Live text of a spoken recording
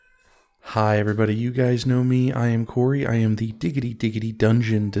Hi, everybody. You guys know me. I am Corey. I am the Diggity Diggity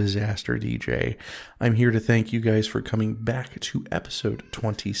Dungeon Disaster DJ. I'm here to thank you guys for coming back to episode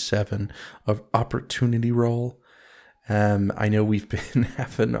 27 of Opportunity Roll. I know we've been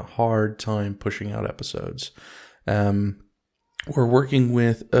having a hard time pushing out episodes. We're working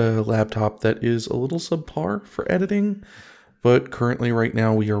with a laptop that is a little subpar for editing, but currently, right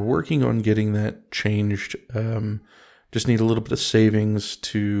now, we are working on getting that changed. Just need a little bit of savings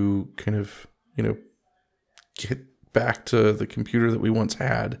to kind of, get back to the computer that we once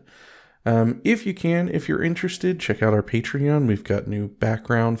had. If you can, if you're interested, check out our Patreon. We've got new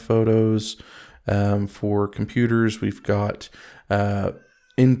background photos for computers. We've got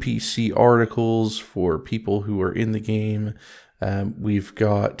NPC articles for people who are in the game. We've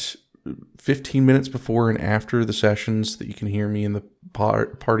got 15 minutes before and after the sessions that you can hear me in the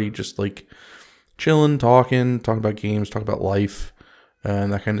party just like chilling, talking about games, talking about life,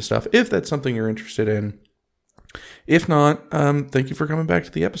 and that kind of stuff, if that's something you're interested in. If not, thank you for coming back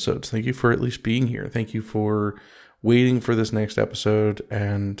to the episodes. Thank you for at least being here. Thank you for waiting for this next episode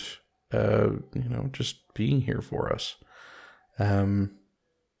and, just being here for us.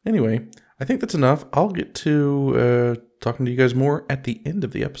 Anyway, I think that's enough. I'll get to talking to you guys more at the end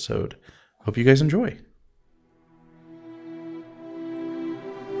of the episode. Hope you guys enjoy.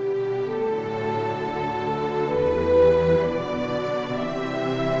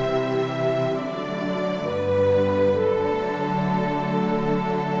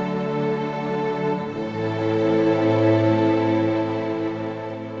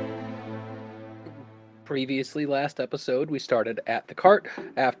 Previously, last episode, we started at the cart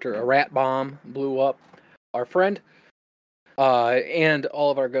after a rat bomb blew up our friend and all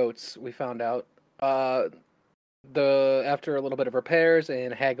of our goats. We found out after a little bit of repairs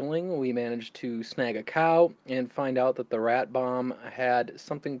and haggling, we managed to snag a cow and find out that the rat bomb had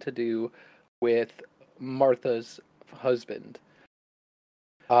something to do with Martha's husband.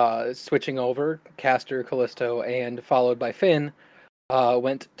 Switching over, Castor, Callisto, and followed by Finn,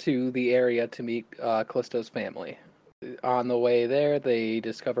 went to the area to meet Callisto's family. On the way there, they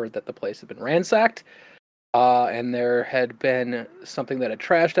discovered that the place had been ransacked, and there had been something that had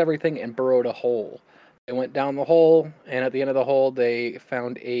trashed everything and burrowed a hole. They went down the hole, and at the end of the hole, they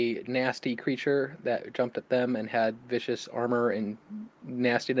found a nasty creature that jumped at them and had vicious armor and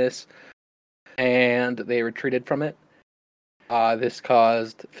nastiness, and they retreated from it. This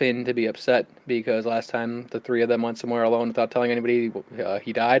caused Finn to be upset because last time the three of them went somewhere alone without telling anybody,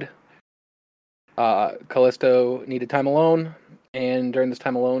 he died. Callisto needed time alone, and during this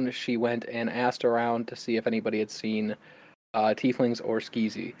time alone, she went and asked around to see if anybody had seen tieflings or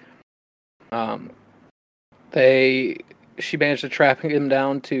skeezy. She managed to track him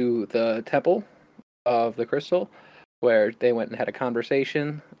down to the temple of the crystal, where they went and had a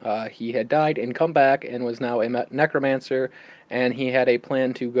conversation. He had died and come back and was now a necromancer, and he had a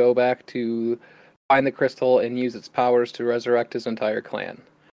plan to go back to find the crystal and use its powers to resurrect his entire clan.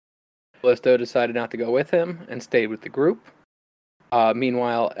 Callisto decided not to go with him and stayed with the group.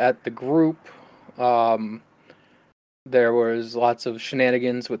 Meanwhile, at the group, there was lots of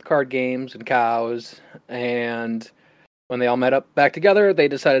shenanigans with card games and cows, and when they all met up back together, they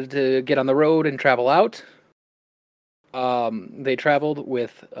decided to get on the road and travel out. They traveled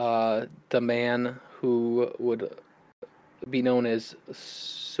with the man who would be known as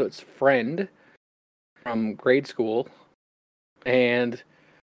Soot's friend from grade school, and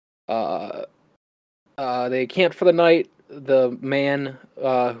they camped for the night. The man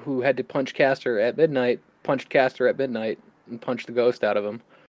who had to punch Castor at midnight punched Castor at midnight and punched the ghost out of him.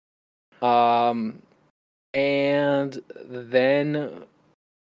 And then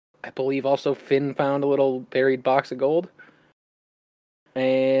I believe also Finn found a little buried box of gold.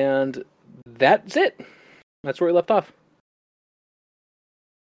 And that's it. That's where we left off.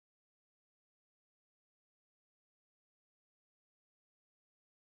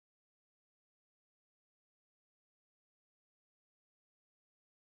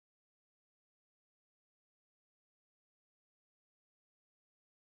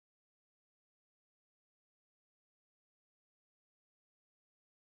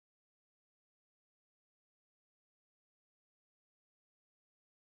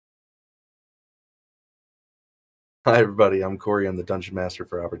 Hi, everybody. I'm Corey. I'm the Dungeon Master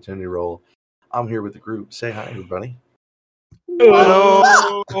for Opportunity Roll. I'm here with the group. Say hi, everybody.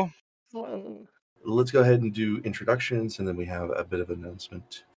 Hello. Let's go ahead and do introductions, and then we have a bit of an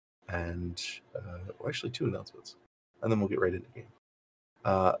announcement, and actually 2 announcements, and then we'll get right into the game.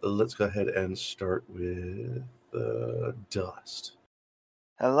 Let's go ahead and start with Dust.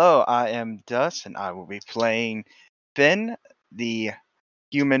 Hello, I am Dust, and I will be playing Finn, the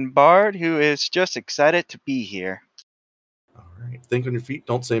human bard who is just excited to be here. All right. Think on your feet.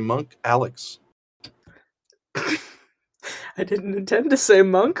 Don't say monk. Alex. I didn't intend to say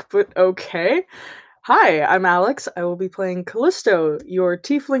monk, but okay. Hi, I'm Alex. I will be playing Callisto, your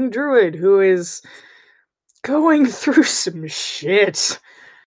tiefling druid who is going through some shit.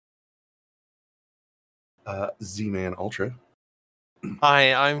 Z-Man Ultra.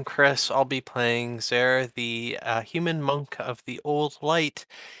 Hi, I'm Chris. I'll be playing Zer, the human monk of the Old Light.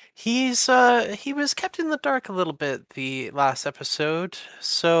 He was kept in the dark a little bit the last episode,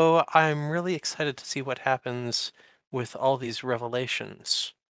 so I'm really excited to see what happens with all these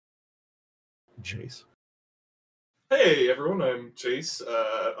revelations. Jace. Hey everyone, I'm Jace.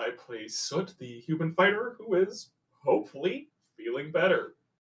 I play Soot, the human fighter who is hopefully feeling better.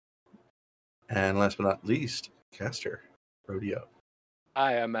 And last but not least, Caster. Rodeo.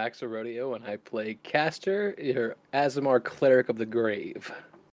 Hi, I'm Max Rodeo, and I play Caster, your Azamar Cleric of the Grave.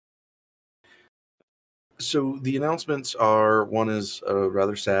 So the announcements are, one is a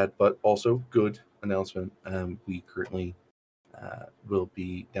rather sad but also good announcement. We currently will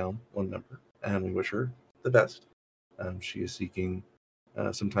be down one member, and we wish her the best. She is seeking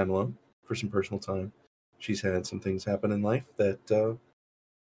some time alone for some personal time. She's had some things happen in life that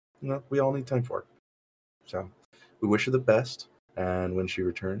we all need time for. So we wish her the best, and when she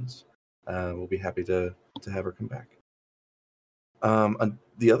returns, we'll be happy to have her come back.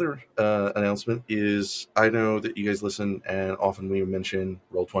 The other announcement is, I know that you guys listen, and often we mention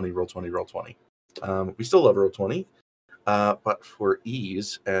Roll20, Roll20, Roll20. We still love Roll20, but for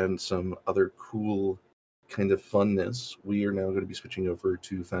ease and some other cool kind of funness, we are now going to be switching over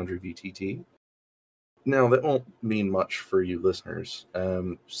to Foundry VTT. Now, that won't mean much for you listeners.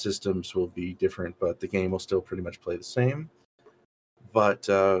 Systems will be different, but the game will still pretty much play the same. But,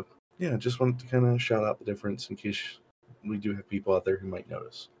 just wanted to kind of shout out the difference in case we do have people out there who might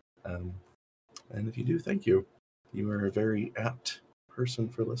notice. And if you do, thank you. You are a very apt person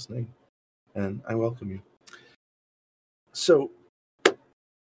for listening, and I welcome you. So,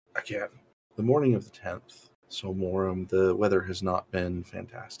 again, the morning of the 10th, Solmorum, the weather has not been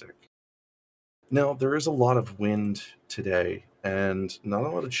fantastic. Now, there is a lot of wind today, and not a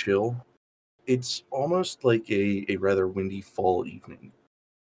lot of chill. It's almost like a rather windy fall evening.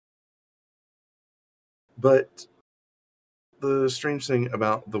 But the strange thing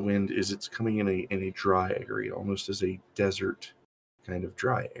about the wind is it's coming in a dry area, almost as a desert kind of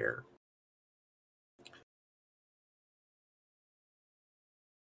dry air.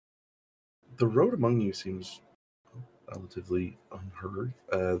 The road among you seems relatively unheard.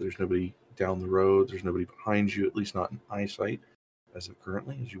 There's nobody down the road. There's nobody behind you, at least not in eyesight, as of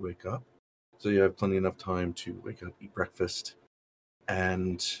currently, as you wake up. So you have plenty enough time to wake up, eat breakfast,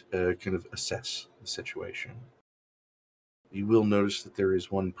 and kind of assess the situation. You will notice that there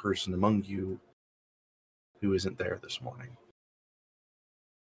is one person among you who isn't there this morning.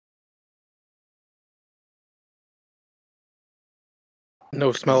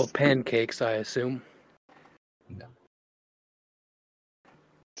 No smell of pancakes, I assume. No.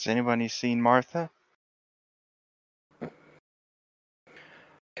 Has anybody seen Martha?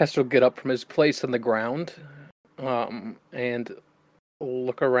 Caster will get up from his place on the ground and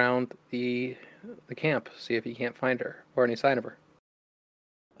look around the camp, see if he can't find her or any sign of her.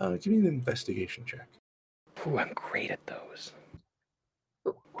 Give me an investigation check. Ooh, I'm great at those.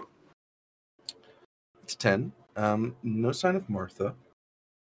 It's 10. No sign of Martha,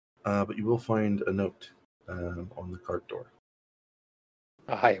 but you will find a note on the cart door.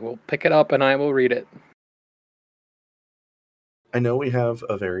 I will pick it up and I will read it. I know we have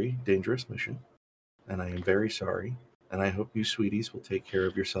a very dangerous mission, and I am very sorry, and I hope you sweeties will take care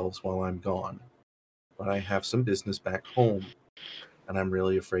of yourselves while I'm gone. But I have some business back home, and I'm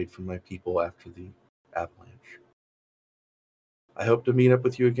really afraid for my people after the avalanche. I hope to meet up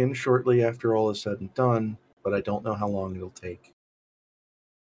with you again shortly after all is said and done, but I don't know how long it'll take.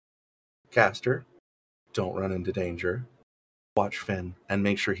 Caster, don't run into danger. Watch Finn, and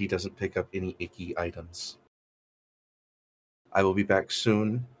make sure he doesn't pick up any icky items. I will be back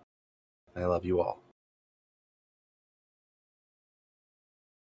soon. I love you all.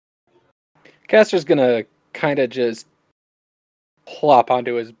 Caster's gonna kind of just plop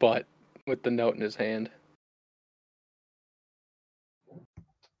onto his butt with the note in his hand.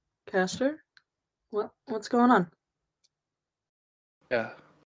 Caster? What's going on? Yeah,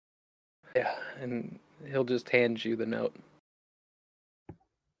 and he'll just hand you the note.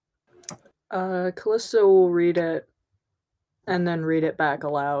 Callisto will read it and then read it back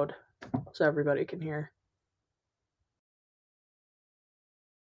aloud so everybody can hear.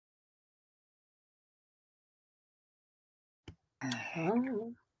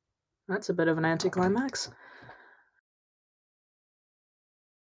 Oh, that's a bit of an anticlimax.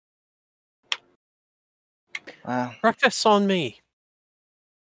 Well, Practice on me.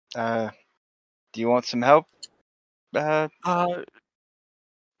 do you want some help? Uh,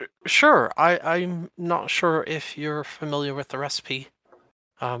 sure. I'm not sure if you're familiar with the recipe.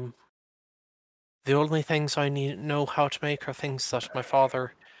 Um, the only things I know how to make are things that my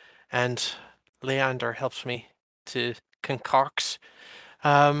father and Leander helped me to concoct.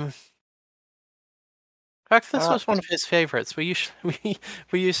 In fact, this Well, was one of his favorites. We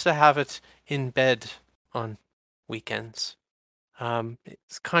used to have it in bed on weekends.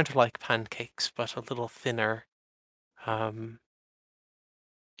 It's kind of like pancakes, but a little thinner. Um,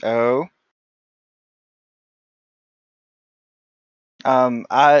 oh.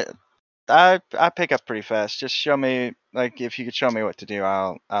 I pick up pretty fast. Just show me, like, if you could show me what to do,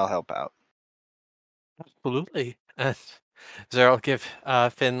 I'll help out. Absolutely. And Zer'll give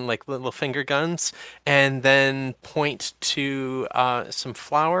Finn like little finger guns and then point to some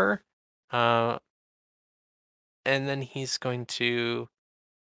flour. Uh, and then he's going to.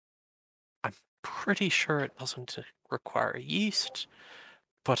 I'm pretty sure it doesn't require yeast,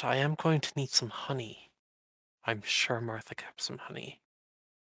 but I am going to need some honey. I'm sure Martha kept some honey.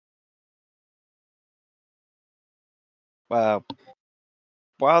 Well,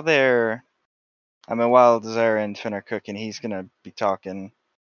 while Zara and Finn are cooking, he's gonna be talking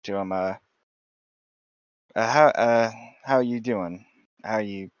to him. How are you doing? How are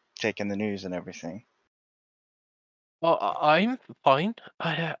you taking the news and everything? Well, I'm fine.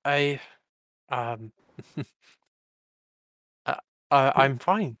 Um, uh, I'm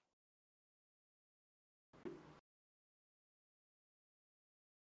fine.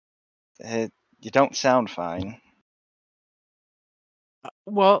 You don't sound fine.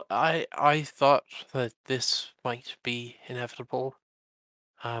 Well, I thought that this might be inevitable.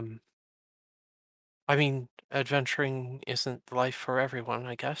 Um, I mean, adventuring isn't the life for everyone,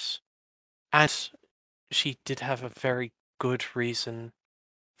 I guess. And she did have a very good reason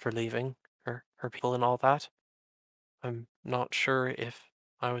for leaving her people and all that. I'm not sure if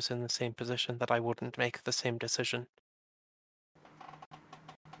I was in the same position that I wouldn't make the same decision.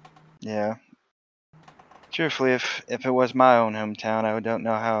 Yeah. Truthfully, if it was my own hometown, I don't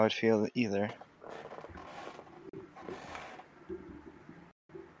know how I'd feel either.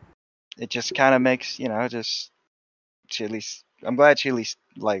 It just kind of makes, just she at least. I'm glad she at least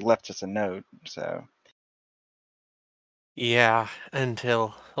like left us a note. So, Yeah, and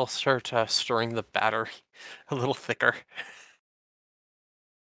he'll start stirring the batter a little thicker.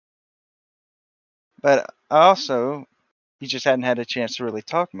 but also, you just hadn't had a chance to really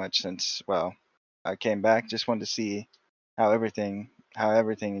talk much since, well, I came back. Just wanted to see how everything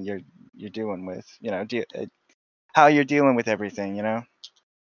you're doing with, how you're dealing with everything,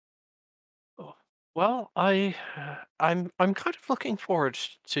 Oh, well, I'm kind of looking forward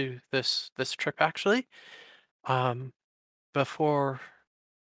to this trip actually. Um, before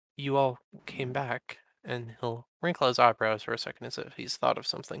you all came back, and he'll wrinkle his eyebrows for a second as if he's thought of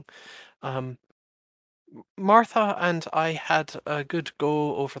something. Um, Martha and I had a good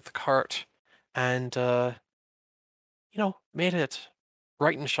go over the cart, and made it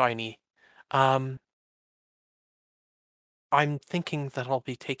bright and shiny. Um, I'm thinking that I'll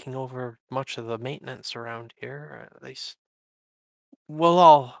be taking over much of the maintenance around here. At least we'll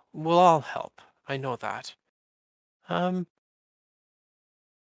all help. I know that. Um,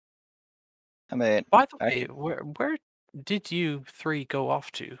 I mean, by the I way, where did you three go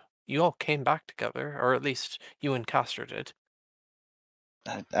off to? You all came back together, or at least you and Castor did.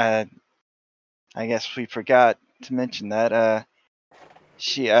 I, I guess we forgot to mention that.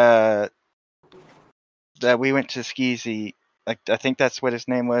 She that we went to Skeezy. Like I think that's what his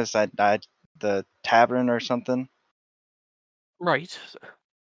name was. The tavern or something. Right.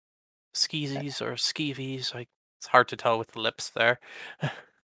 Skeezies or skeevies, it's hard to tell with the lips there.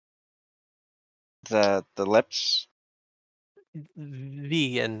 The lips.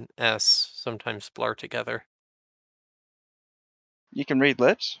 V and S sometimes blur together. You can read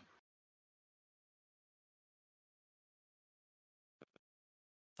lips.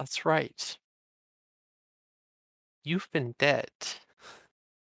 That's right. You've been dead.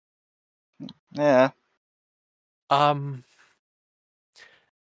 Yeah. Um,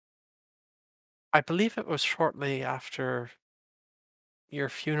 I believe it was shortly after your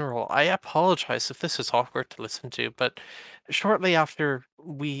funeral. I apologize if this is awkward to listen to, but shortly after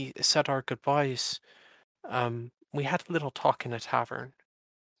we said our goodbyes, we had a little talk in a tavern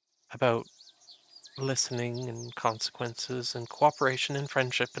about listening and consequences and cooperation and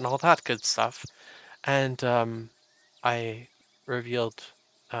friendship and all that good stuff. And I revealed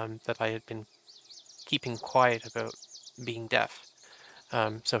that I had been keeping quiet about being deaf,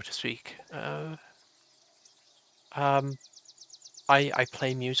 so to speak. I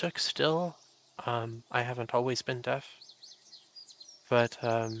play music still. I haven't always been deaf, but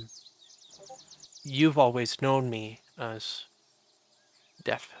you've always known me as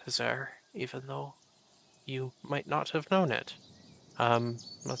deaf Zer, even though you might not have known it.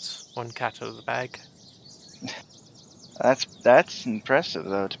 That's one cat out of the bag. That's impressive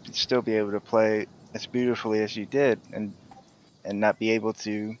though, to still be able to play as beautifully as you did, and not be able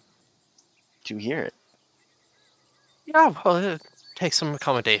to hear it. Yeah, well, it takes some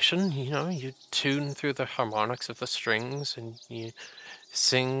accommodation. You know, you tune through the harmonics of the strings, and you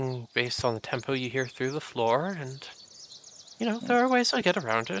sing based on the tempo you hear through the floor, and you know, there are ways I get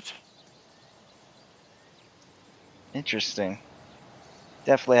around it. Interesting.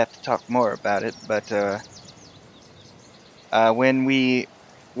 Definitely have to talk more about it, but when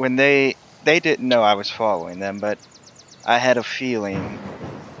they didn't know I was following them, but I had a feeling,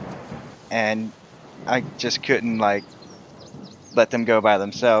 and I just couldn't like let them go by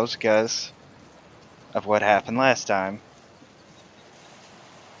themselves because of what happened last time.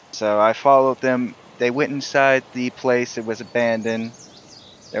 So I followed them. They went inside the place. It was abandoned.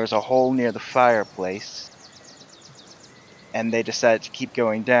 There was a hole near the fireplace, and they decided to keep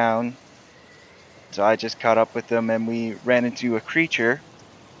going down. So I just caught up with them, and we ran into a creature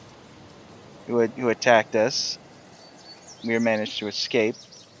who attacked us. We managed to escape.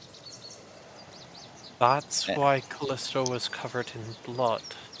 That's why Callisto was covered in blood.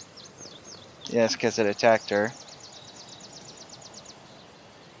 Yes, because it attacked her.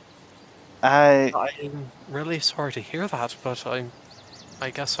 I'm really sorry to hear that, but I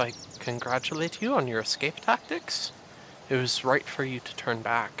guess I congratulate you on your escape tactics. It was right for you to turn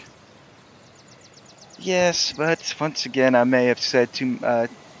back. Yes, but once again, I may have said too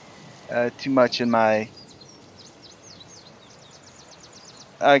much in my.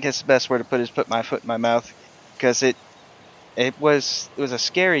 I guess the best word to put it is put my foot in my mouth, because it was a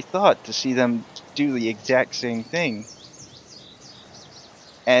scary thought to see them do the exact same thing.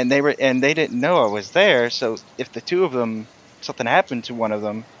 And they didn't know I was there, so if the two of them, something happened to one of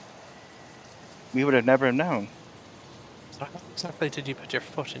them, we would have never known. So how exactly did you put your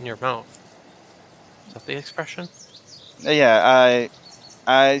foot in your mouth? Is that the expression? Yeah,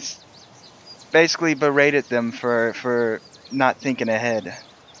 I basically berated them for not thinking ahead.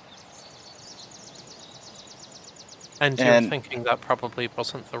 And you're thinking that probably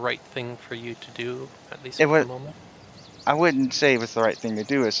wasn't the right thing for you to do, at least at the moment? I wouldn't say it was the right thing to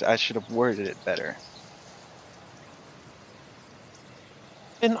do. I should have worded it better.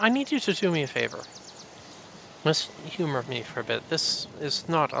 And I need you to do me a favor. Just humor me for a bit. This is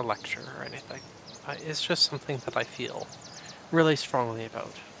not a lecture or anything. It's just something that I feel really strongly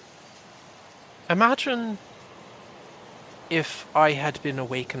about. Imagine if I had been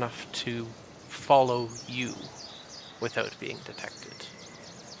awake enough to follow you without being detected.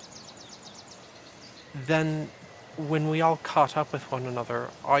 Then, when we all caught up with one another,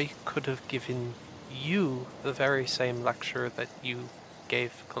 I could have given you the very same lecture that you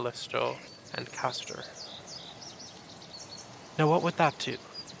gave Callisto and Castor. Now, what would that do?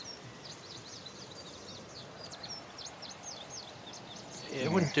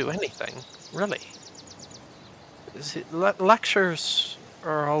 It wouldn't do anything, really. Lectures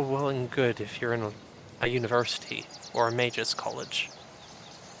are all well and good if you're in a university or a mage's college,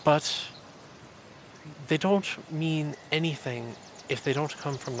 but they don't mean anything if they don't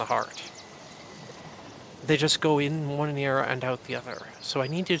come from the heart. They just go in one ear and out the other. So I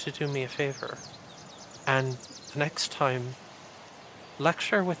need you to do me a favor. And the next time,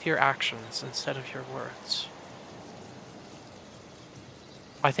 lecture with your actions instead of your words.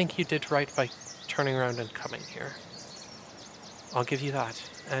 I think you did right by turning around and coming here. I'll give you that,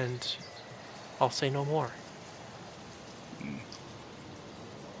 and I'll say no more.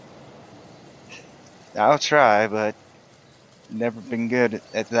 I'll try, but never been good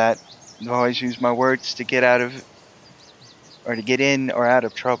at that. I've always used my words to get out of, or to get in or out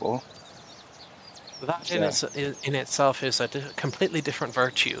of trouble. That in itself is a completely different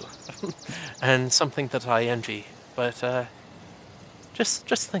virtue, and something that I envy. But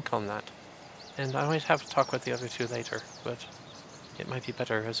just think on that, and I might have a talk with the other two later. But it might be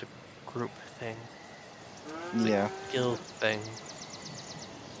better as a group thing. Yeah. Guild thing.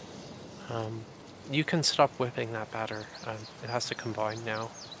 You can stop whipping that batter. It has to combine now.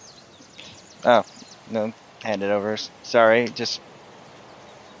 Oh, no, hand it over. Sorry, just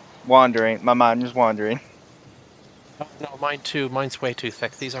wandering. My mind was wandering. Oh, no, mine too. Mine's way too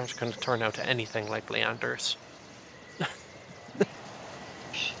thick. These aren't going to turn out to anything like Leander's.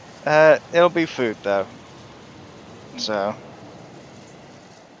 It'll be food though. So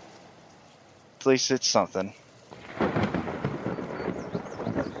at least it's something.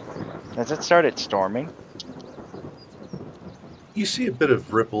 Has it started storming? You see a bit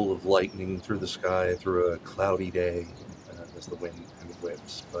of ripple of lightning through the sky through a cloudy day as the wind kind of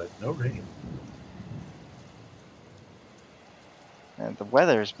whips, but no rain. And the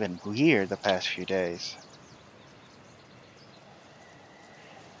weather's been weird the past few days.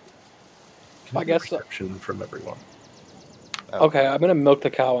 Can I I get guess so. perception from everyone? Oh. Okay, I'm gonna milk the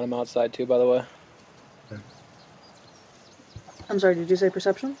cow when I'm outside too. By the way. I'm sorry, did you say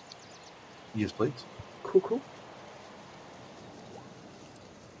perception? Yes, please. Cool.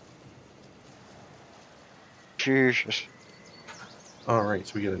 Jesus. All right,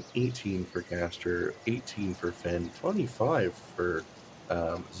 so we get an 18 for Caster, 18 for Finn, 25 for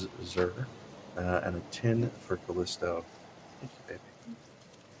Zer, and a 10 for Callisto. Thank you,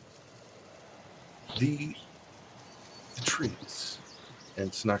 baby. The trees, and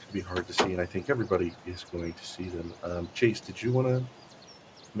it's not going to be hard to see, and I think everybody is going to see them. Chase, did you want to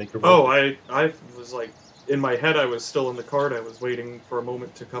make a roll? Oh, I was like, in my head, I was still in the cart. I was waiting for a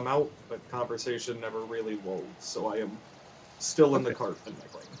moment to come out, but conversation never really lulled. So I am still in the Okay. cart in my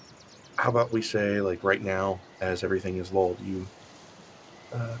brain. How about we say, like, right now, as everything is lulled, you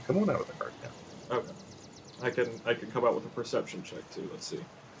come on out of the cart now. Okay. I can come out with a perception check too. Let's see.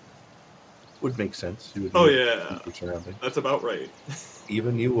 Would make sense. You would Oh, know yeah. your surroundings. That's about right.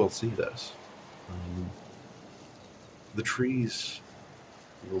 Even you will see this. The trees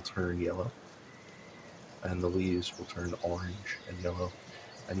will turn yellow, and the leaves will turn orange and yellow,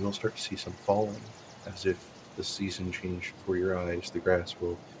 and you will start to see some falling, as if the season changed before your eyes. The grass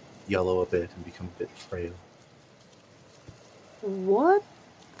will yellow a bit and become a bit frail. What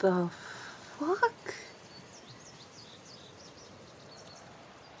the fuck?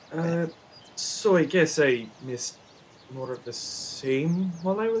 So I guess I missed more of the same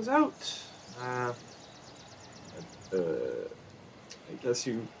while I was out. I guess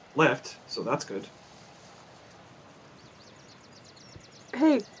you left, so that's good.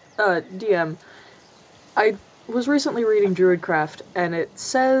 Hey, DM. I was recently reading Druidcraft, and it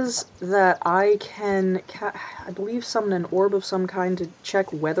says that I can, I believe, summon an orb of some kind to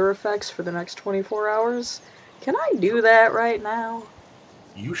check weather effects for the next 24 hours. Can I do that right now?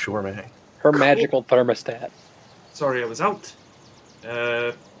 You sure may. Her Cool. magical thermostat. Sorry I was out.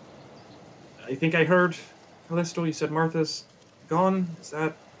 I think I heard, Callisto, you said Martha's gone. Is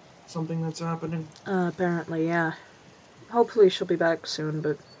that something that's happening? Apparently, yeah. Hopefully she'll be back soon,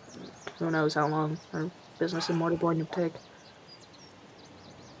 but who knows how long her business in Mortarborn will take.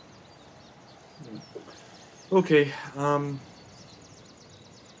 Okay,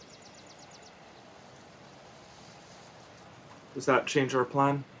 does that change our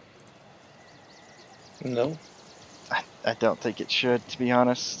plan? No. I don't think it should, to be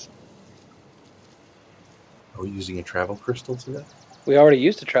honest. Are we using a travel crystal today? We already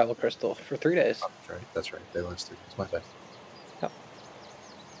used a travel crystal for 3 days. Oh, that's right. That's right. They last 3 days. My bad.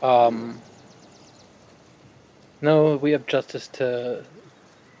 No, we have justice to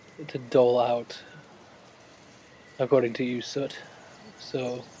dole out, according to you, Soot.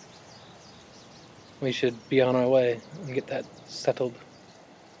 So we should be on our way and get that settled.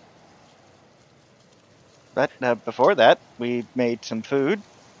 But before that, we made some food.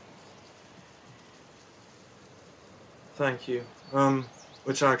 Thank you.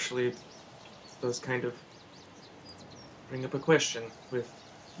 Which actually does kind of bring up a question, with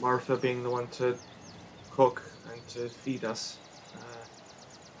Martha being the one to cook and to feed us.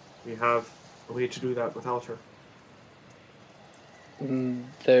 We have a way to do that without her.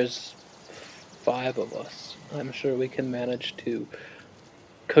 There's 5 of us. I'm sure we can manage to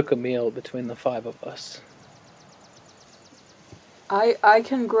cook a meal between the 5 of us. I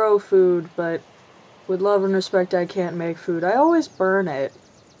can grow food, but with love and respect, I can't make food. I always burn it.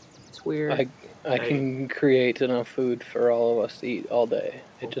 It's weird. I can create enough food for all of us to eat all day.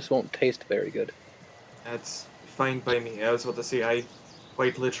 It just won't taste very good. That's fine by me. I was about to say, I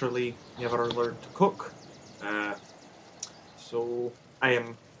quite literally never learned to cook. So I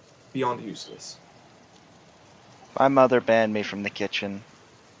am beyond useless. My mother banned me from the kitchen.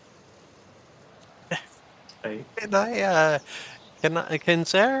 Can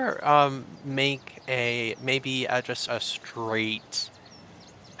Zare make just a straight,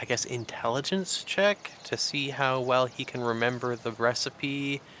 I guess, intelligence check to see how well he can remember the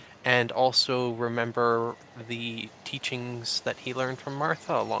recipe and also remember the teachings that he learned from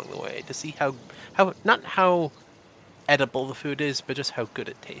Martha along the way, to see how not how edible the food is, but just how good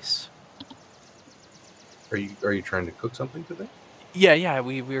it tastes. Are you trying to cook something today? Yeah,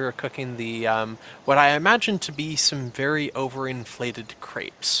 we were cooking the what I imagine to be some very overinflated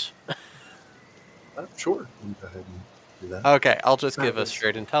crepes. Sure. You can go ahead and do that. Okay, I'll just That give a was-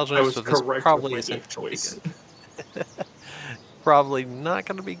 straight I intelligence, was so this correct with probably my isn't beef choice. probably not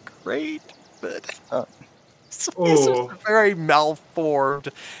going to be great, but Oh. it's Oh. very malformed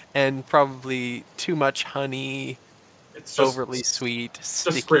and probably too much honey, It's just overly sweet,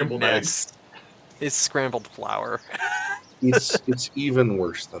 scrambled eggs. stickiness. It's scrambled flour. It's even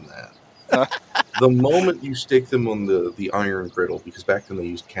worse than that. Uh. The moment you stick them on the iron griddle, because back then they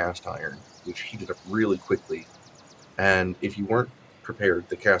used cast iron, which heated up really quickly, and if you weren't prepared,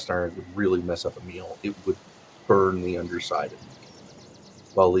 the cast iron would really mess up a meal. It would burn the underside of the meat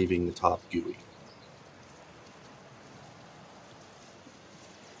while leaving the top gooey.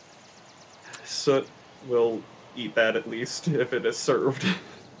 Soot will eat that at least if it is served.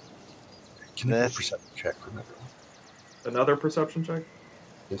 Can I have a This- perception check for another one? Another perception check?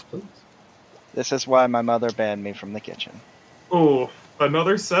 Yes, please. This is why my mother banned me from the kitchen. Oh,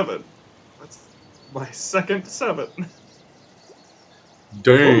 another 7. That's my second 7.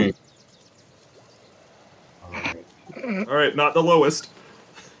 Dang. All right. Alright, not the lowest.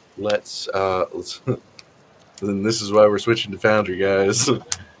 Let's then this is why we're switching to Foundry, guys.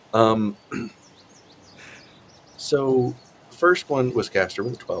 So first one was Caster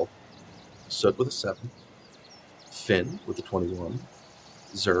with a 12, Soot with a 7, Finn with a 21,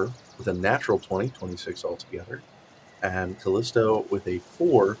 Zer with a natural 20, 26 altogether, and Callisto with a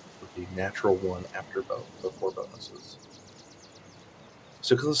 4 with a natural 1 after the 4 bonuses.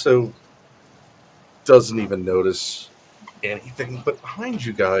 So Callisto doesn't even notice anything, but behind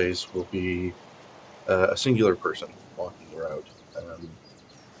you guys will be a singular person walking around.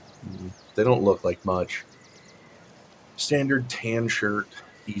 They don't look like much. Standard tan shirt,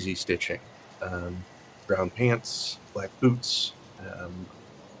 easy stitching. Brown pants, black boots.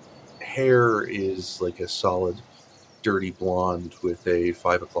 Hair is like a solid, dirty blonde with a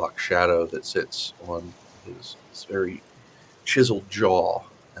 5 o'clock shadow that sits on his very chiseled jaw.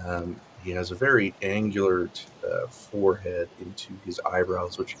 He has a very angular forehead into his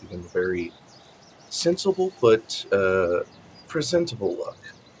eyebrows, which give him a very sensible but presentable look.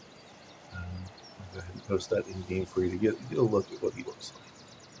 I'll go ahead and post that in game for you to get a look at what he looks like.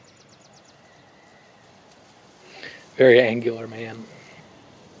 Very angular man.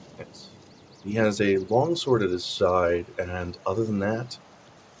 Yes. He has a long sword at his side, and other than that,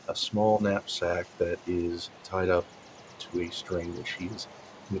 a small knapsack that is tied up to a string, which he's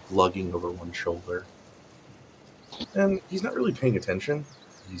kind of lugging over one shoulder. And he's not really paying attention.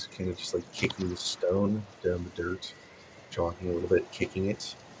 He's kind of just like kicking the stone down the dirt, jogging a little bit, kicking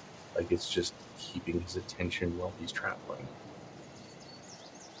it. Like it's just keeping his attention while he's traveling.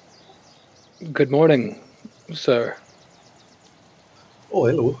 Good morning, sir. Oh,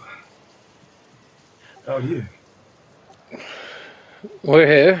 hello. How are you? We're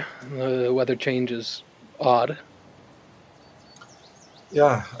here. The weather change is odd.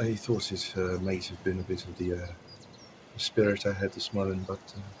 Yeah, I thought it might have been a bit of the spirit I had this morning, but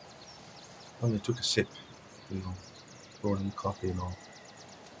only took a sip, morning coffee and all.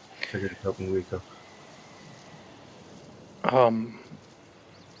 Figured it'd help me wake up.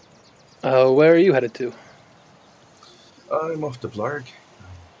 Where are you headed to? I'm off to Blarg.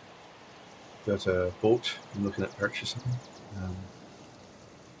 Got a boat I'm looking at purchasing.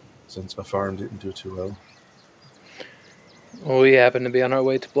 Since my farm didn't do too well. We happen to be on our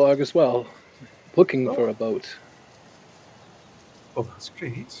way to Blarg as well, looking for a boat. Oh, that's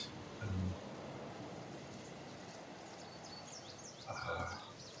great.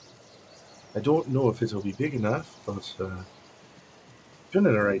 I don't know if it'll be big enough, but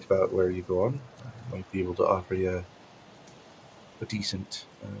depending right about where you're going, I might be able to offer you a decent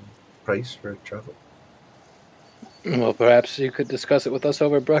price for travel. Well, perhaps you could discuss it with us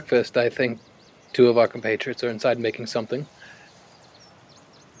over breakfast. I think 2 of our compatriots are inside making something.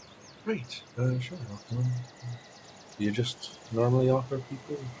 Right, sure. I'll come. Do you just normally offer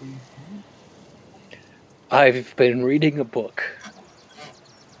people free food? I've been reading a book,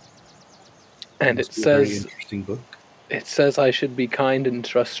 and it Must be a very says interesting book. I should be kind and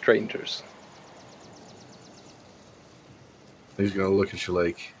trust strangers. He's gonna look at you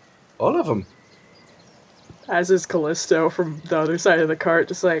like, all of them. As is Callisto from the other side of the cart,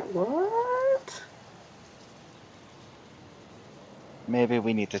 just like, what? Maybe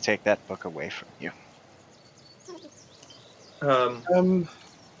we need to take that book away from you.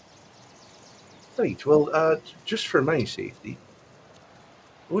 Right, well, just for my safety,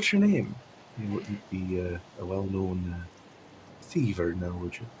 what's your name? You wouldn't be a well-known thiever now,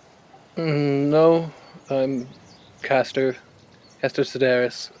 would you? No, I'm Caster. Castor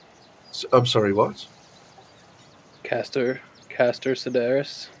Sedaris. I'm sorry, what? Castor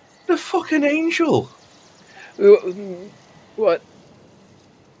Sedaris. The fucking angel! What?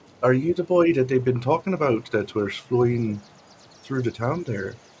 Are you the boy that they've been talking about that was flying through the town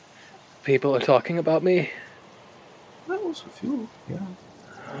there? People are talking about me? That was a few, yeah.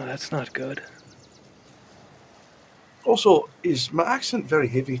 Oh, that's not good. Also, is my accent very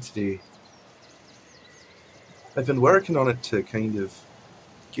heavy today? I've been working on it to kind of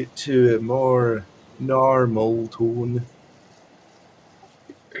get to a more normal tone.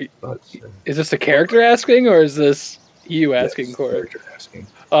 But, Is this a character asking, or is this you asking, yes, Corey? character asking.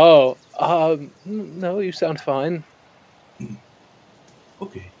 Oh, no, you sound fine.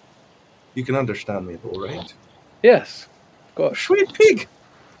 Okay. You can understand me though, right? Yes, of course. Sweet pig!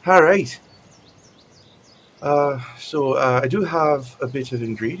 Alright. So I do have a bit of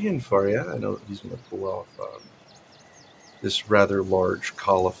ingredient for you. I know that he's going to pull off this rather large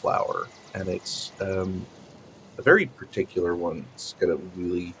cauliflower, and it's a very particular one. It's got a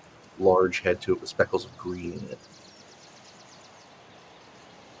really large head to it with speckles of green in it.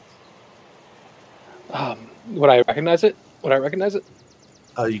 Would I recognize it?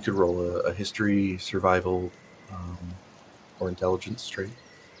 You could roll a history, survival, or intelligence trait.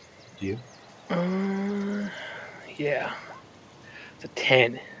 Do you? Yeah. It's a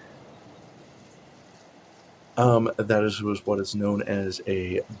 10. That was what is known as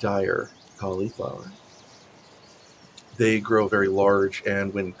a dire cauliflower. They grow very large,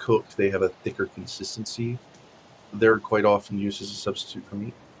 and when cooked, they have a thicker consistency. They're quite often used as a substitute for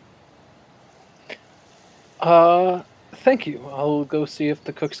meat. Thank you. I'll go see if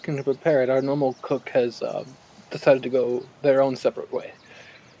the cooks can prepare it. Our normal cook has decided to go their own separate way.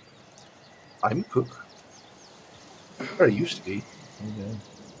 I'm a cook. Or I used to be. Yeah.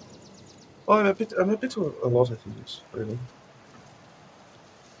 Well, I'm a bit of a lot of things, really.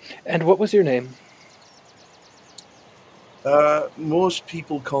 And what was your name? Most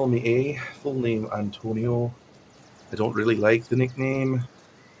people call me A. Full name Antonio. I don't really like the nickname.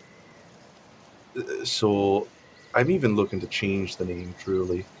 So I'm even looking to change the name,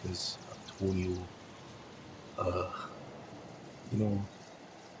 truly, because Antonio,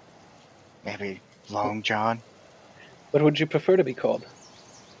 Maybe Long John. What would you prefer to be called?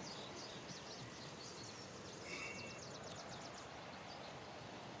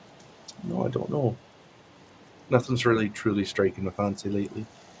 No, I don't know. Nothing's really truly striking my fancy lately.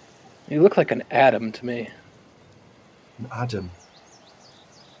 You look like an Adam to me. An Adam.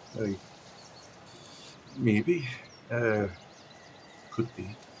 Maybe. Could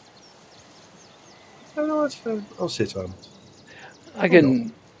be. I don't know what. I'll sit on it. I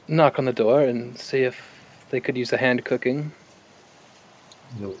can knock on the door and see if they could use a hand cooking.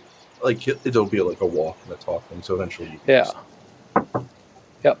 Like it'll be like a walk and a talking. So eventually. You can Yeah. just-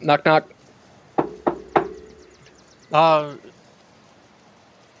 Yep. Knock, knock.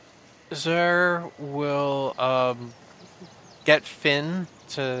 Zer will get Finn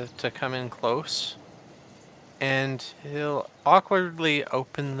to come in close, and he'll awkwardly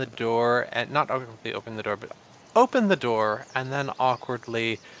open the door, and not awkwardly open the door, but open the door, and then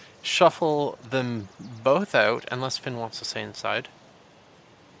awkwardly shuffle them both out, unless Finn wants to stay inside.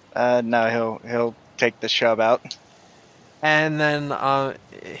 No, he'll take the shove out. And then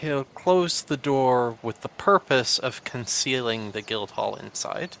he'll close the door with the purpose of concealing the guild hall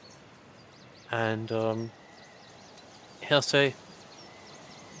inside. And he'll say,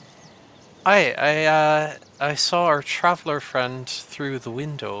 I saw our traveler friend through the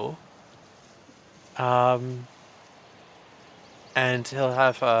window. And he'll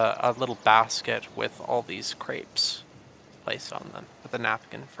have a little basket with all these crepes placed on them, with a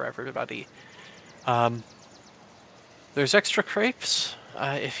napkin for everybody. There's extra crepes,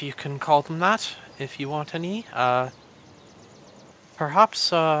 if you can call them that, if you want any.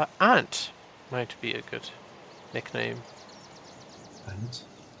 Perhaps Aunt might be a good nickname. And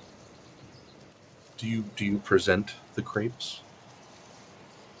do you present the crepes?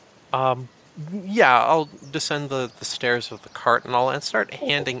 Yeah, I'll descend the stairs of the cart and start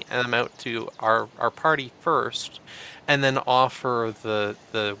handing them out to our party first, and then offer the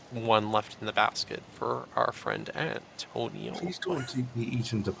one left in the basket for our friend Antonio. Please don't be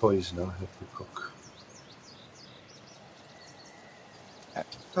eaten to poison. I'll help you cook.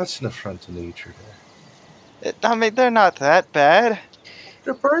 That's an affront to nature there. I mean, they're not that bad.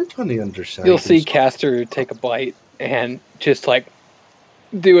 They're burnt on the underside. You'll see and stuff. Castor take a bite and just like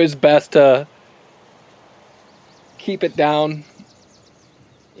do his best to keep it down.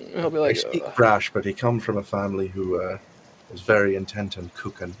 He'll be I like, speak brash, but he come from a family who is very intent on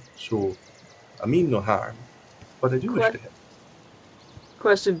cooking. So I mean no harm, but I do wish to help.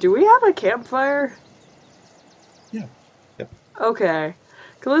 Question, do we have a campfire? Yeah. Yep. Okay.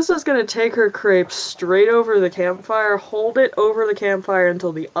 Callisto's gonna take her crepe straight over the campfire, hold it over the campfire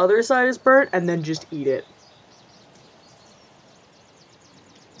until the other side is burnt, and then just eat it.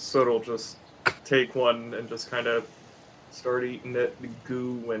 So it'll just take one and just kind of start eating it, the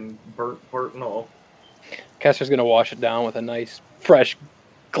goo and burnt part and all. Caster's gonna wash it down with a nice, fresh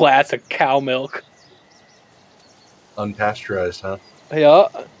glass of cow milk. Unpasteurized, huh? Yeah.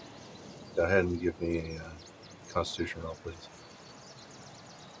 Go ahead and give me a Constitution roll, please.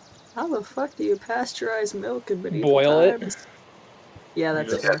 How the fuck do you pasteurize milk in medieval Boil it? times? Yeah,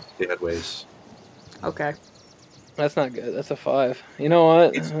 that's They fair. had ways. Okay. That's not good. That's a 5. You know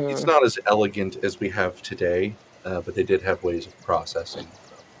what? It's not as elegant as we have today, but they did have ways of processing.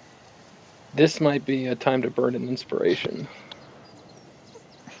 This might be a time to burn an inspiration.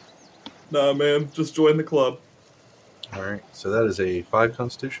 Nah, man, just join the club. All right, so that is a 5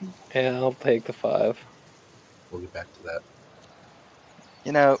 Constitution. Yeah, I'll take the 5. We'll get back to that.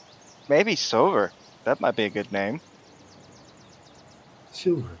 You know, maybe Silver. That might be a good name.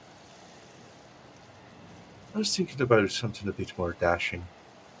 Silver. I was thinking about something a bit more dashing.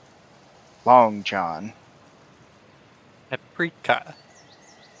 Long John. Paprika.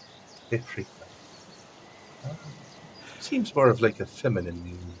 Paprika. Seems more of like a feminine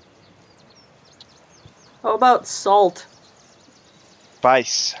name. How about salt?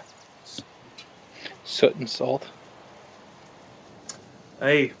 Vice. Soot and salt.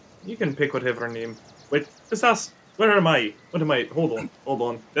 Hey, you can pick whatever name. Wait, is that... Where am I? What am I? Hold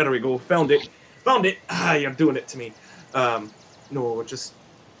on. There we go. Found it. Ah, you're doing it to me. No, just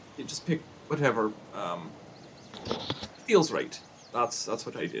pick whatever. Feels right. That's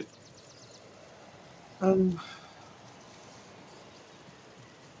what I did.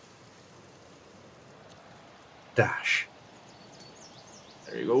 Dash.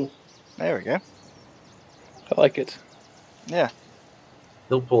 There you go. There we go. I like it. Yeah.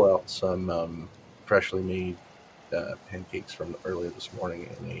 He'll pull out some freshly made pancakes from earlier this morning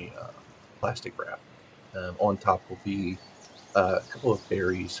in a plastic wrap. On top will be a couple of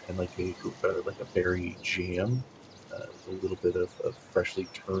berries and like a berry jam with a little bit of freshly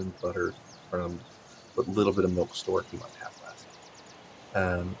turned butter from a little bit of milk stored you might have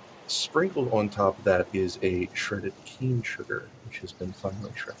last. Sprinkled on top of that is a shredded cane sugar, which has been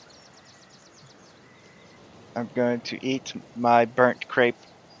finely shredded. I'm going to eat my burnt crepe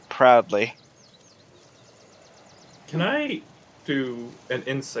proudly. Can I do an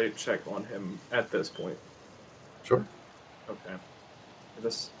insight check on him at this point? Sure. Okay.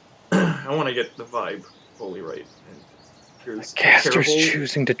 I want to get the vibe fully right. And here's Caster's terrible-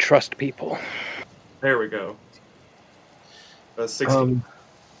 choosing to trust people. There we go. 16.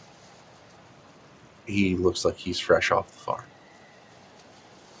 He looks like he's fresh off the farm.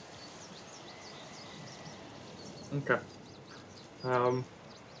 Okay.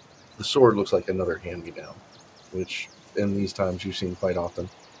 The sword looks like another hand-me-down, which in these times you've seen quite often.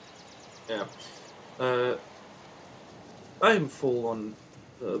 Yeah. I am full on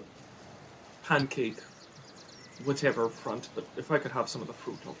the pancake, whatever front, but if I could have some of the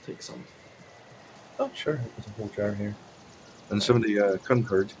fruit, I'll take some. Oh, sure. There's a whole jar here. And some of the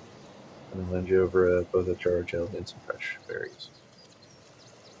Concord. And I'll lend you over both a jar of gel and some fresh berries.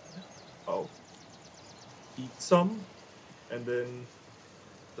 I'll eat some, and then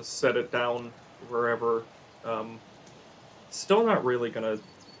just set it down wherever. Still not really gonna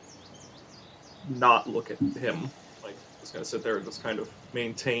not look at him. Like, just gonna sit there and just kind of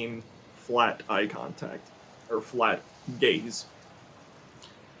maintain flat eye contact, or flat gaze.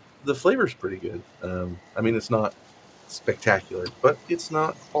 The flavor's pretty good. I mean, it's not spectacular, but it's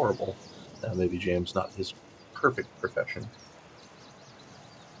not horrible. Maybe jam's not his perfect profession.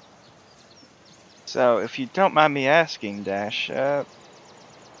 So, if you don't mind me asking, Dash,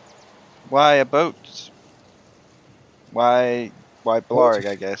 why a boat? Why Blarg,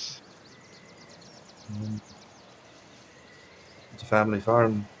 I guess? It's a family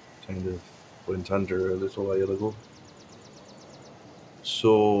farm, kind of went under a little while ago.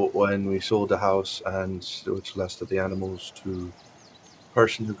 So when we sold the house and which left of the animals to a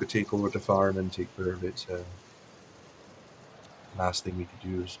person who could take over the farm and take care of it, last thing we could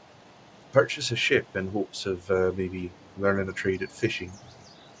do is purchase a ship in hopes of maybe learning a trade at fishing.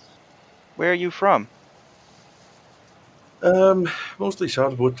 Where are you from? Mostly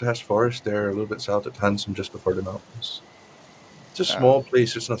south of Woodcast Forest, there, a little bit south at Handsome, just before the mountains. It's a small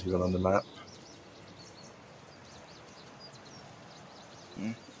place, it's not even on the map.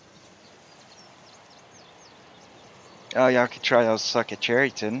 Oh, y'all could try those suck at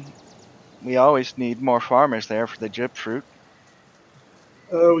Cherryton. We always need more farmers there for the drip fruit.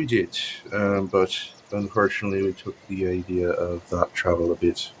 We did, but unfortunately we took the idea of that travel a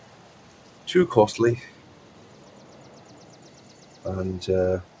bit too costly.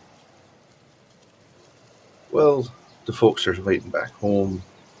 And, well, the folks are waiting back home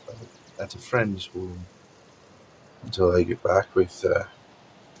at a friend's home until I get back with the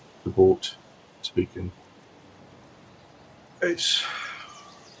boat so we can. It's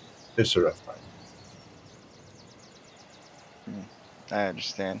a rough time. I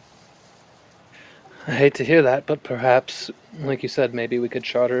understand. I hate to hear that, but perhaps, like you said, maybe we could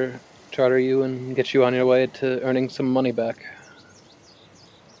charter you and get you on your way to earning some money back.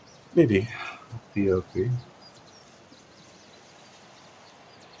 Maybe be okay.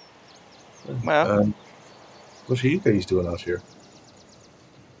 Well, What are you guys doing out here?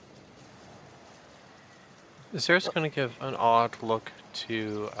 Zera's going to give an odd look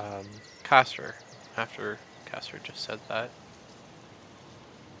to Castor after Castor just said that.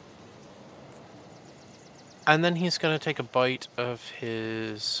 And then he's going to take a bite of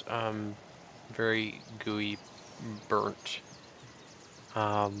his very gooey, burnt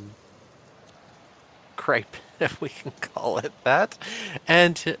crepe, if we can call it that.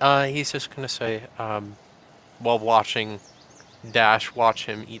 And he's just going to say, while watching Dash watch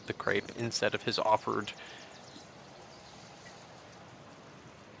him eat the crepe instead of his offered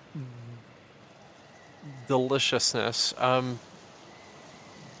deliciousness, I'm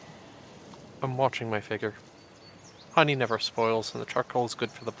watching my figure. Honey never spoils, and the charcoal is good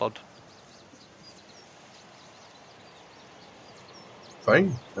for the blood.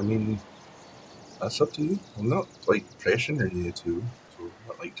 Fine. I mean, that's up to you. I'm not like pressuring you to, so I'm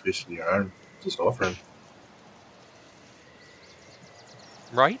not like twisting your arm. Just offering.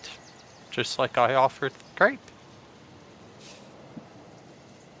 Right? Just like I offered the crepe.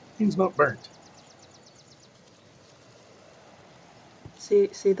 He's not burnt.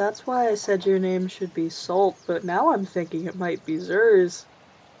 See, that's why I said your name should be Salt, but now I'm thinking it might be Zers.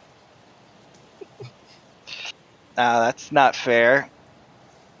 that's not fair.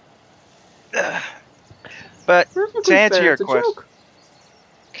 But Perfectly to answer fair, your it's a question, joke.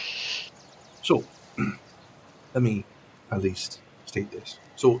 So, let me at least state this.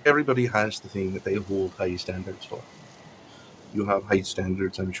 So, everybody has the thing that they hold high standards for. You have high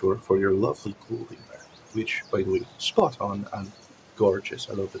standards, I'm sure, for your lovely clothing there, which, by the way, spot on and gorgeous.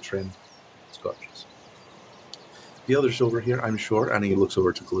 I love the trim. It's gorgeous. The others over here, I'm sure, and he looks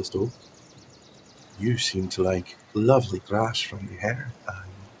over to Callisto. You seem to like lovely grass from your hair.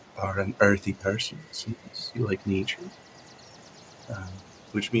 You are an earthy person, it seems. You like nature.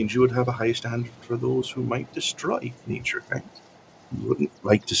 Which means you would have a high standard for those who might destroy nature, right? You wouldn't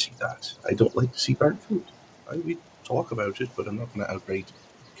like to see that. I don't like to see burnt food. We talk about it, but I'm not going to outright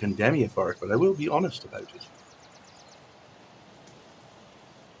condemn you for it, but I will be honest about it.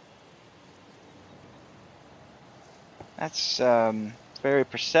 that's very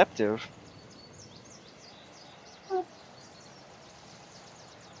perceptive.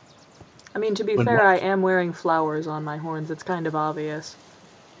 I mean, to be When fair, what? I am wearing flowers on my horns. It's kind of obvious.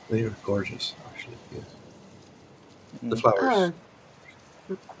 They are gorgeous, actually, yes. The Mm. flowers.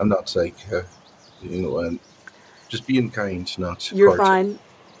 I'm not like, just being kind, not You're courting. fine.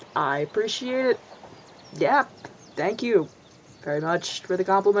 I appreciate it. Yeah, thank you very much for the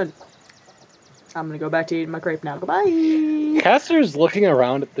compliment. I'm gonna go back to eating my crepe now. Goodbye. Castor's looking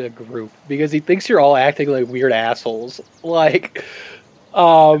around at the group because he thinks you're all acting like weird assholes. Like,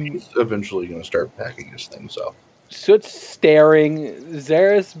 He's eventually going to start packing his things up. Soot's staring,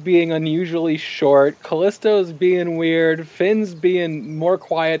 Xeris being unusually short, Callisto's being weird, Finn's being more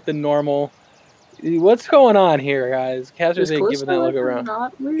quiet than normal. What's going on here, guys? Castor's Is giving that look Callisto around.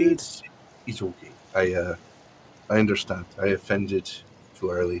 not weird? It's okay. I understand. I offended too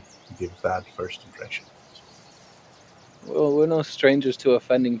early to give a bad first impression. Well, we're no strangers to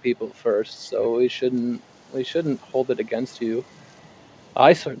offending people first, so we shouldn't hold it against you.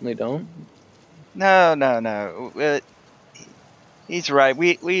 I certainly don't. No. He's right.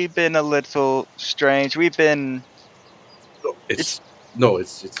 We've been a little strange. We've been. It's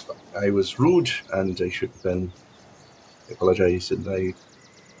fine. I was rude and I should have been. I apologize and I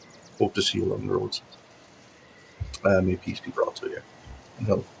hope to see you along the roads. May peace be brought to you. And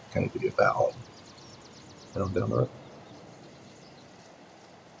he'll kind of give you a bow and down the road.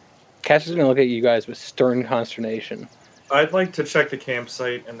 Castor's gonna look at you guys with stern consternation. I'd like to check the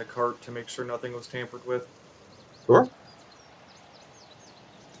campsite and the cart to make sure nothing was tampered with. Sure.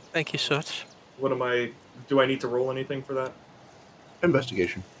 Thank you, Soot. Do I need to roll anything for that?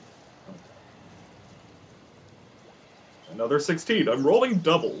 Investigation. Another 16. I'm rolling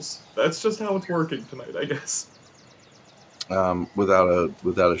doubles. That's just how it's working tonight, I guess. Without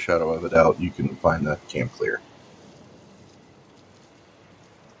a shadow of a doubt, you can find the camp clear.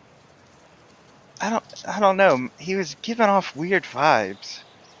 I don't know. He was giving off weird vibes.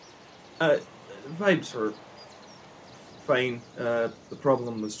 Vibes were fine. The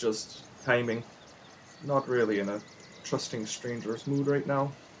problem was just timing. Not really in a trusting stranger's mood right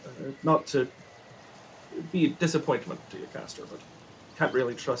now. Not to be a disappointment to you, Caster, but can't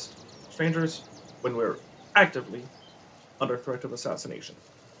really trust strangers when we're actively under threat of assassination.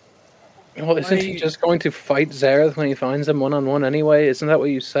 Well, isn't he just going to fight Zareth when he finds him one-on-one anyway? Isn't that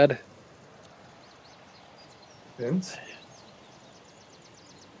what you said? Vince?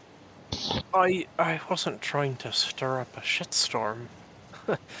 I wasn't trying to stir up a shitstorm,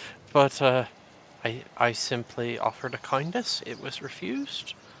 but I simply offered a kindness. It was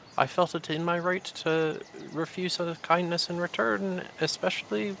refused. I felt it in my right to refuse a kindness in return,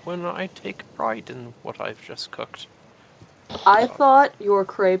 especially when I take pride in what I've just cooked. I thought your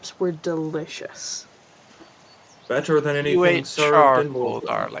crepes were delicious. Better than anything You ate served in charcoal, Moldville.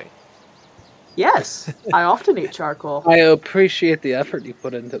 darling. Yes, I often eat charcoal. I appreciate the effort you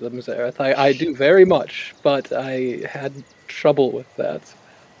put into them, Zareth. I do very much, but I had trouble with that.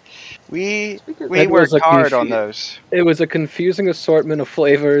 We That was worked a hard on confu- those. It was a confusing assortment of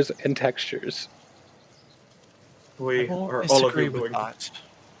flavors and textures. We I won't are all of disagree you with going that.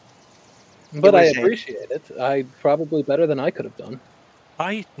 But I was a- appreciate it. Probably better than I could have done.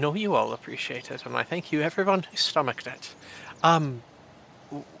 I know you all appreciate it, and I thank you everyone who stomached it.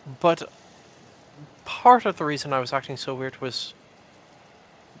 But part of the reason I was acting so weird was,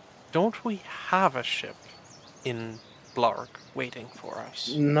 don't we have a ship in Blarg waiting for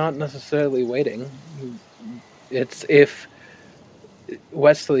us? Not necessarily waiting. It's if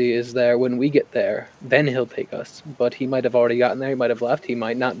Wesley is there when we get there, then he'll take us. But he might have already gotten there, he might have left, he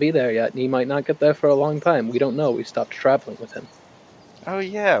might not be there yet, and he might not get there for a long time. We don't know. We stopped traveling with him. Oh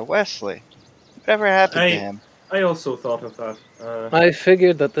yeah, Wesley. Whatever happened to him? I also thought of that. I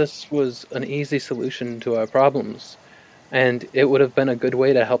figured that this was an easy solution to our problems, and it would have been a good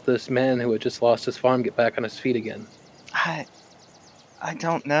way to help this man who had just lost his farm get back on his feet again. I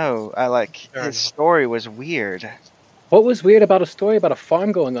don't know. Fair His enough. story was weird. What was weird about a story about a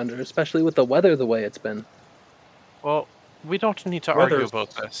farm going under, especially with the weather the way it's been? Well, we don't need to argue Weather's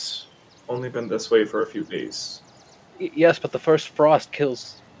about this. only been this way for a few days. Yes, but the first frost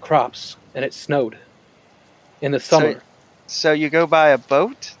kills crops, and it snowed in the summer. So you go by a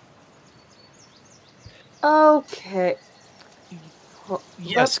boat? Okay. Well,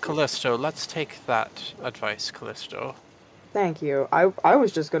 Yes, Callisto, let's take that advice, Callisto. Thank you. I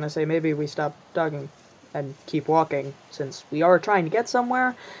was just gonna say maybe we stop digging and keep walking, since we are trying to get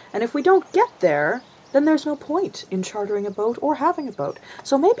somewhere, and if we don't get there, then there's no point in chartering a boat or having a boat.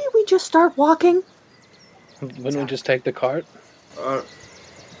 So maybe we just start walking? Wouldn't we just take the cart? Or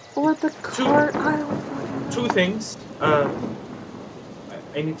the cart? I don't fucking know. Two things. I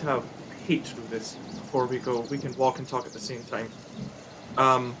need to have Pete do this before we go. We can walk and talk at the same time.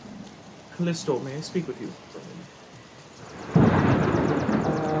 Callisto, may I speak with you for a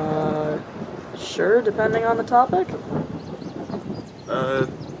minute? Sure, depending on the topic.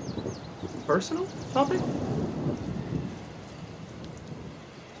 Personal topic?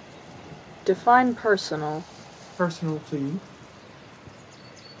 Define personal. Personal to you?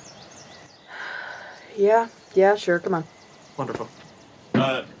 Yeah, sure, come on. Wonderful.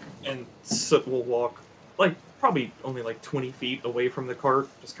 And Soot will walk, probably only 20 feet away from the cart,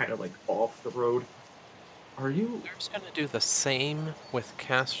 just kind of off the road. Are you... We're just going to do the same with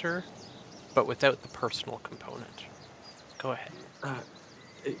Caster, but without the personal component. Go ahead.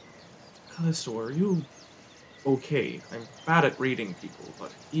 Callisto, are you okay? I'm bad at reading people,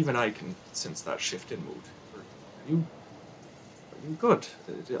 but even I can sense that shift in mood. Are you good?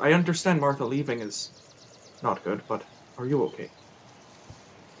 I understand Martha leaving is not good, but are you okay?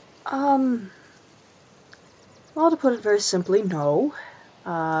 Well, to put it very simply, no.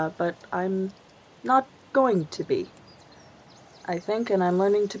 But I'm not going to be. I think, and I'm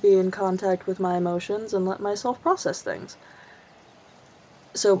learning to be in contact with my emotions and let myself process things.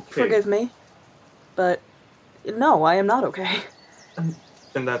 So, Okay. forgive me, but no, I am not okay.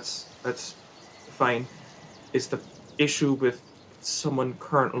 And that's fine. Is the issue with someone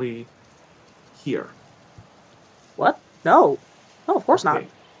currently here? What? No. No, of course not. Okay.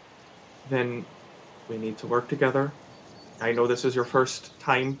 Then we need to work together. I know this is your first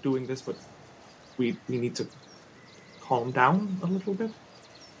time doing this, but we need to calm down a little bit.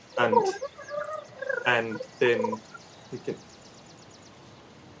 And then we can...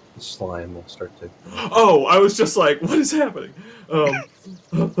 Slime will start to... Oh, I was just like, what is happening? You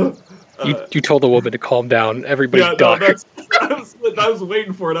told the woman to calm down. Everybody duck. No, I was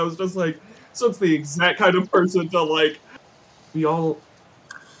waiting for it. I was just like, so it's the exact kind of person to like.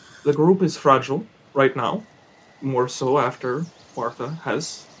 The group is fragile right now, more so after Martha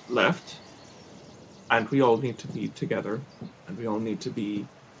has left, and we all need to be together, and we all need to be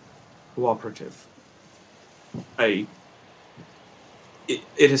cooperative. It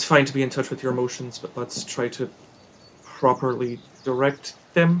is fine to be in touch with your emotions, but let's try to properly direct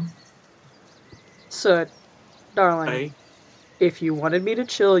them. So, darling, I if you wanted me to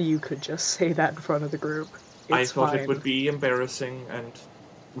chill, you could just say that in front of the group. It's thought fine. it would be embarrassing and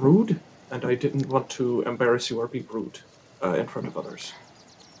rude, and I didn't want to embarrass you or be rude in front of others.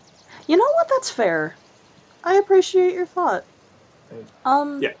 You know what? That's fair. I appreciate your thought.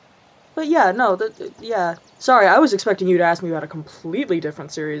 Yeah. But yeah, no, yeah. Sorry, I was expecting you to ask me about a completely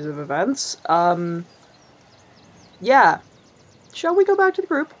different series of events. Yeah. Shall we go back to the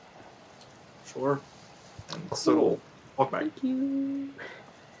group? Sure. And so, walk back. Thank you.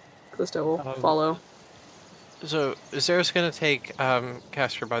 Callisto will Um, follow. So Zara's gonna take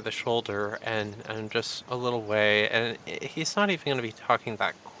Castor by the shoulder and just a little way, and he's not even gonna be talking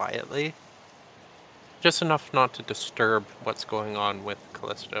that quietly. Just enough not to disturb what's going on with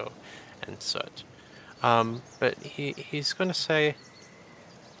Callisto and Soot. But he's gonna say,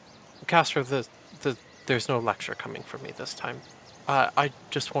 Castor, there's no lecture coming from me this time. I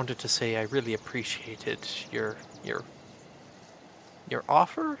just wanted to say I really appreciated your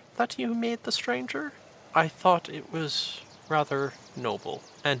offer that you made the stranger. I thought it was rather noble,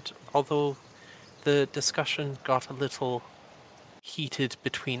 and although the discussion got a little heated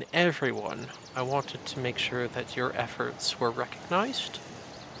between everyone, I wanted to make sure that your efforts were recognized.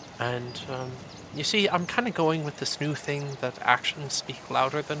 And, you see, I'm kind of going with this new thing that actions speak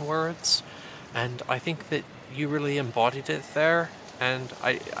louder than words, and I think that you really embodied it there, and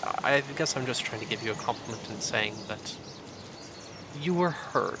I guess I'm just trying to give you a compliment in saying that you were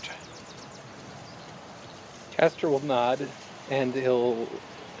heard. Castor will nod, and he'll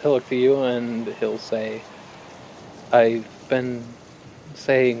look to you and he'll say, I've been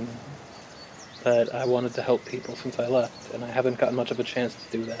saying that I wanted to help people since I left, and I haven't gotten much of a chance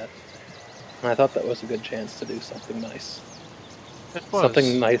to do that. And I thought that was a good chance to do something nice. It was.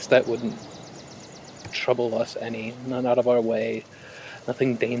 Something nice that wouldn't trouble us any, none out of our way,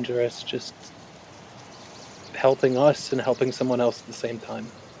 nothing dangerous, just helping us and helping someone else at the same time.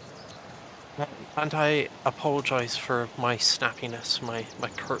 And I apologize for my snappiness, my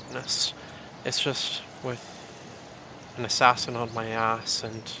curtness. It's just with an assassin on my ass,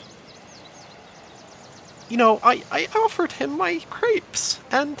 and you know, I offered him my crepes,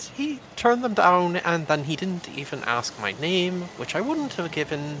 and he turned them down, and then he didn't even ask my name, which I wouldn't have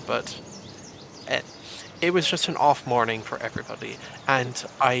given, but it was just an off morning for everybody, and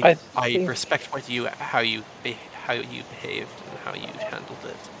I respect how you behaved and how you handled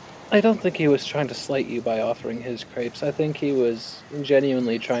it. I don't think he was trying to slight you by offering his crepes. I think he was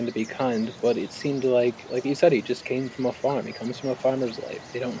genuinely trying to be kind, but it seemed like you said, he just came from a farm. He comes from a farmer's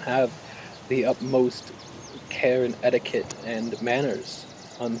life. They don't have the utmost care and etiquette and manners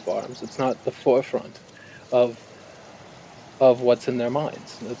on farms. It's not the forefront of what's in their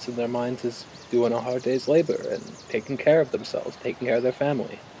minds. What's in their minds is doing a hard day's labor and taking care of themselves, taking care of their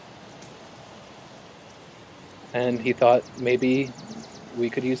family. And he thought maybe we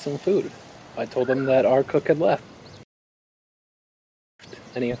could use some food. I told him that our cook had left.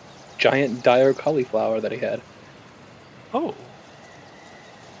 And he had a giant dire cauliflower that he had. Oh.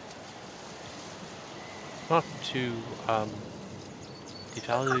 Not to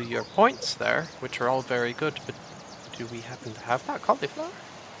devalue your points there, which are all very good, but do we happen to have that cauliflower?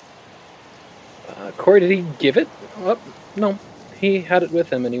 Corey, did he give it up? No. He had it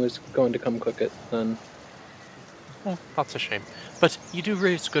with him and he was going to come cook it then. Oh, that's a shame. But you do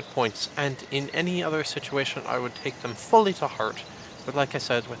raise good points, and in any other situation I would take them fully to heart. But like I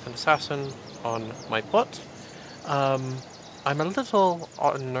said, with an assassin on my butt, I'm a little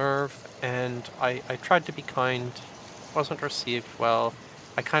on nerve, and I tried to be kind, wasn't received well.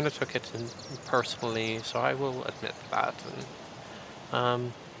 I kind of took it in personally, so I will admit that.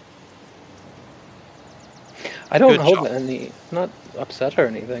 And I don't Good hold job. not upset or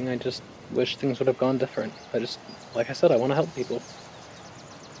anything. I just wish things would have gone different. Like I said, I want to help people.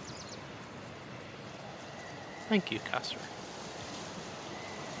 Thank you, Castor.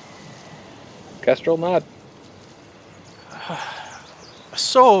 Kestrel nod.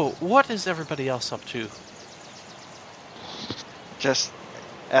 So, what is everybody else up to? Just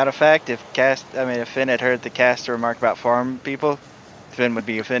out of fact, if Finn had heard the Castor remark about farm people, Finn would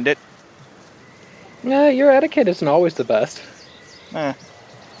be offended. Yeah, your etiquette isn't always the best.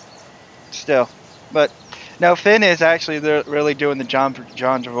 Still. But No, Finn is actually really doing the John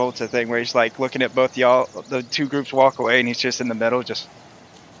Travolta thing where he's like looking at both y'all, the two groups walk away, and he's just in the middle, just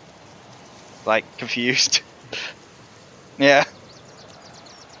like confused. Yeah.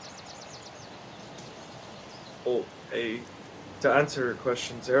 Oh, to answer your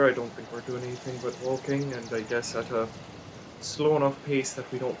questions there, I don't think we're doing anything but walking, and I guess at a slow enough pace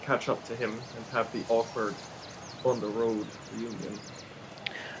that we don't catch up to him and have the awkward on the road reunion.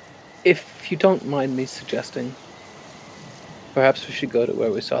 If you don't mind me suggesting, perhaps we should go to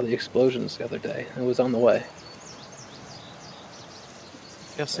where we saw the explosions the other day. It was on the way.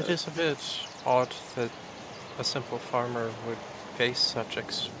 Yes, it is a bit odd that a simple farmer would face such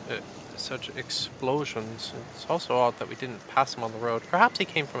explosions. It's also odd that we didn't pass him on the road. Perhaps he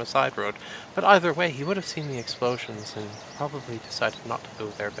came from a side road, but either way, he would have seen the explosions and probably decided not to go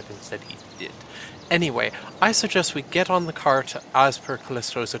there, but instead he did. Anyway, I suggest we get on the cart as per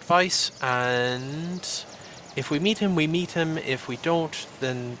Callisto's advice, and if we meet him, we meet him. If we don't,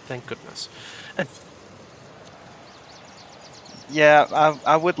 then thank goodness. Yeah,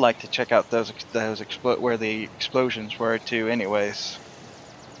 I would like to check out those where the explosions were too. Anyways.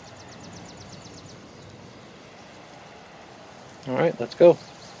 All right, let's go.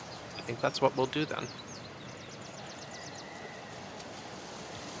 I think that's what we'll do then.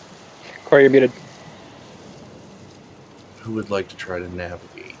 Corey, you're muted. Who would like to try to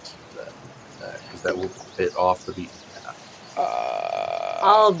navigate that? Because that will bit off the beaten path.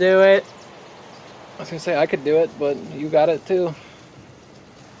 I'll do it. I was going to say I could do it, but you got it too.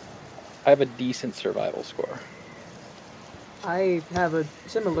 I have a decent survival score. I have a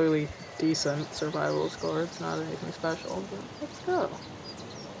similarly decent survival score. It's not anything special, but let's go.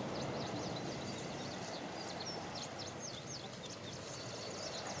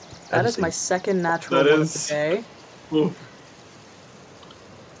 That is my second natural one of the day. Oof.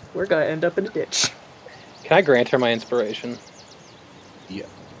 We're gonna end up in a ditch. Can I grant her my inspiration? Yeah.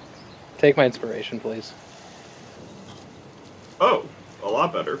 Take my inspiration, please. Oh, a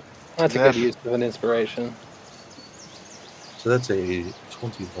lot better. That's a good use of an inspiration. So that's a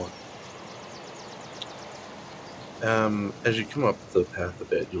 21. As you come up the path a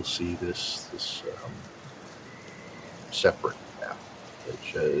bit, you'll see this separate path,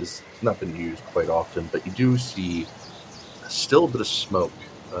 which has not been used quite often, but you do see still a bit of smoke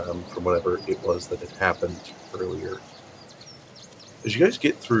from whatever it was that had happened earlier. As you guys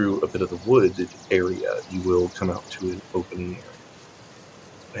get through a bit of the wooded area, you will come out to an opening area.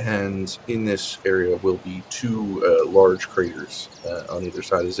 And in this area will be two large craters on either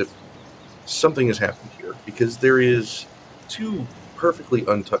side, as if something has happened here, because there is two perfectly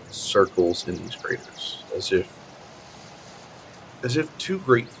untouched circles in these craters, as if two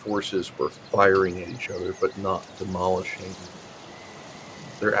great forces were firing at each other, but not demolishing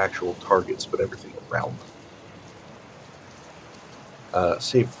their actual targets, but everything around them.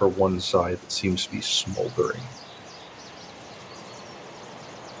 Save for one side that seems to be smoldering.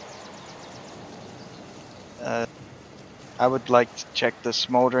 I would like to check the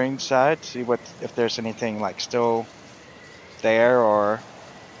smoldering side, see if there's anything like still there or.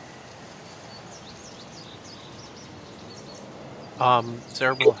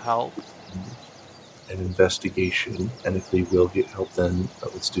 Sarah will help. An investigation, and if they will get help, then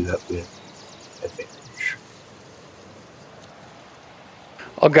let's do that with advantage.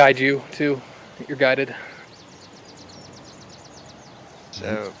 I'll guide you too. You're guided.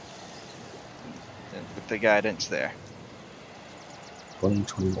 So, with the guidance there.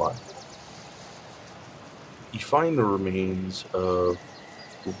 2021. You find the remains of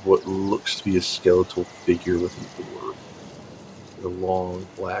what looks to be a skeletal figure with an orb. A long,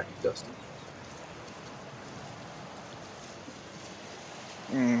 black, dusty.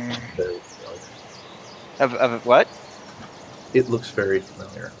 Very familiar. Of what? It looks very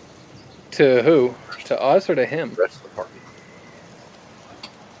familiar. To who? To us or to him? The rest of the party.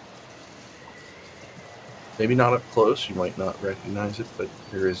 Maybe not up close, you might not recognize it, but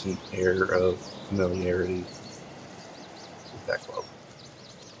there is an air of familiarity with that glove.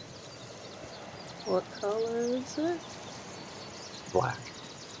 What color is it? Black.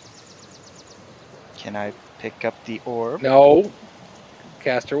 Can I pick up the orb? No.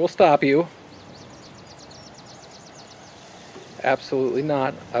 Caster will stop you. Absolutely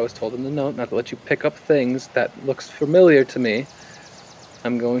not. I was told in the note not to let you pick up things that looks familiar to me.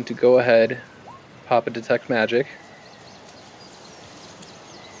 I'm going to go ahead, pop a detect magic.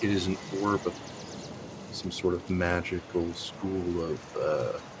 It is an orb of some sort of magical school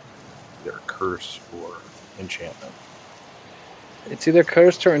of either curse or enchantment. It's either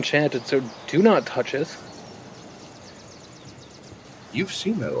cursed or enchanted, so do not touch it. You've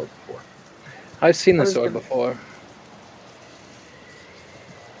seen that orb before. I've seen What this is sword the- before.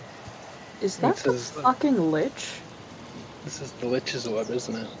 Is that This the is- fucking lich? This is the Lich's orb,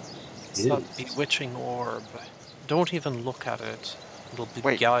 isn't it? It's that Is. bewitching orb. Don't even look at it. It'll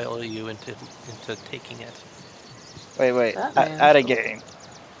Wait. beguile you into taking it. Wait. That At man's a orb. game.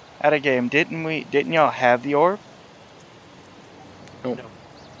 At a game, didn't y'all have the orb? No.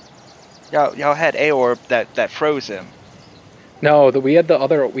 Y'all had a orb that froze him. No, we had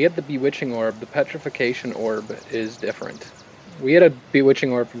the bewitching orb. The petrification orb is different. We had a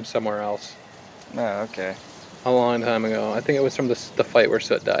bewitching orb from somewhere else Oh, okay. a long time ago. I think it was from the fight where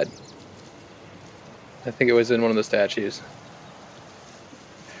Soot died. I think it was in one of the statues.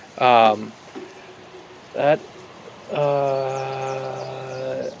 That.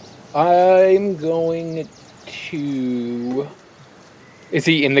 I'm going to. Is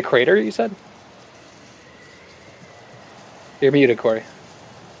he in the crater? You said. You're muted, Corey.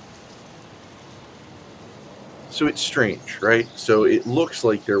 So it's strange, right? So it looks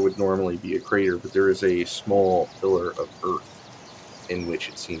like there would normally be a crater, but there is a small pillar of earth in which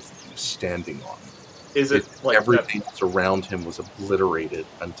it seems that he was standing on. Is it like that? Everything that's around him was obliterated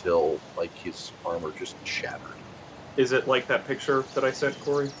until like his armor just shattered. Is it like that picture that I sent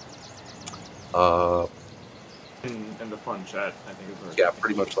Corey Uh, in the fun chat? I think is where yeah,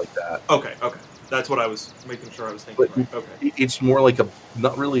 pretty much like that. Okay. That's what I was making sure I was thinking. But- Right. Okay. It's more like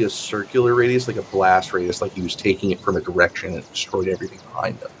not really a circular radius, like a blast radius, like he was taking it from a direction and destroyed everything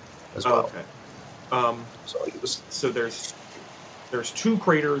behind him as well. Okay. So like, it was So there's two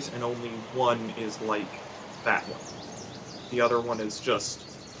craters and only one is like that one. The other one is just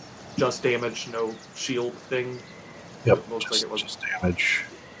damage, no shield thing. yep, It looks like it was just damage.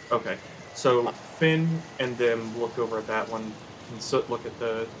 Okay. So Finn and them look over at that one. Can Soot look at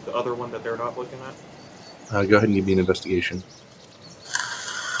the other one that they're not looking at? Go ahead and give me an investigation.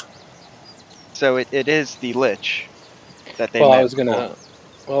 So it is the lich that they Well, met. I was gonna.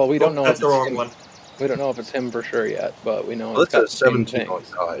 Well, we don't know. That's if the it's wrong him. one. We don't know if it's him for sure yet, but we know Well, it's got that's the a same 17 on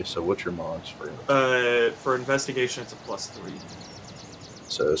things. die, so what's your mods for For investigation, it's a +3.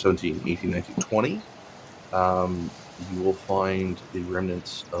 So 17, 18, 19, 20. You will find the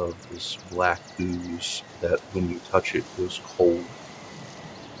remnants of this black ooze that when you touch it goes cold,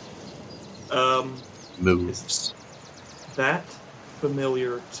 moves. That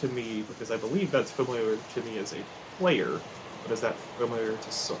familiar to me because I believe that's familiar to me as a player, but is that familiar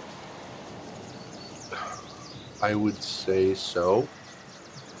to Soot? I would say so.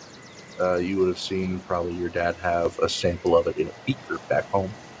 You would have seen probably your dad have a sample of it in a beaker back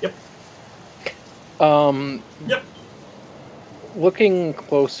home. Yep. Looking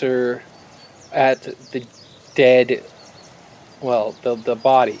closer at the dead, well, the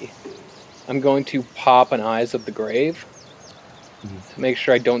body, I'm going to pop an Eyes of the Grave Mhm. to make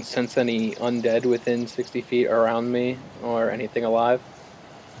sure I don't sense any undead within 60 feet around me or anything alive.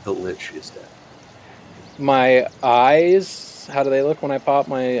 The Lich is dead. My eyes, how do they look when I pop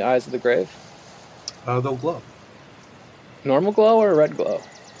my Eyes of the Grave? They'll glow. Normal glow or red glow?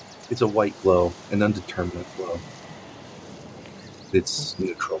 It's a white glow, an undeterminate glow. It's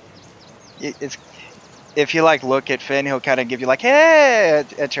neutral. It's if you like look at Finn, he'll kind of give you like, hey,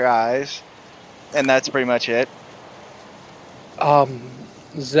 at your eyes, and that's pretty much it.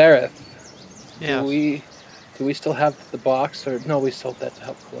 Zareth, Yeah. do we still have the box, or no? We sold that to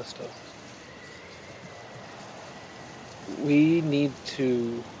help Callisto. We need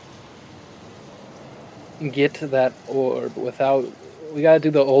to get to that orb without. We gotta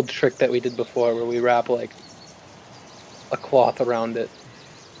do the old trick that we did before, where we wrap like a cloth around it.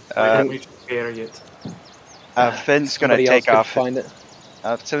 Why Uh, don't we just bury it? Finn's gonna Somebody else take could off. Find it.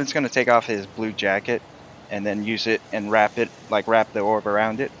 Finn's gonna take off his blue jacket, and then use it and wrap the orb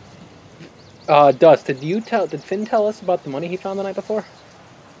around it. Dust, did Finn tell us about the money he found the night before?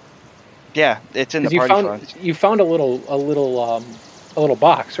 Yeah, it's in the 'Cause party front. you found a little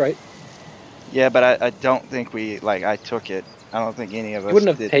box, right? Yeah, but I don't think I took it. I don't think any of us You wouldn't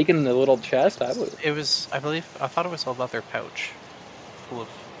have did. taken the little chest. I would. It was, I thought it was a leather pouch full of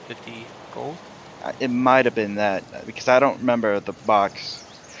 50 gold. It might have been that because I don't remember the box.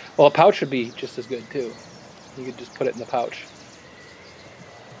 Well, a pouch would be just as good too. You could just put it in the pouch.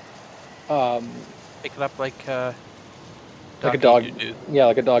 Pick it up like Like a doggy dog. doo-doo. Yeah,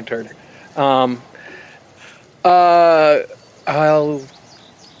 like a dog turd.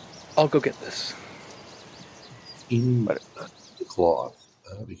 I'll go get this. In the cloth,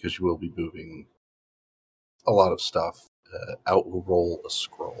 because you will be moving a lot of stuff, out will roll a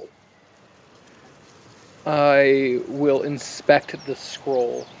scroll. I will inspect the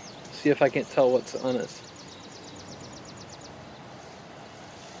scroll, see if I can't tell what's on it.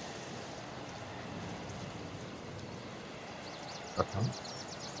 Arcana.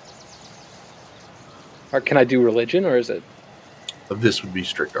 Or can I do religion, or is it This would be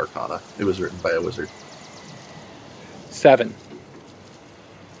strict Arcana. It was written by a wizard. 7?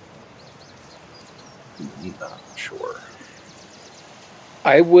 Not sure.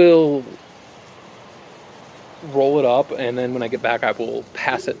 I will roll it up, and then when I get back, I will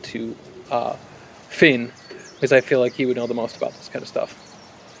pass it to Finn, because I feel like he would know the most about this kind of stuff.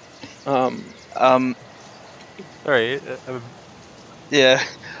 Sorry. Yeah.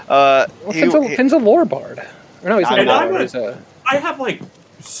 Well, Finn's a lore bard. Or no, he's not a And lore I'm bard. a- He's a... I have like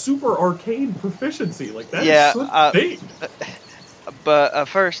super arcane proficiency. Like that is Yeah, so big. But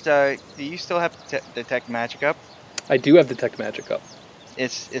first, do you still have detect magic up? I do have detect magic up.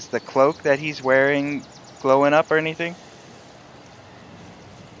 Is the cloak that he's wearing glowing up or anything?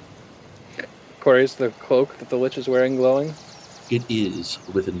 Corey, is the cloak that the Lich is wearing glowing? It is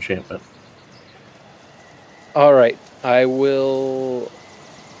with enchantment. All right, I will.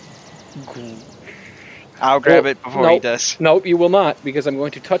 I'll grab Well, it before he nope. does. Nope, you will not, because I'm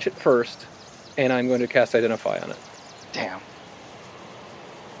going to touch it first, and I'm going to cast Identify on it. Damn.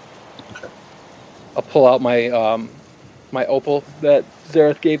 I'll pull out my my opal that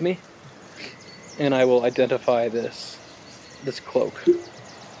Zareth gave me, and I will identify this cloak.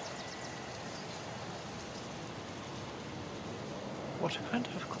 What kind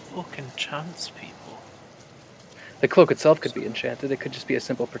of cloak enchants people? The cloak itself could be enchanted. It could just be a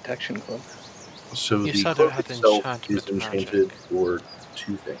simple protection cloak. So You the said it cloak had itself enchantment is enchanted magic. for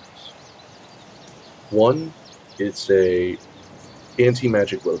 2 things. One, it's a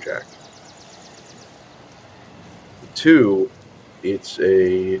anti-magic blowjack. 2, it's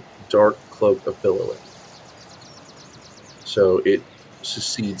a dark cloak of billowing. So it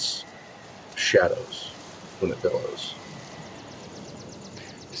succeeds shadows when it billows.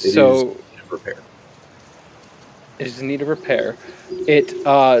 It So is in repair. it is in need of repair. It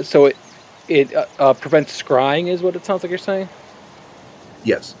prevents scrying, is what it sounds like you're saying.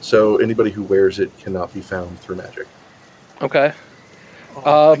 Yes. So anybody who wears it cannot be found through magic. Okay.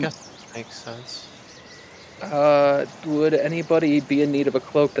 Oh, I guess that makes sense. Would anybody be in need of a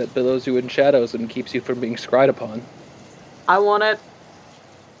cloak that billows you in shadows and keeps you from being scryed upon? I want it.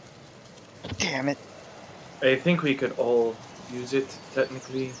 Damn it. I think we could all use it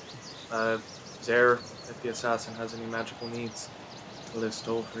technically. Zare, if the assassin has any magical needs,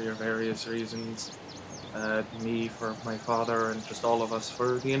 Callisto for your various reasons, me for my father, and just all of us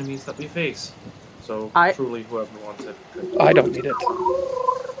for the enemies that we face. So truly, whoever wants it. I don't need it.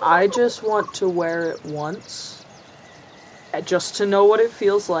 I just want to wear it once, just to know what it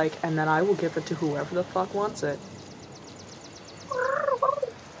feels like, and then I will give it to whoever the fuck wants it.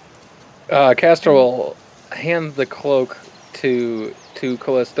 Castor will hand the cloak to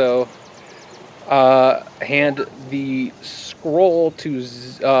Callisto. Hand the scroll to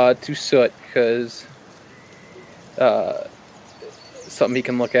Soot, because something he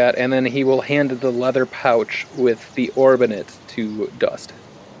can look at, and then he will hand the leather pouch with the orb in it to Dust.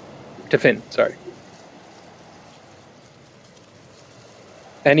 To Finn, sorry.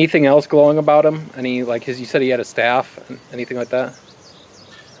 Anything else glowing about him? Any, like, you said he had a staff? Anything like that?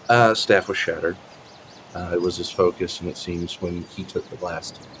 Staff was shattered. It was his focus, and it seems when he took the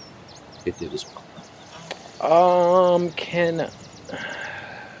blast, it did as well.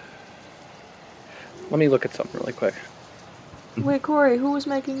 Let me look at something really quick. Wait, Corey, who was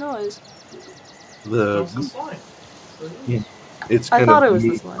making noise? It's I kind thought it of was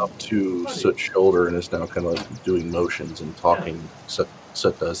this moved line. up to Soot's shoulder and is now kind of like doing motions and talking. Soot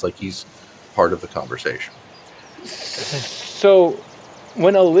does, like he's part of the conversation. So,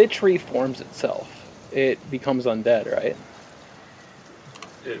 when a lich reforms itself, it becomes undead, right?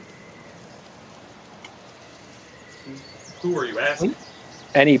 Who are you asking?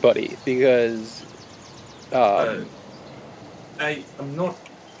 Anybody, because I am not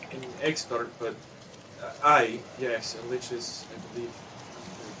an expert, but yes, a lich is, I believe,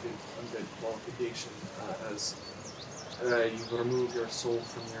 a good undead qualification, as you remove your soul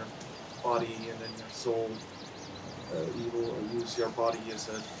from your body, and then your soul you will use your body as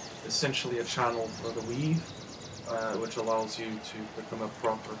essentially a channel for the weave, which allows you to become a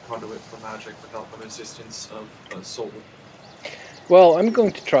proper conduit for magic without the resistance of a soul. Well, I'm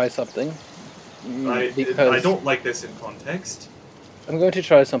going to try something. I don't like this in context. I'm going to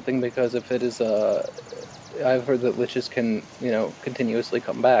try something because if it is I've heard that liches can, continuously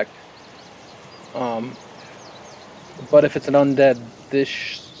come back. But if it's an undead,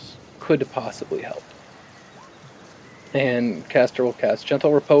 this could possibly help. And Castor will cast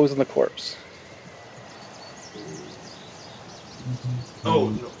Gentle Repose on the corpse. Oh,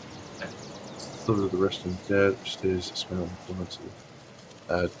 no. over the rest of the dead, stays smell influence.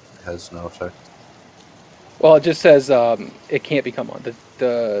 That has no effect. Well, it just says it can't become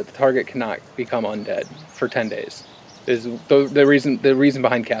the target cannot become undead for 10 days. Is the reason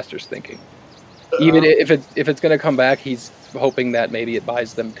behind caster's thinking. Even if it's going to come back, he's hoping that maybe it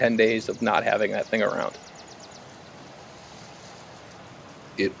buys them 10 days of not having that thing around.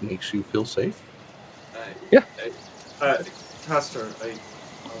 It makes you feel safe. Yeah. Caster, I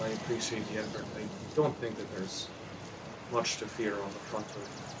appreciate the effort. I don't think that there's much to fear on the front of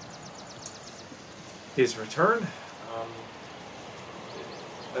his return.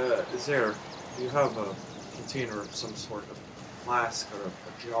 Zare, do you have a container of some sort of flask or a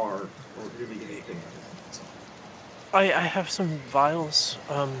jar or really anything? I have some vials.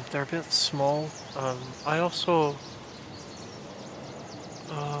 They're a bit small. I also.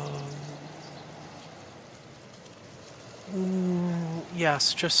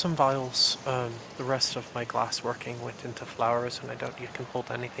 Yes, just some vials. The rest of my glass working went into flowers, and I doubt you can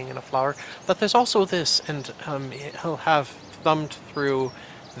hold anything in a flower. But there's also this, and he'll have thumbed through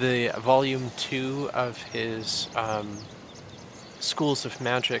the volume 2 of his Schools of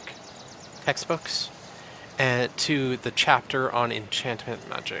Magic textbooks, and to the chapter on enchantment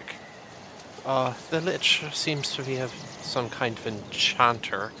magic. The Lich seems to be some kind of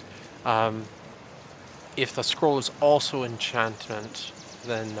enchanter. If the scroll is also enchantment,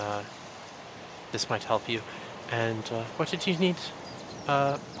 then this might help you. And what did you need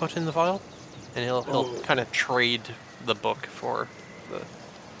put in the vial? And he'll kind of trade the book for the.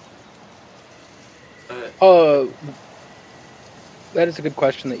 That is a good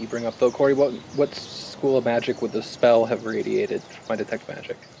question that you bring up, though, Corey. What school of magic would the spell have radiated from my detect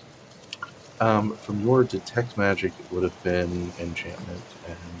magic? From your detect magic, it would have been enchantment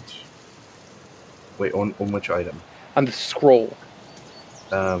and. Wait, on which item? On the scroll.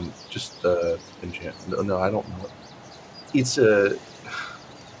 Just enchant. No, I don't know. It's a.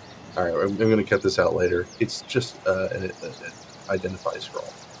 All right, I'm going to cut this out later. It's just an identify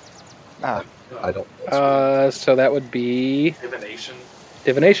scroll. Ah. I don't know. So that would be Divination.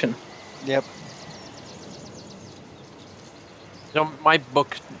 Divination. Yep. No, my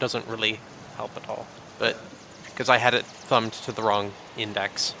book doesn't really help at all, but because I had it thumbed to the wrong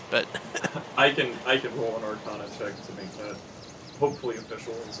index. But I can roll an Arcana check to make that hopefully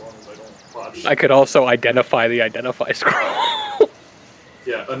official, as long as I don't botch. I could also identify the identify scroll.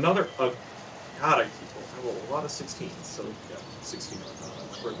 Yeah, another. God, I roll a lot of 16s, so yeah, 16 Arcana.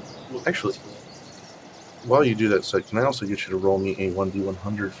 Actually, while you do that, so can I also get you to roll me a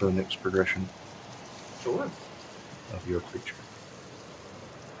 1d100 for the next progression Sure. of your creature?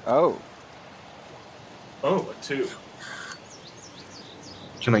 Oh, a 2.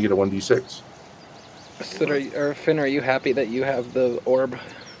 Can I get a 1d6? Finn, are you happy that you have the orb?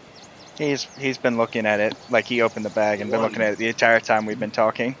 He's been looking at it like he opened the bag and been looking at it the entire time we've been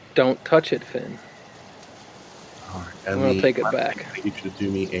talking. Don't touch it, Finn. All right, I'm going to take it back. I get you to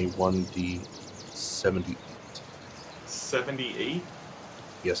do me a 1d78. 78?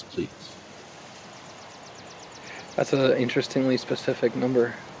 Yes, please. That's an interestingly specific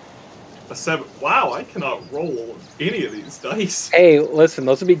number. A 7. Wow, I cannot roll any of these dice. Hey, listen,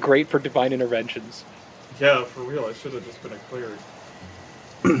 those would be great for divine interventions. Yeah, for real, I should have just been a cleric.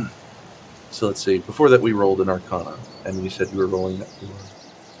 So let's see. Before that, we rolled an Arcana, and you said you were rolling that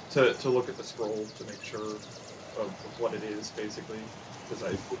for... To look at the scroll to make sure of what it is, basically. Because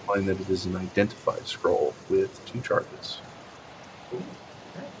I will find that it is an identify scroll with 2 charges. Ooh,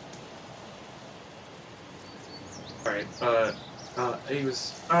 okay. Alright, I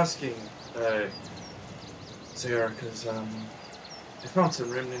was asking Zare, because I found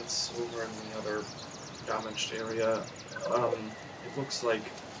some remnants over in the other damaged area. It looks like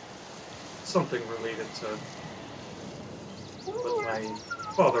something related to what my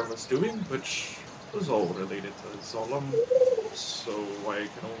father was doing, which was all related to Zolom, so I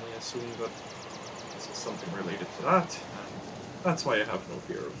can only assume that this is something related to that, and that's why I have no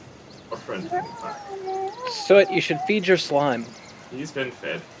fear of a friend coming back. Soot, you should feed your slime. He's been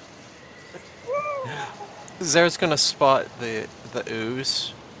fed. Zare's gonna spot the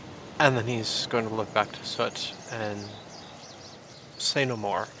ooze, and then he's going to look back to Soot and say no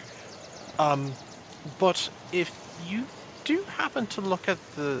more. But if you do happen to look at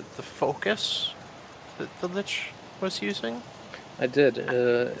the focus that the Lich was using? I did.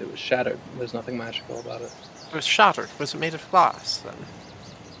 It was shattered. There's nothing magical about it. It was shattered. Was it made of glass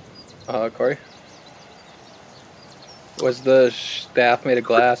then? Corey? Was the staff made of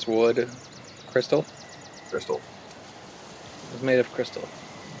glass, wood, crystal? Crystal. It was made of crystal.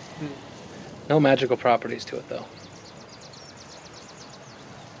 No magical properties to it, though.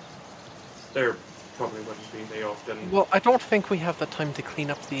 There probably wouldn't be. They often. Well, I don't think we have the time to clean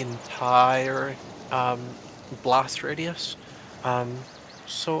up the entire blast radius.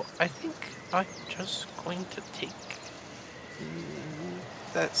 So I think I'm just going to take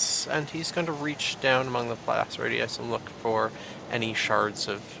this, and he's going to reach down among the blast radius and look for any shards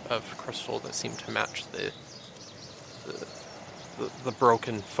of crystal that seem to match the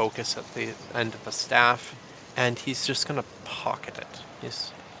broken focus at the end of the staff, and he's just going to pocket it.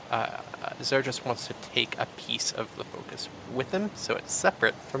 Zer just wants to take a piece of the focus with him, so it's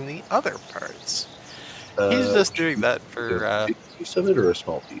separate from the other parts. He's just doing that for a big piece of it or a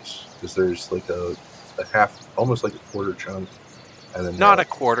small piece, because there's like a half, almost like a quarter chunk, and then not a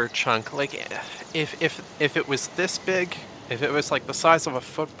quarter chunk. Like if it was this big, if it was like the size of a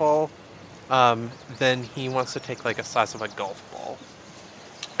football, then he wants to take like a size of a golf ball.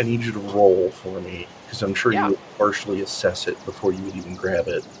 I need you to roll for me, because I'm sure Yeah. you would partially assess it before you would even grab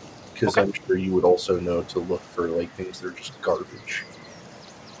it, because Okay. I'm sure you would also know to look for like things that are just garbage.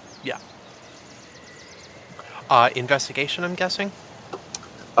 Yeah. Investigation, I'm guessing.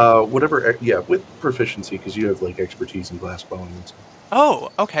 Whatever, yeah, with proficiency, because you have like expertise in glass blowing and stuff.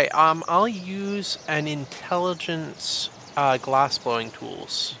 Oh, okay. I'll use an intelligence glass blowing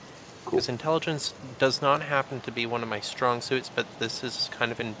tools. Cool. Because intelligence does not happen to be one of my strong suits, but this is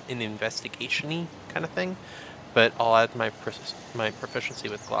kind of an investigation-y kind of thing. But I'll add my proficiency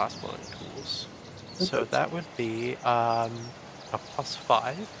with glass blowing tools. So Okay. that would be a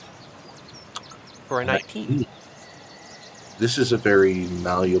 +5 for a 19. This is a very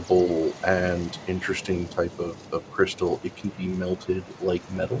malleable and interesting type of crystal. It can be melted like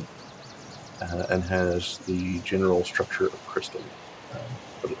metal and has the general structure of crystal,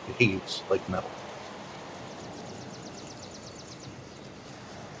 but it behaves like metal.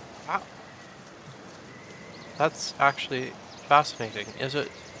 Wow. That's actually fascinating. Is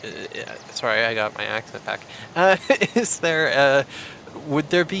it? Sorry, I got my accent back. Is there? Would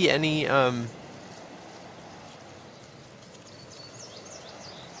there be any?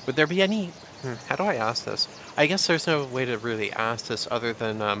 Would there be any? How do I ask this? I guess there's no way to really ask this other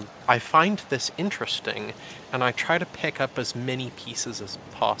than I find this interesting, and I try to pick up as many pieces as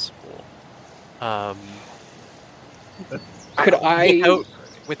possible. Could I?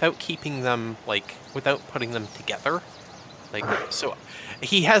 Without keeping them without putting them together, so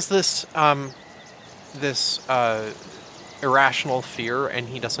he has this irrational fear, and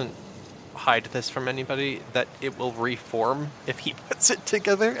he doesn't hide this from anybody, that it will reform if he puts it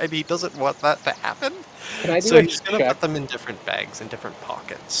together, and he doesn't want that to happen. Can I do So a he's gonna check? put them in different bags in different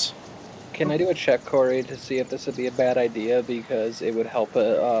pockets. Can I do a check, Corey, to see if this would be a bad idea, because it would help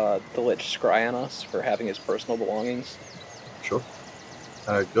the Lich scry on us for having his personal belongings? Sure.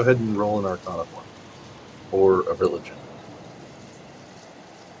 Go ahead and roll an Arcana one, or a religion.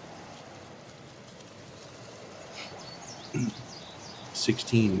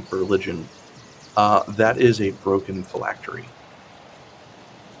 $16 for religion. That is a broken phylactery.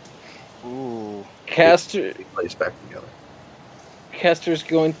 Ooh. Caster, Placed back together. Caster's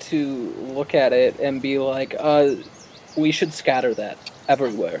going to look at it and be like, we should scatter that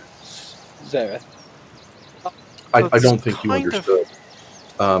everywhere, Zareth. I That's don't think you kind of- understood.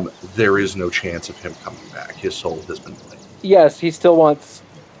 There is no chance of him coming back. His soul has been claimed. Yes, he still wants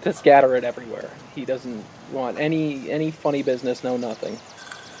to scatter it everywhere. He doesn't want any funny business, no nothing.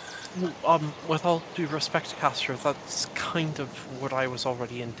 With all due respect to Castor, that's kind of what I was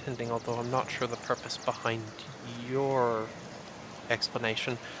already intending, although I'm not sure the purpose behind your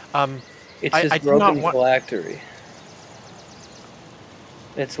explanation. It's I his do not broken want- phylactery.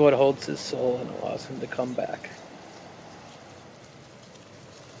 It's what holds his soul and allows him to come back.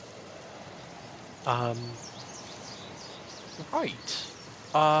 Right.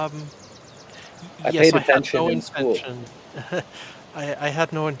 I Yes, paid attention in school. intention. I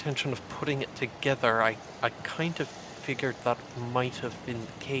had no intention of putting it together. I kind of figured that might have been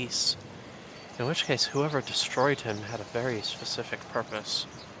the case. In which case, whoever destroyed him had a very specific purpose.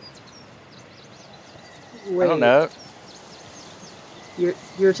 Wait, I don't know.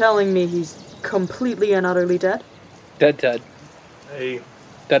 You're telling me he's completely and utterly dead? Dead Ted. I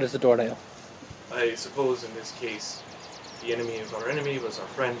Dead as a doornail. suppose in this case, the enemy of our enemy was our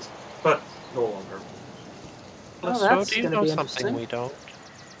friend, but no longer. Oh, So that's do you gonna know be something interesting. we don't?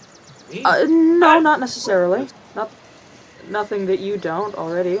 Me? No, not necessarily. Nothing that you don't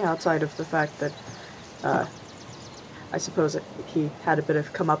already, outside of the fact that, I suppose that he had a bit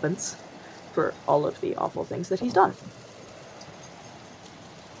of comeuppance for all of the awful things that he's done.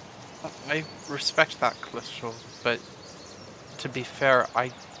 I respect that, Callisto, but to be fair,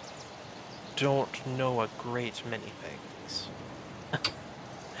 I don't know a great many things.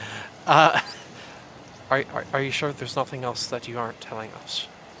 Are you sure there's nothing else that you aren't telling us?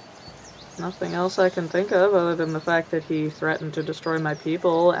 Nothing else I can think of other than the fact that he threatened to destroy my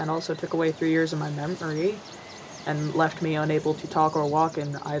people and also took away 3 years of my memory and left me unable to talk or walk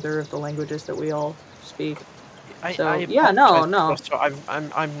in either of the languages that we all speak. So, yeah, no. So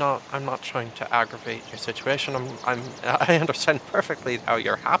I'm not trying to aggravate your situation. I understand perfectly how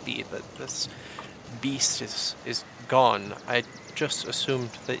you're happy that this beast is gone. I just assumed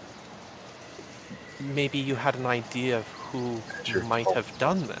that maybe you had an idea of who might have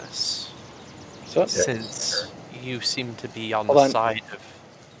done this, So, since you seem to be on Hold the on. side of.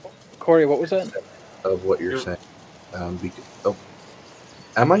 Corey, what was that? Of what you're You're- saying.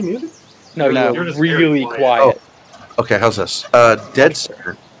 Am I muted? No, No. you're You're just very really quiet. quiet. Okay, how's this? Dead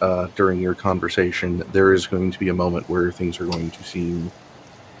center, during your conversation, there is going to be a moment where things are going to seem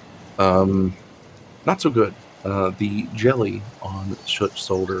not so good. The jelly on Soot's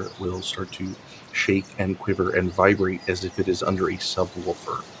shoulder will start to shake and quiver and vibrate as if it is under a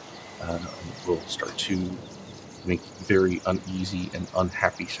subwoofer. Will start to make very uneasy and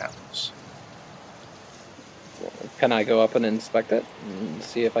unhappy sounds. Can I go up and inspect it and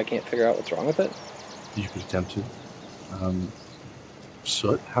see if I can't figure out what's wrong with it? You could attempt to.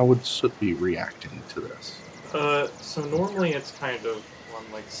 Soot, how would Soot be reacting to this? So normally it's kind of on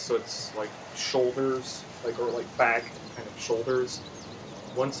like Soot's like shoulders, like or like back and kind of shoulders.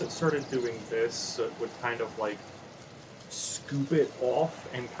 Once it started doing this, Soot would kind of like scoop it off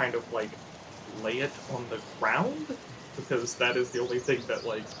and kind of like lay it on the ground, because that is the only thing that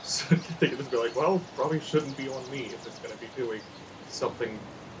like Soot can think of, just be like, well, probably shouldn't be on me if it's going to be doing something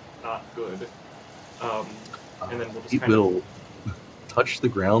not good. And then we'll just It kind of will touch the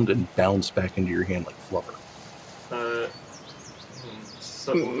ground and bounce back into your hand like flubber.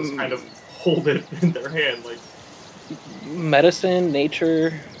 So we'll just kind of hold it in their hand, like. Medicine,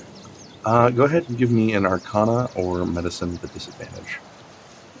 nature. Go ahead and give me an Arcana or Medicine with a disadvantage.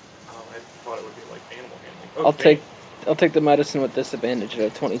 Oh, I thought it would be like animal handling. Okay. I'll take the medicine with disadvantage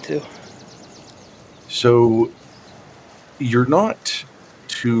at 22. So you're not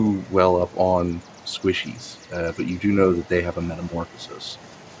too well up on squishies, but you do know that they have a metamorphosis.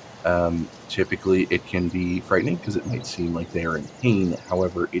 Typically, it can be frightening because it might seem like they are in pain.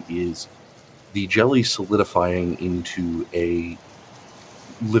 However, it is the jelly solidifying into a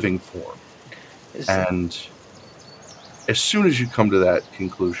living form. And as soon as you come to that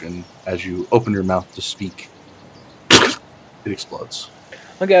conclusion, as you open your mouth to speak, it explodes.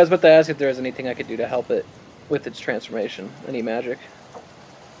 Okay, I was about to ask if there was anything I could do to help it with its transformation. Any magic?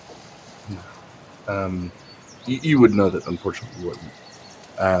 You would know that, unfortunately, you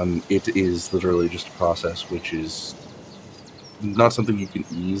wouldn't. It is literally just a process which is not something you can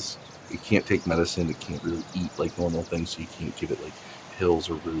ease. It can't take medicine. It can't really eat like normal things, so you can't give it like pills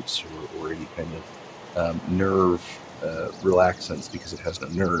or roots or any kind of nerve relaxants because it has no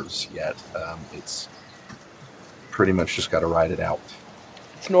nerves yet. It's pretty much just got to ride it out.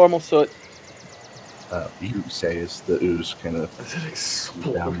 It's normal, so You say as the ooze kind of As it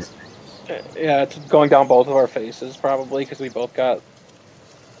explodes. down. yeah, it's going down both of our faces probably because we both got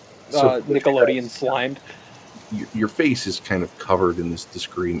So- Nickelodeon slimed. Your face is kind of covered in this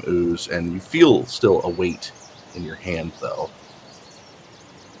green ooze, and you feel still a weight in your hand, though.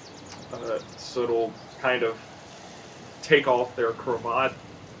 So it'll kind of take off their cravat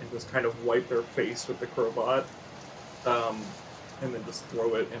and just kind of wipe their face with the cravat, and then just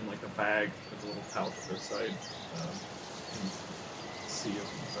throw it in like a bag with a little pouch at their side, and see if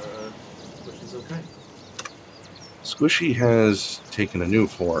Squishy's okay. Squishy has taken a new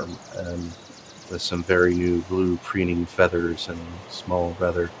form, with some very new blue preening feathers and a small,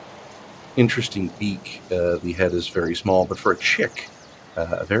 rather interesting beak. The head is very small, but for a chick,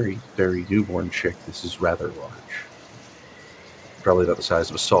 a very, very newborn chick, this is rather large. Probably about the size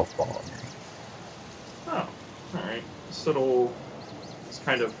of a softball. Oh, alright. So it'll just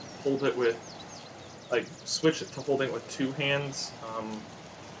kind of hold it with, like, switch it to holding it with two hands,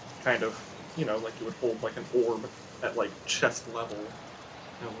 kind of, you know, like you would hold like an orb at like chest level,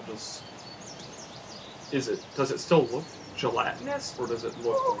 and we'll just. Does it still look gelatinous, or does it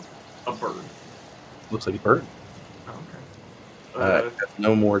look like a bird? Looks like a bird. Oh, okay. It has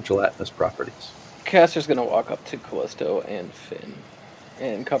no more gelatinous properties. Caster's gonna walk up to Callisto and Finn,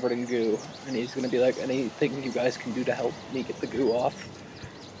 and covered in goo, and he's gonna be like, "Anything you guys can do to help me get the goo off?"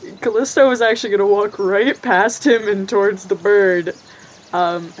 Callisto is actually gonna walk right past him and towards the bird.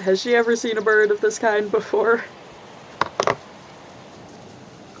 Has she ever seen a bird of this kind before?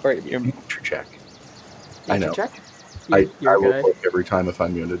 Great. Your nature check. I know. Check? I You're will good. look every time if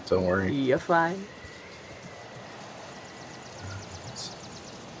I'm muted, don't worry. You're fine.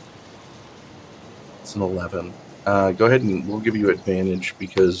 It's an 11. Go ahead and we'll give you advantage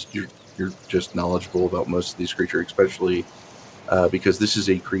because you're just knowledgeable about most of these creatures, especially because this is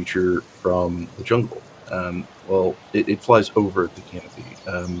a creature from the jungle. It flies over the canopy.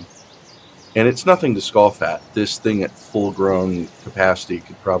 And it's nothing to scoff at. This thing at full-grown capacity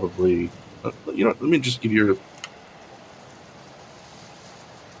could probably... let me just give you...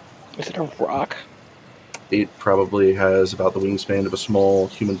 Is it a rock? It probably has about the wingspan of a small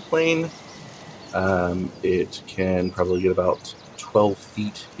human plane. It can probably get about 12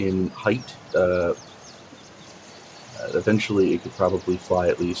 feet in height. Eventually, it could probably fly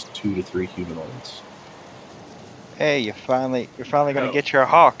at least 2 to 3 humanoids. Hey, you're finally gonna get your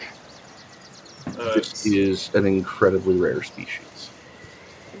hawk. This is an incredibly rare species.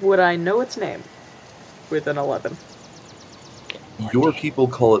 Would I know its name? With an 11. Your people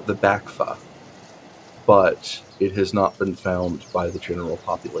call it the Bakfa, but it has not been found by the general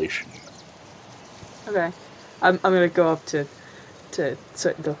population yet. Okay. I'm gonna go up to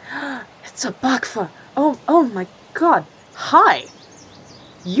Soot and go, it's a Bakfa! Oh my god! Hi!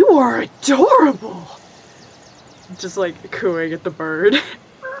 You are adorable! Just like cooing at the bird.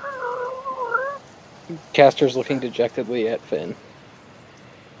 Caster's looking dejectedly at Finn. Finn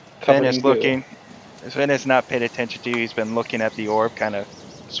Covered is in goo. looking. Finn has not paid attention to you. He's been looking at the orb, kind of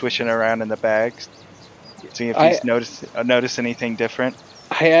swishing around in the bags, seeing if he's noticed anything different.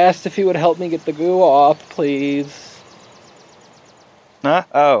 I asked if he would help me get the goo off, please. Huh?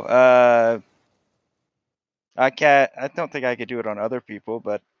 Oh, I don't think I could do it on other people,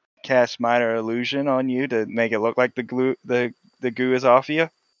 but cast minor illusion on you to make it look like the goo is off you.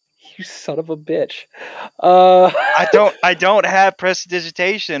 You son of a bitch. I don't have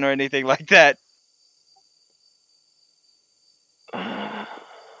prestidigitation or anything like that.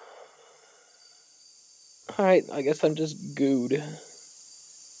 Alright, I guess I'm just gooed.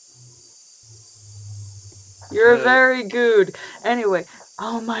 You're very good. Anyway,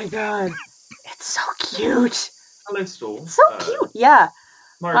 oh my god. It's so cute. Callisto. So cute. Yeah.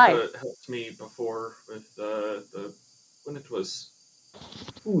 Martha helped me before with when it was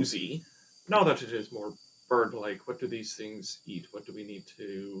oozy. Now that it is more bird-like, what do these things eat? What do we need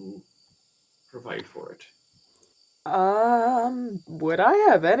to provide for it? Would I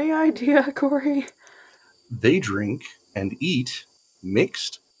have any idea, Corey? They drink and eat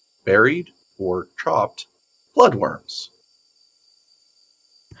mixed, buried, or chopped bloodworms.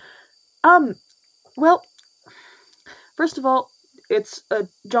 Well, first of all, it's a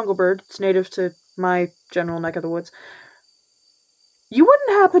jungle bird. It's native to my general neck of the woods. You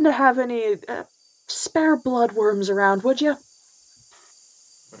wouldn't happen to have any spare bloodworms around, would you?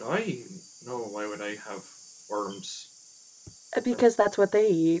 Would I? No, why would I have worms? Because that's what they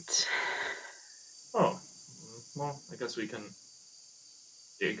eat. Oh, well, I guess we can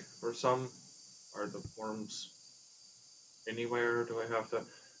dig for some. Are the worms anywhere? Do I have to? I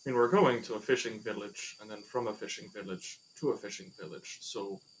mean, we're going to a fishing village, and then from a fishing village to a fishing village,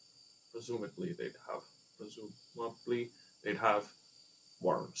 so presumably they'd have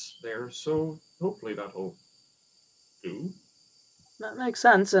worms there, so hopefully that'll do. That makes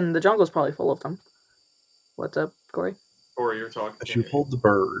sense, and the jungle's probably full of them. What's up, Corey? Or you're talking. As you hold the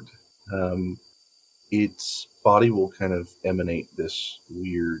bird, its body will kind of emanate this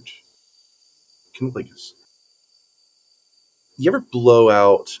weird, kind of like this. You ever blow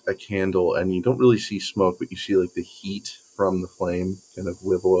out a candle and you don't really see smoke, but you see like the heat from the flame kind of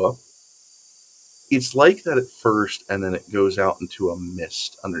wibble up? It's like that at first, and then it goes out into a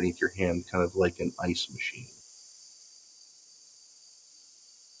mist underneath your hand, kind of like an ice machine.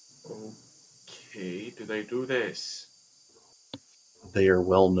 Okay, do they do this? They are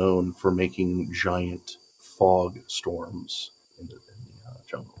well known for making giant fog storms in the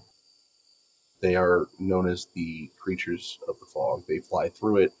jungle. They are known as the creatures of the fog. They fly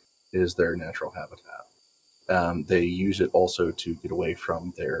through it. It is their natural habitat. They use it also to get away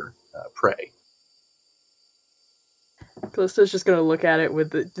from their prey. Callisto's just gonna look at it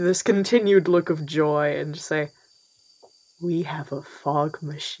with this continued look of joy and just say, "We have a fog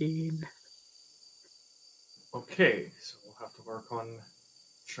machine." Okay, so we'll have to work on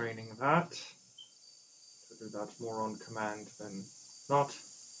training that. To do that more on command than not.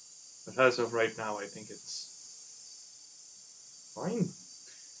 But as of right now, I think it's fine.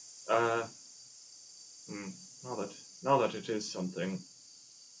 Now that it is something, I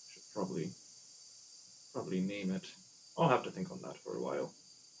should probably name it. I'll have to think on that for a while.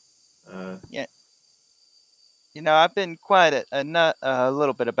 Yeah. You know, I've been quiet a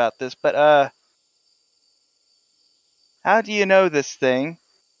little bit about this, but how do you know this thing?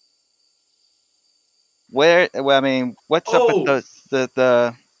 Where? Well, I mean, what's up with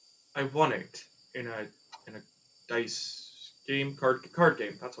the? I won it. in a dice game, card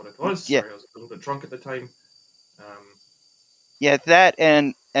game. That's what it was. Yeah. Sorry, I was a little bit drunk at the time. Yeah, that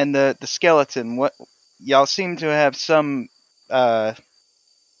and the skeleton. What y'all seem to have some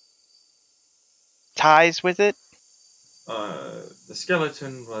ties with it. The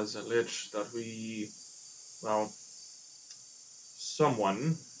skeleton was a lich that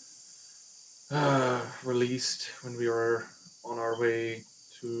someone released when we were on our way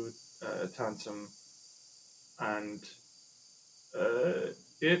to Tansum, and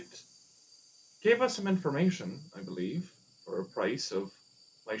it gave us some information, I believe, for a price of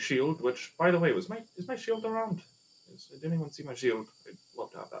my shield, which, by the way, is my shield around? Did anyone see my shield? I'd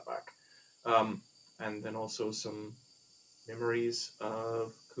love to have that back. And then also some memories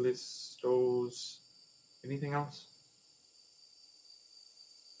of Callisto's. Anything else?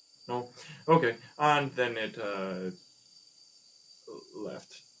 No? Okay. And then it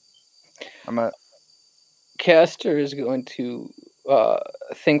left. Castor is going to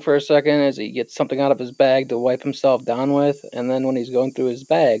think for a second as he gets something out of his bag to wipe himself down with, and then when he's going through his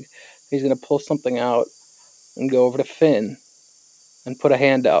bag, he's going to pull something out and go over to Finn and put a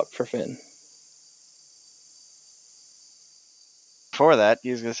hand out for Finn. Before that,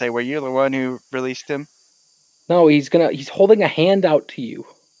 he was gonna say, "Were you the one who released him?" No, he's holding a hand out to you.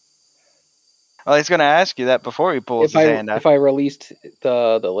 Well, he's gonna ask you that before he pulls his hand out. If I released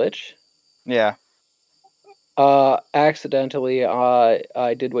the lich? Yeah. Accidentally,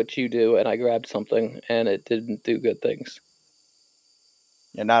 I did what you do, and I grabbed something, and it didn't do good things.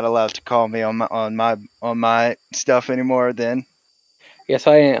 You're not allowed to call me on my stuff anymore. Then. Yes,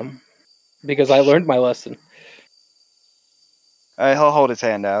 I am, because I learned my lesson. He'll hold his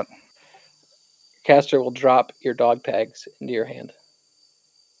hand out. Castor will drop your dog tags into your hand.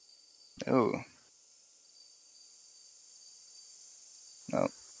 Oh. No.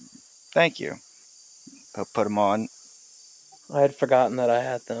 Thank you. I'll put them on. I had forgotten that I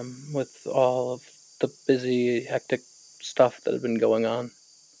had them with all of the busy, hectic stuff that had been going on.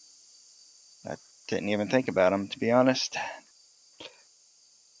 I didn't even think about them, to be honest.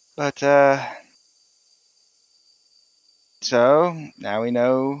 But, so, now we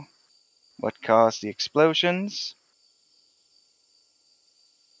know what caused the explosions.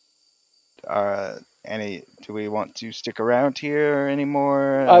 Do we want to stick around here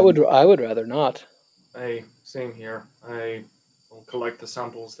anymore? I would rather not. Same here. I will collect the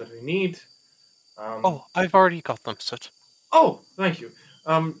samples that we need. I've already got them, Soot. Oh, thank you.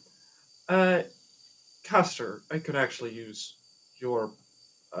 Castor, I could actually use your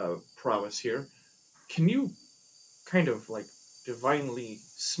prowess here. Can you kind of like divinely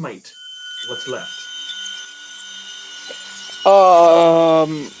smite what's left?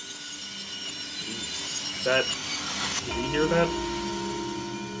 Did you hear that?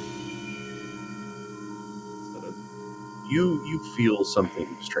 You feel something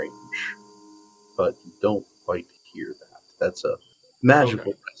strange, but you don't quite hear that. That's a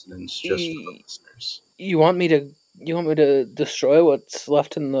magical resonance just for the listeners. You want me to destroy what's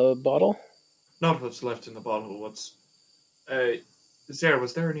left in the bottle? Not what's left in the bottle. Zare,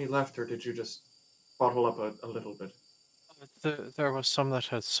 was there any left, or did you just bottle up a little bit? There was some that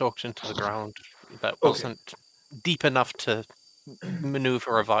had soaked into the ground that wasn't deep enough to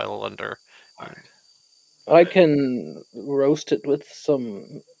maneuver a vial under. All right. I can roast it with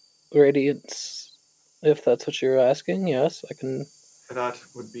some radiance, if that's what you're asking. Yes, I can. That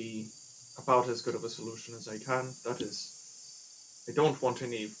would be about as good of a solution as I can. That is, I don't want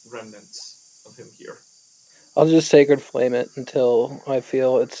any remnants of him here. I'll just sacred flame it until I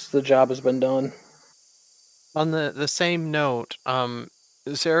feel the job has been done. On the same note,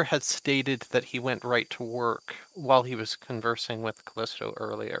 Zare had stated that he went right to work while he was conversing with Callisto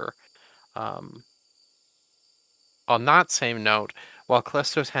earlier. On that same note, while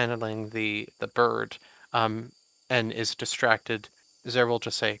Callisto's handling the bird and is distracted, Zare will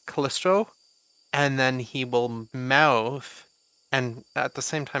just say, "Callisto," and then he will mouth, and at the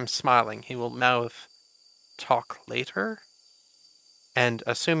same time smiling, he will mouth, "Talk later." And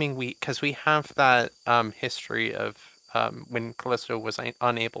assuming because we have that history of when Callisto was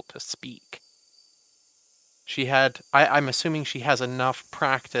unable to speak, I'm assuming she has enough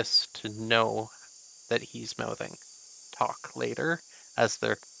practice to know that he's mouthing "talk later" as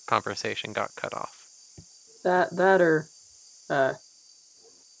their conversation got cut off. That or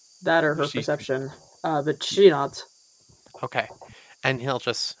her perception. But she nods. Okay. And he'll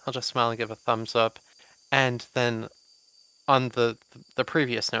just smile and give a thumbs up, and then on the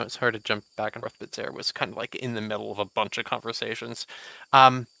previous note, sorry to jump back and forth, but Zare was kind of like in the middle of a bunch of conversations.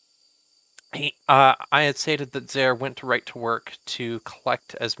 I had stated that Zare went right to work to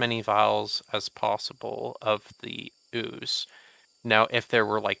collect as many vials as possible of the ooze. Now, if there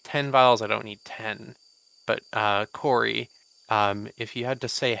were like 10 vials, I don't need 10. But Corey, if you had to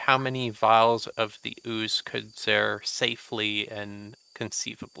say how many vials of the ooze could Zare safely and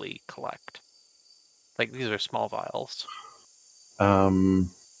conceivably collect? Like, these are small vials.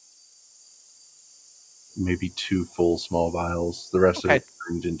 Maybe 2 full small vials. The rest of Okay. it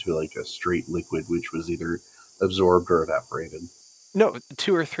turned into like a straight liquid, which was either absorbed or evaporated. No,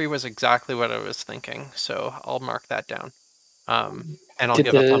 2 or 3 was exactly what I was thinking, so I'll mark that down. And I'll Did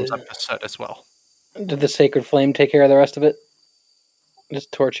give a thumbs up the to Soot as well. did the sacred flame take care of the rest of it?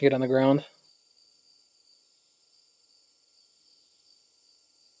 Just torching it on the ground.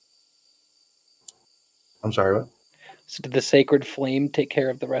 I'm sorry, what? So did the sacred flame take care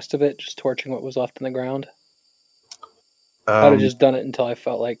of the rest of it? Just torching what was left in the ground. I'd have just done it until I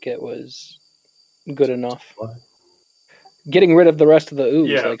felt like it was good enough. What? Getting rid of the rest of the ooze,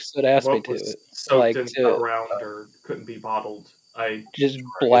 Yeah, like Sid asked me what to, was soaked into the to ground or couldn't be bottled. I just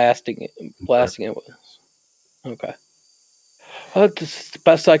blasting it with. Okay. That's the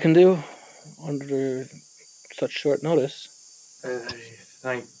best I can do under such short notice.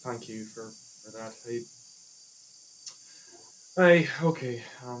 thank you for that. Okay.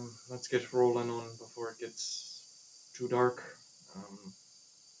 Let's get rolling on before it gets too dark.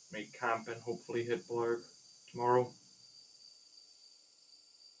 Make camp and hopefully hit Blarg tomorrow.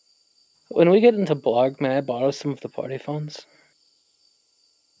 When we get into Blarg, may I borrow some of the party funds?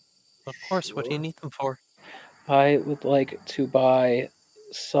 Of course, what do you Sure. need them for? I would like to buy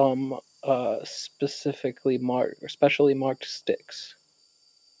some specifically marked or specially marked sticks.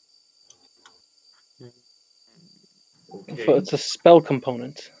 Okay. It's a spell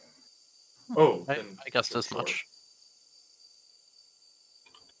component. Oh, I then guessed as sure. much.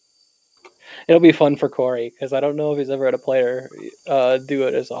 It'll be fun for Corey because I don't know if he's ever had a player do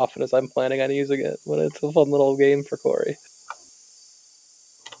it as often as I'm planning on using it. But it's a fun little game for Corey.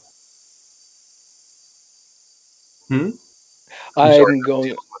 I'm going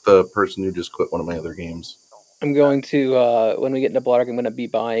with the person who just quit one of my other games. I'm going to when we get into Blarg, I'm going to be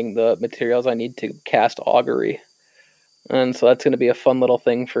buying the materials I need to cast augury, and so that's going to be a fun little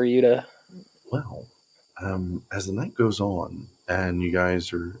thing for you to. Well, as the night goes on and you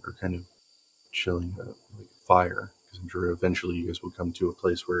guys are kind of chilling like a fire, because I'm sure eventually you guys will come to a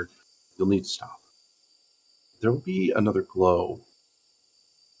place where you'll need to stop. There will be another glow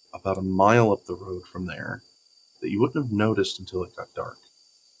about a mile up the road from there that you wouldn't have noticed until it got dark.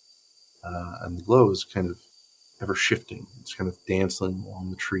 And the glow is kind of ever shifting. It's kind of dancing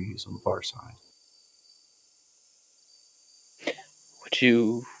along the trees on the far side. Would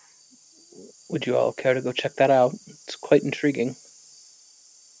you all care to go check that out? It's quite intriguing.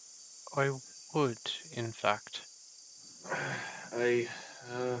 I would, in fact.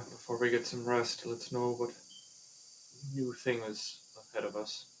 Before we get some rest, let's know what new thing is ahead of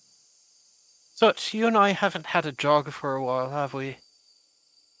us. So, you and I haven't had a jog for a while, have we?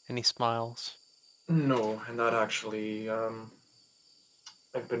 Any smiles? No, and that actually, one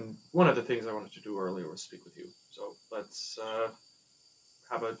of the things I wanted to do earlier was speak with you. So let's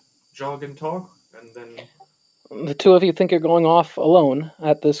have a jog and talk, and then... The two of you think you're going off alone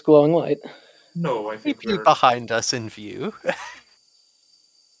at this glowing light? No, I think Keep you behind us in view.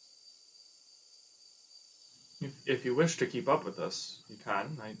 If you wish to keep up with us, you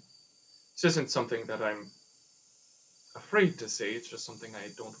can. This isn't something that I'm afraid to say, it's just something I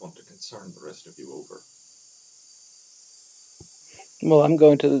don't want to concern the rest of you over. Well, I'm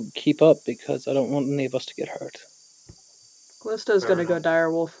going to keep up because I don't want any of us to get hurt. Callisto's Fair gonna go enough.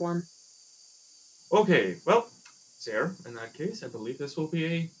 dire wolf form. Okay, well, Zare, in that case, I believe this will be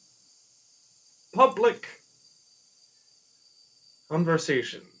a public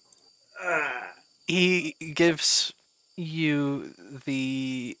conversation. He gives you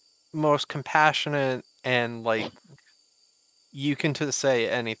the most compassionate and, like, you can say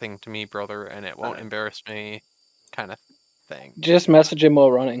anything to me, brother, and it won't embarrass me kind of thing. Just message him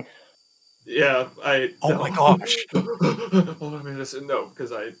while running. Yeah, Oh my gosh! Hold on a minute. No,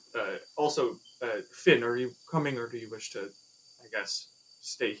 because also, Finn, are you coming, or do you wish to, I guess,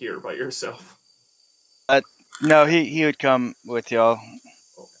 stay here by yourself? No, he would come with y'all.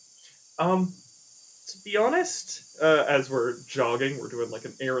 To be honest, as we're jogging, we're doing like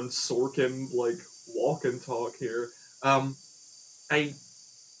an Aaron Sorkin like walk and talk here. I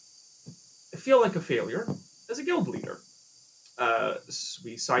feel like a failure as a guild leader.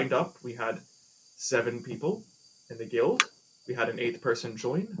 We signed up. We had 7 people in the guild. We had an 8th person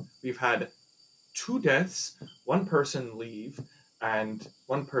join. We've had 2 deaths, 1 person leave. and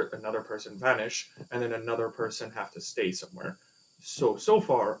another person vanish, and then another person have to stay somewhere. So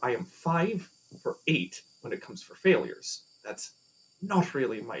far, I am 5 for 8 when it comes for failures. That's not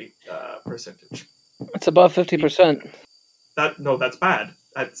really my percentage. It's above 50%. That's bad.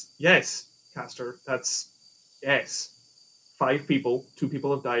 That's yes, Caster. That's yes. 5 people, 2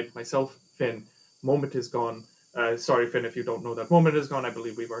 people have died. Myself, Finn. Moment is gone. Sorry, Finn, if you don't know that Moment is gone. I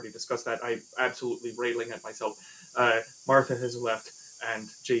believe we've already discussed that. I'm absolutely railing at myself. Martha has left, and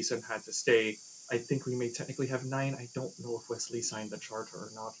Jason had to stay. I think we may technically have 9. I don't know if Wesley signed the charter or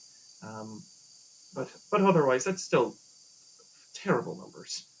not. But otherwise, that's still terrible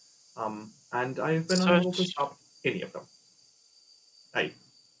numbers. And I've been unable to stop any of them.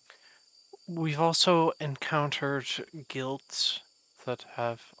 We've also encountered guilds that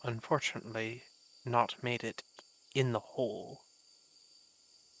have unfortunately not made it in the hole.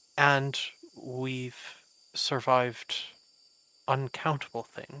 And we've survived uncountable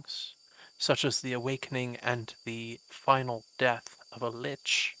things, such as the awakening and the final death of a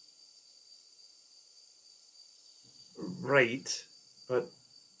lich. Right, but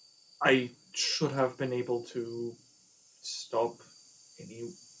I should have been able to stop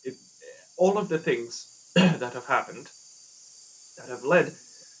all of the things that have happened, that have led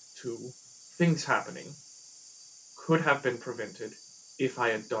to things happening, could have been prevented if I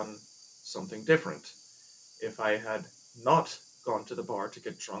had done something different. If I had not gone to the bar to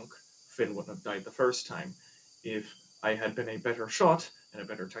get drunk, Finn wouldn't have died the first time. If I had been a better shot and a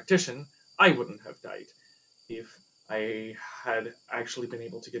better tactician, I wouldn't have died. If I had actually been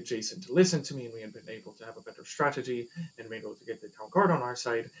able to get Jason to listen to me and we had been able to have a better strategy and been able to get the town guard on our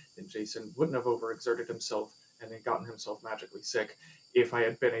side, then Jason wouldn't have overexerted himself and then gotten himself magically sick. If I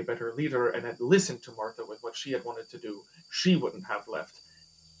had been a better leader and had listened to Martha with what she had wanted to do, she wouldn't have left.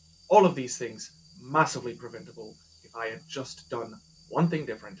 All of these things, massively preventable if I had just done one thing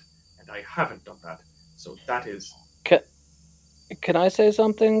different, and I haven't done that. So that is... Can I say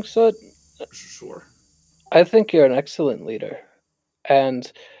something, Soot? Sure. I think you're an excellent leader. And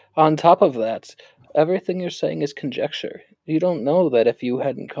on top of that, everything you're saying is conjecture. You don't know that if you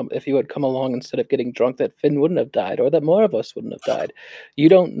had come along instead of getting drunk, that Finn wouldn't have died, or that more of us wouldn't have died. You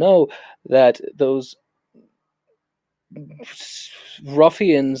don't know that those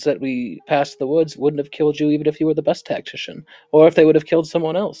ruffians that we passed the woods wouldn't have killed you even if you were the best tactician, or if they would have killed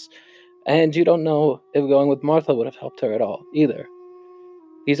someone else. And you don't know if going with Martha would have helped her at all, either.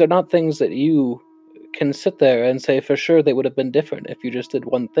 These are not things that you can sit there and say for sure they would have been different if you just did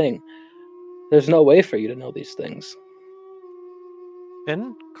one thing. There's no way for you to know these things.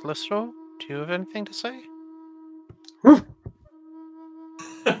 Finn, Callisto, do you have anything to say?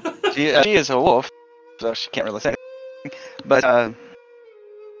 She is a wolf, so she can't really say anything. But,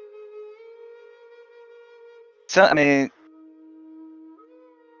 so, I mean,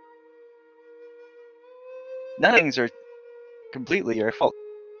 none of things are completely your fault.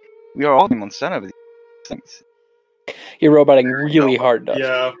 We are all on son of these things. You're roboting really hard, Dust.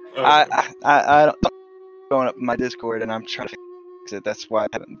 Yeah. I don't going up my Discord and I'm trying to fix it. That's why I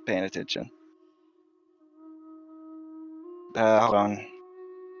haven't been paying attention. Hold on.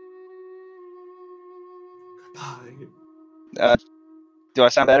 Do I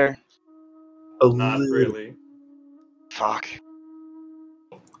sound better? Not really. Fuck.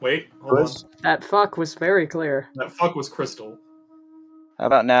 Wait, hold on. That fuck was very clear. That fuck was Crystal. How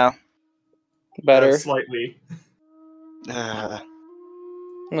about now? Better. Slightly.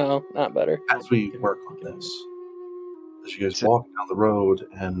 No, not better. As we work on this, as you guys walk down the road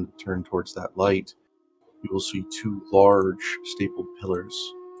and turn towards that light, you will see 2 large stapled pillars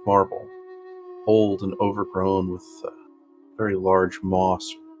of marble, old and overgrown with very large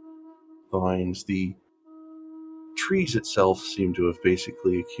moss vines. The trees itself seem to have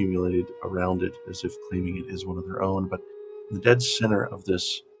basically accumulated around it as if claiming it is one of their own, but in the dead center of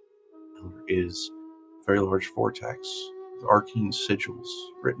this pillar is a very large vortex with arcane sigils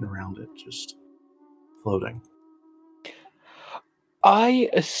written around it, just floating. I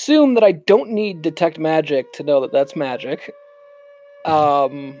assume that I don't need detect magic to know that that's magic.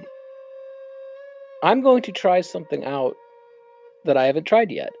 I'm going to try something out that I haven't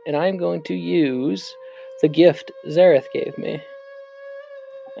tried yet, and I'm going to use the gift Zareth gave me.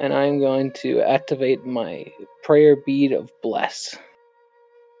 And I'm going to activate my prayer bead of bless.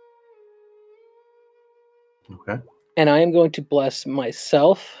 Okay. And I am going to bless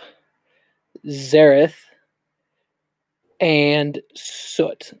myself, Zareth, and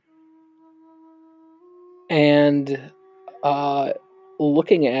Soot. And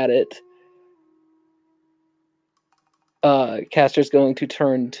looking at it, Caster's going to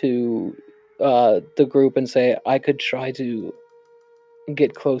turn to the group and say, I could try to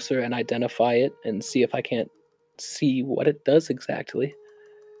get closer and identify it and see if I can't see what it does exactly.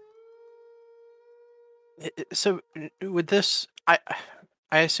 So with this, I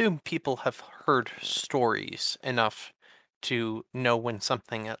assume people have heard stories enough to know when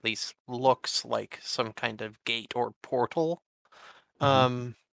something at least looks like some kind of gate or portal.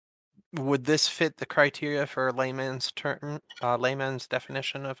 Mhm. Would this fit the criteria for a layman's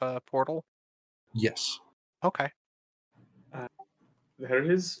definition of a portal? Yes. Okay. There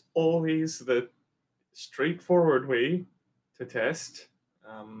is always the straightforward way to test.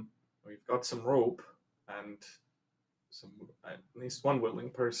 We've got some rope and at least one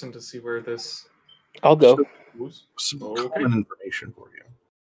willing person to see where this I'll go. goes. Some Okay. common information for you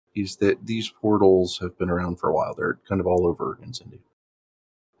is that these portals have been around for a while. They're kind of all over Incendia.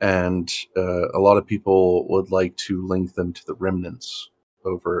 And a lot of people would like to link them to the remnants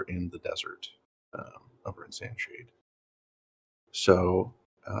over in the desert, over in Sandshade. So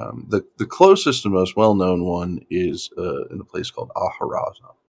the closest and most well-known one is in a place called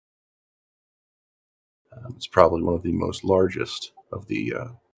Aharaza. It's probably one of the most largest of the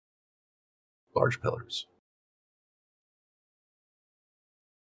large pillars.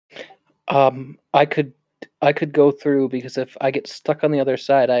 I could go through, because if I get stuck on the other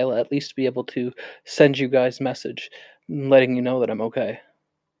side, I'll at least be able to send you guys message letting you know that I'm okay.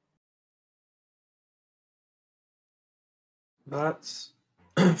 That's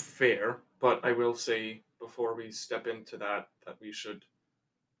fair, but I will say before we step into that we should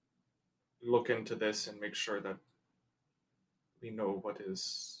look into this and make sure that we know what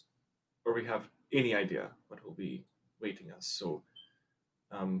is, or we have any idea what will be waiting us. So,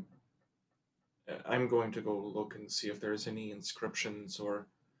 I'm going to go look and see if there's any inscriptions or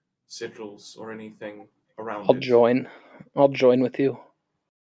sigils or anything around I'll it. join. I'll join with you.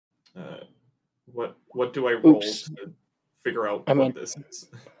 What do I roll Oops. to figure out I'm what on. this is?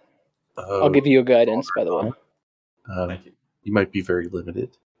 I'll give you a guidance, by the way. Thank you. You might be very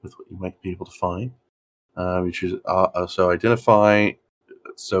limited with what you might be able to find. Which is so identify.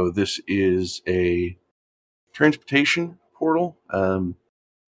 So this is a transportation portal.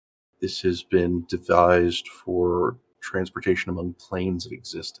 This has been devised for transportation among planes of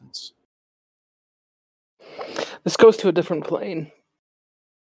existence. This goes to a different plane,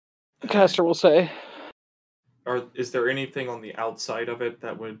 Caster will say. Is there anything on the outside of it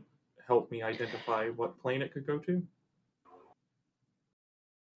that would help me identify what plane it could go to?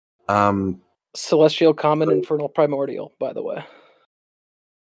 Celestial, Common, Infernal, Primordial, by the way.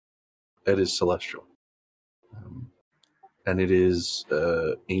 It is celestial. And it is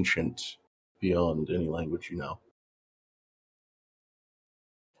ancient beyond any language you know.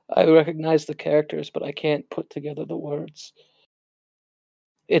 I recognize the characters, but I can't put together the words.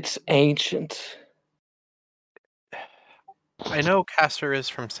 It's ancient. I know Caster is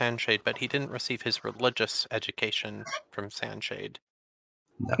from Sandshade, but he didn't receive his religious education from Sandshade.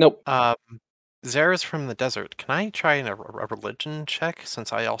 No. Nope. Zara's from the desert. Can I try a religion check,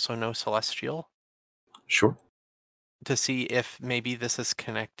 since I also know Celestial, Sure. to see if maybe this is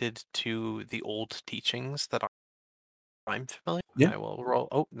connected to the old teachings that I'm familiar? Yeah. I will roll.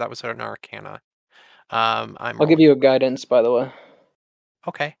 Oh, that was an Arcana. I'll give you a guidance, by the way.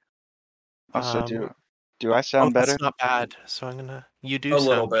 Okay. Also, do I sound better? That's not bad. So I'm gonna. You do A sound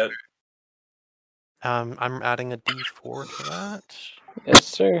little bit. better. I'm adding a D4 to that. Yes,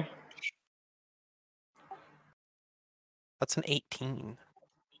 sir. That's an 18.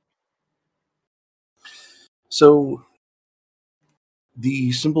 So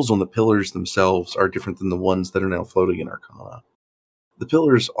the symbols on the pillars themselves are different than the ones that are now floating in Arcana. The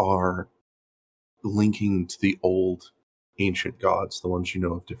pillars are linking to the old ancient gods, the ones you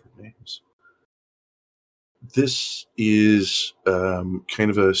know of different names. This is kind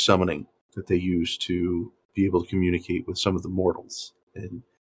of a summoning that they use to be able to communicate with some of the mortals in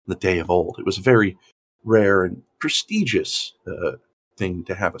the day of old. It was a very rare and prestigious thing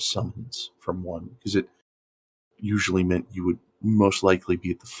to have a summons from one, because it usually meant you would most likely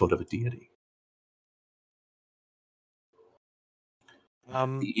be at the foot of a deity.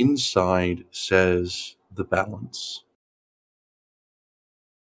 The inside says the balance.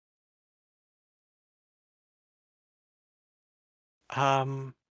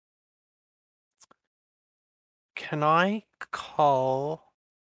 Can I call?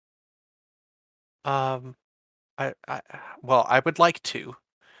 Well, I would like to.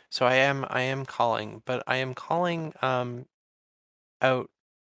 So I am calling, but I am calling out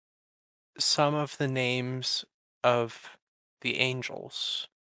some of the names of the angels.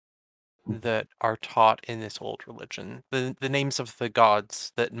 that are taught in this old religion. The names of the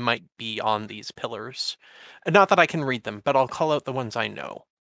gods that might be on these pillars. Not that I can read them, but I'll call out the ones I know.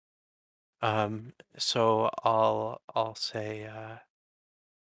 So I'll say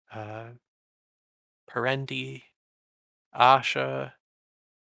Perendi, Asha,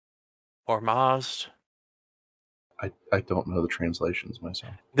 Ormazd. I don't know the translations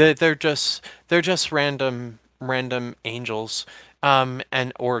myself. They're just random angels,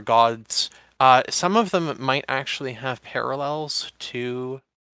 and or gods. Some of them might actually have parallels to,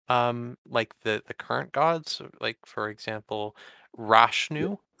 like the current gods. Like for example,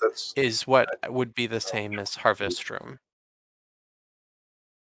 Rashnu That's is what would be the same as Harvestrum.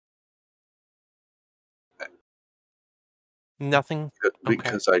 Nothing. Okay.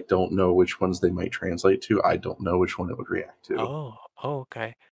 because I don't know which ones they might translate to. I don't know which one it would react to. Oh,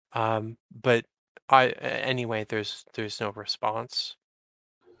 okay. But anyway, there's no response.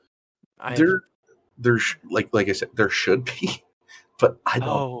 There's like I said, there should be, but I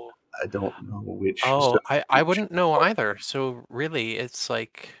don't know which. Oh, stuff I each- wouldn't know either. So really, it's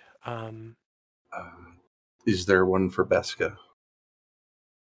like, Is there one for Beska?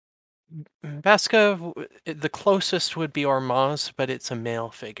 Beska, the closest would be Ormaz, but it's a male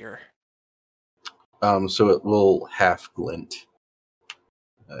figure. So it will half glint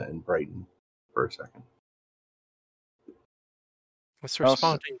and brighten for a second. It's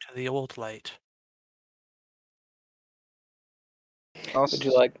responding to the old light. Also,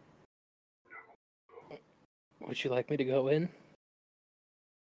 Would you like me to go in?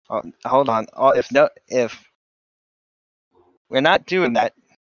 hold on. If we're not doing that,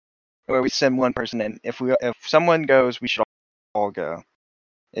 where we send one person in, if someone goes, we should all go.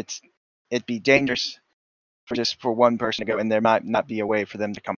 It'd be dangerous for one person to go, and there might not be a way for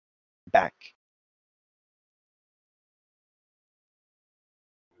them to come back.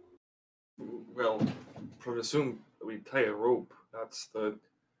 Well, I assume we tie a rope. That's the.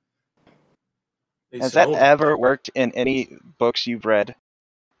 Has that ever worked in any books you've read?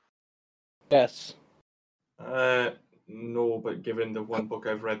 Yes. No, but given the one book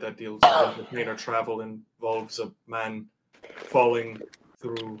I've read that deals with interplanar travel involves a man falling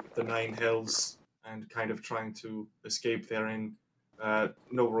through the 9 hells and kind of trying to escape therein,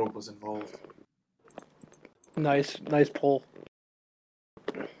 no rope was involved. Nice pull.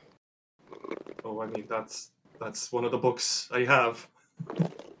 Oh, I mean that's one of the books I have.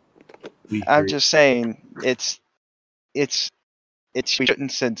 I'm just saying, we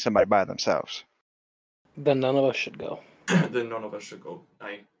shouldn't send somebody by themselves. Then none of us should go. Then none of us should go.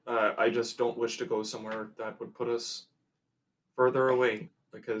 I just don't wish to go somewhere that would put us further away,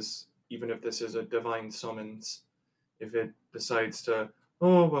 because even if this is a divine summons, if it decides to,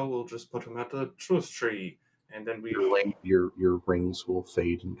 we'll just put him at the truth tree, and then your rings will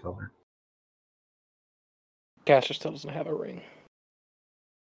fade in color. Caster still doesn't have a ring.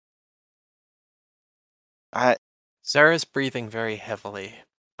 Zara's breathing very heavily.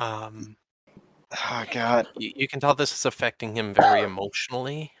 Oh God! You can tell this is affecting him very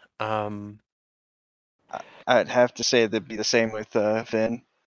emotionally. I'd have to say that'd be the same with Finn.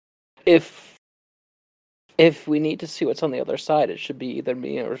 If we need to see what's on the other side, it should be either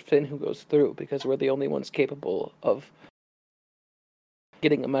me or Finn who goes through, because we're the only ones capable of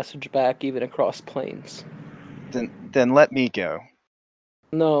getting a message back, even across planes. Then let me go.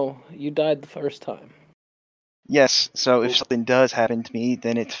 No, you died the first time. Yes, so if something does happen to me,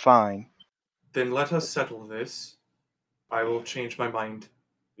 then it's fine. Then let us settle this. I will change my mind.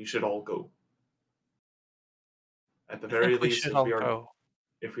 We should all go. At the very least,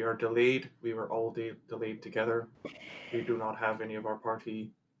 if we are delayed, we were all delayed together. We do not have any more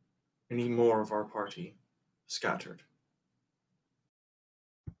of our party scattered.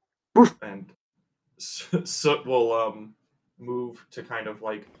 And Soot will move to kind of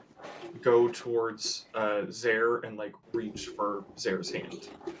like go towards Zare and like reach for Zare's hand.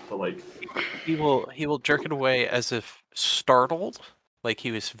 But like he will jerk it away as if startled, like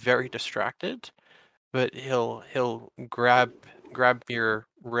he was very distracted. But he'll grab your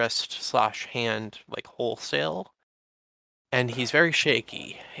wrist/hand like wholesale, and he's very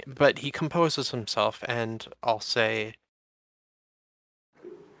shaky. But he composes himself, and I'll say,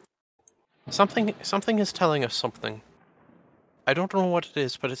 something is telling us something. I don't know what it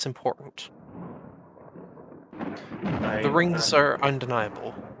is, but it's important. The rings are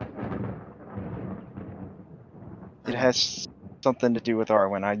undeniable. It has something to do with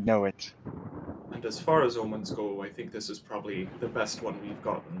Arwen, I know it. And as far as omens go, I think this is probably the best one we've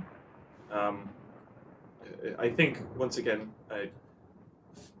gotten. I think, once again,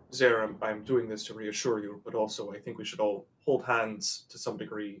 Zara, I'm doing this to reassure you, but also I think we should all hold hands to some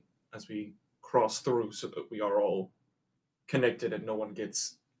degree as we cross through, so that we are all connected and no one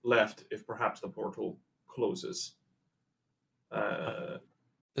gets left if perhaps the portal closes.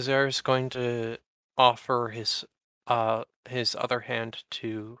 Zer is going to offer his other hand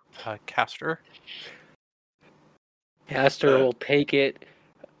to Castor. Castor will take it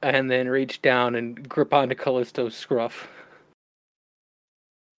and then reach down and grip onto Callisto's scruff.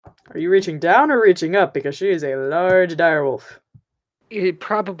 Are you reaching down or reaching up? Because she is a large direwolf. It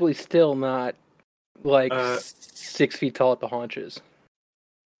probably still not like 6 feet tall at the haunches.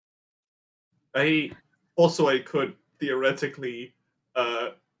 I could theoretically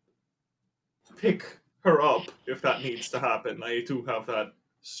pick her up if that needs to happen. I do have that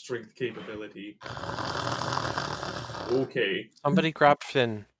strength capability. Okay. Somebody grab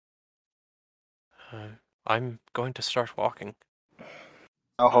Finn. I'm going to start walking.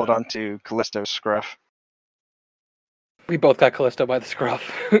 I'll hold on to Callisto's scruff. We both got Callisto by the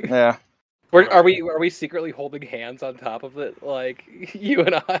scruff. Yeah. Are we secretly holding hands on top of it, like you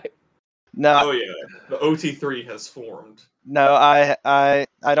and I? No. Oh yeah, the OT3 has formed. No, I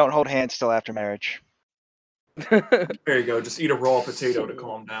don't hold hands till after marriage. There you go. Just eat a raw potato to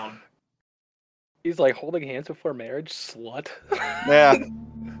calm down. He's like, holding hands before marriage, slut. Yeah.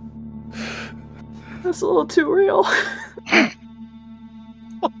 That's a little too real.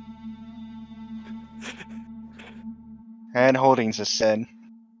 Hand holding's a sin.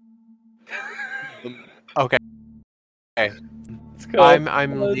 Okay. Let's go.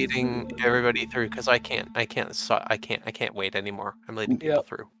 I'm leading everybody through because I can't wait anymore. I'm leading people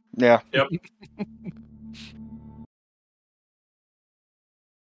through. Yeah. Yep.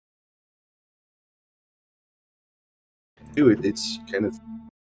 Dude, it's kind of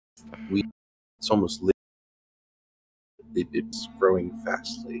weird. It's almost lit. It's growing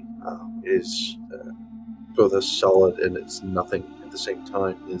fastly. It is both a solid and it's nothing at the same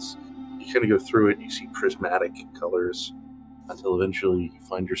time. Is you kind of go through it, you see prismatic colors until eventually you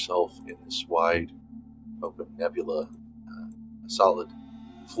find yourself in this wide open nebula, a solid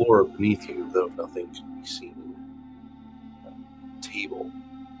floor beneath you, though nothing can be seen. Table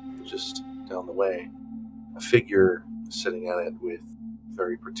just down the way, a figure sitting at it with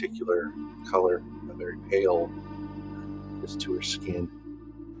very particular color, a very pale as to her skin,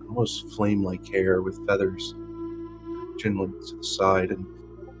 almost flame-like hair with feathers generally to the side, and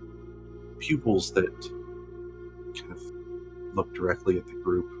pupils that kind of look directly at the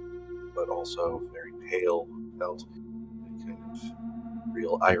group, but also very pale, without a kind of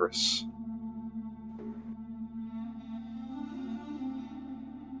real iris.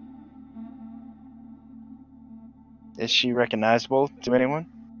 Is she recognizable to anyone?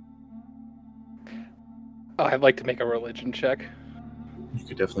 Oh, I'd like to make a religion check. You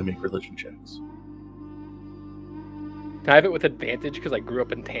could definitely make religion checks. Can I have it with advantage because I grew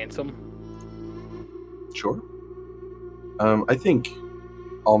up in Tansum? Sure. I think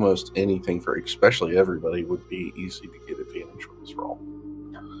almost anything for especially everybody would be easy to get advantage from this roll.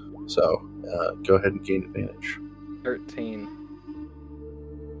 So, go ahead and gain advantage. 13.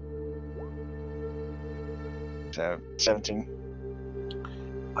 So 17.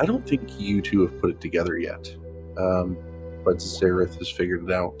 I don't think you two have put it together yet, but Zareth has figured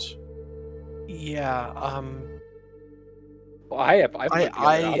it out. Yeah. Well, I put it together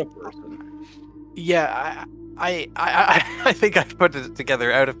out of person. Yeah. I think I put it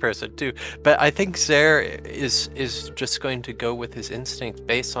together out of person too, but I think Zer is just going to go with his instinct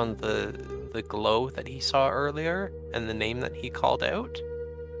based on the glow that he saw earlier and the name that he called out.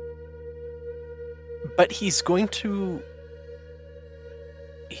 But he's going to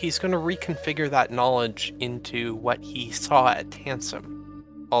reconfigure that knowledge into what he saw at Tansum,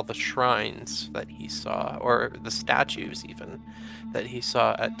 all the shrines that he saw, or the statues even that he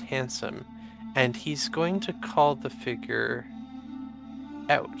saw at Tansum. And he's going to call the figure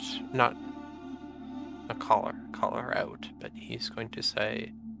out, not call her out, but he's going to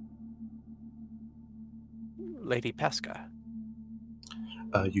say, Lady Pesca.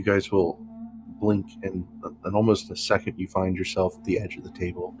 You guys will blink, and in almost a second you find yourself at the edge of the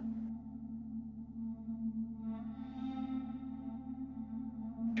table.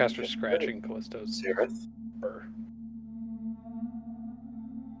 Castor scratching Callisto's Zareth, fur.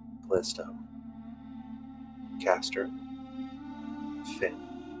 Callisto, Castor, Finn.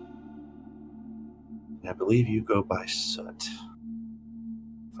 And I believe you go by Soot,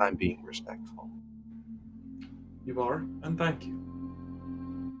 if I'm being respectful. You are, and thank you.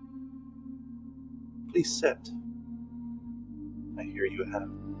 Please sit. I hear you have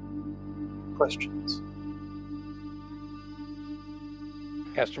questions.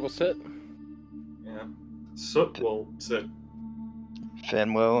 Castor will sit. Yeah. Soot will sit.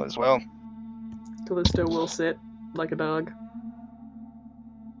 Finn will as well. Callisto will sit like a dog.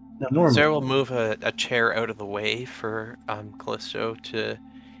 Now, normally, Zara will move a chair out of the way for Callisto to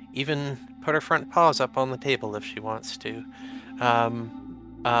even put her front paws up on the table if she wants to.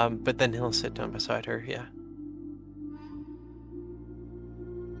 But then he'll sit down beside her, yeah.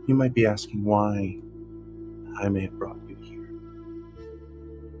 you might be asking why I may have brought you here.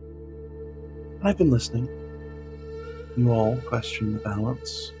 I've been listening. You all question the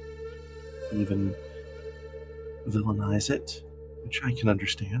balance, even villainize it, which I can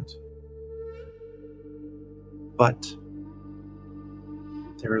understand. But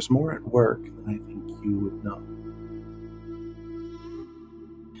there is more at work than I think you would know.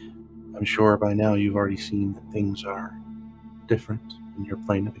 I'm sure by now you've already seen that things are different in your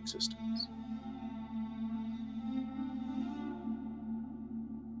plane of existence.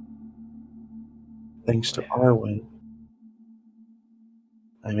 Thanks to Arwen,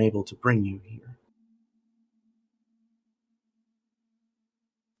 I'm able to bring you here.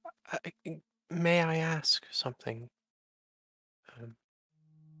 May I ask something,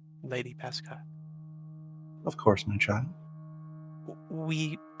 Lady Pesca? Of course, my child.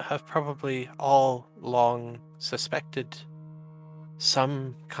 We have probably all long suspected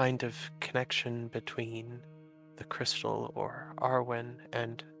some kind of connection between the crystal or Arwen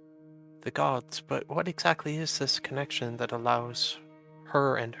and the gods, but what exactly is this connection that allows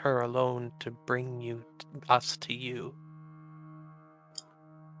her and her alone to bring us to you?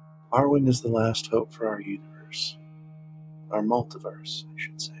 Arwen is the last hope for our universe. Our multiverse, I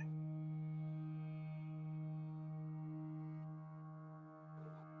should say.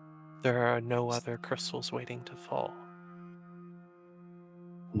 There are no other crystals waiting to fall.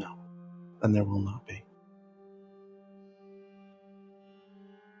 No, and there will not be.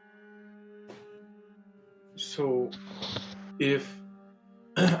 So, if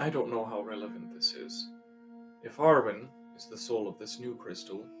I don't know how relevant this is, if Arwen is the soul of this new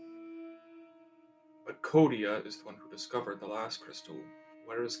crystal, but Kodia is the one who discovered the last crystal,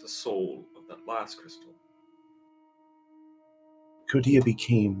 where is the soul of that last crystal? Kodia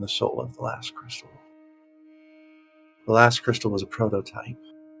became the soul of the last crystal. The last crystal was a prototype.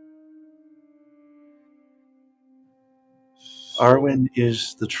 Arwen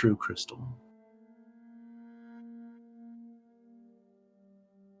is the true crystal.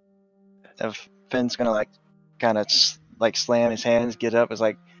 If Finn's gonna kind of slam his hands, get up, is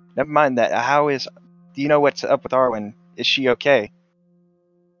like, never mind that. Do you know what's up with Arwen? Is she okay?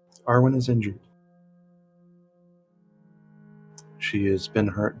 Arwen is injured. She has been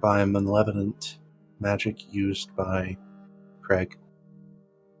hurt by malevolent magic used by Craig,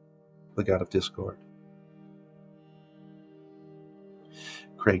 the god of discord.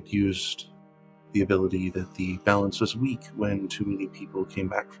 Craig used the ability that the balance was weak when too many people came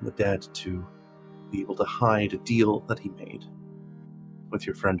back from the dead to be able to hide a deal that he made with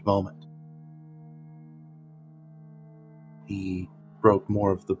your friend Moment. He broke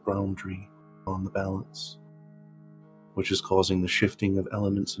more of the boundary on the balance, which is causing the shifting of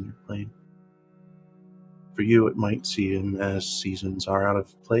elements in your plane. For you, it might seem as seasons are out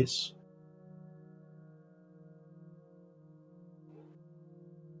of place.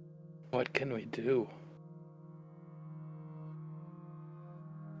 What can we do?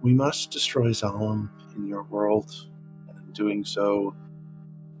 We must destroy Zalem in your world, and in doing so,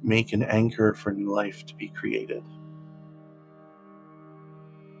 make an anchor for new life to be created.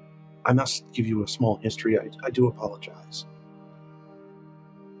 I must give you a small history. I do apologize.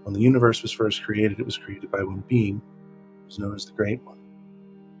 When the universe was first created, it was created by one being. It was known as the Great One.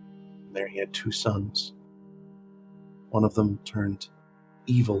 And there he had two sons. One of them turned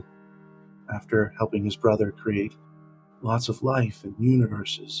evil after helping his brother create lots of life and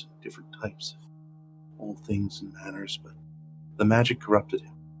universes, different types of all things and manners, but the magic corrupted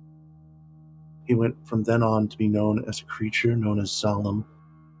him. He went from then on to be known as a creature known as Zalem,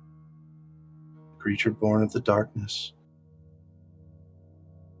 a creature born of the darkness.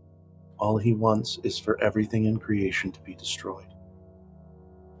 All he wants is for everything in creation to be destroyed,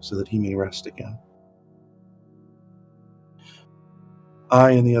 so that he may rest again.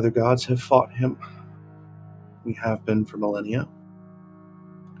 I and the other gods have fought him. We have been for millennia.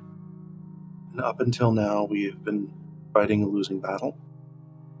 And up until now, we have been fighting a losing battle.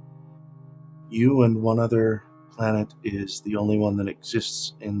 You and one other planet is the only one that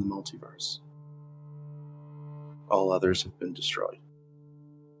exists in the multiverse. All others have been destroyed.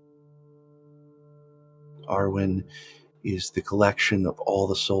 Arwen is the collection of all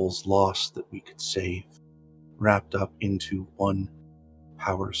the souls lost that we could save, wrapped up into one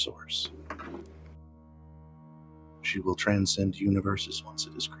power source. She will transcend universes once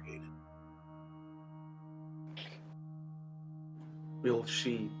it is created. Will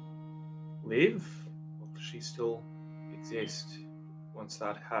she live? Will she still exist once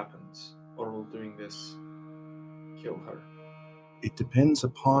that happens? Or will doing this kill her? It depends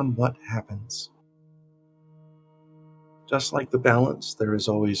upon what happens. Just like the balance, there is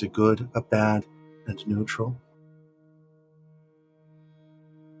always a good, a bad, and neutral.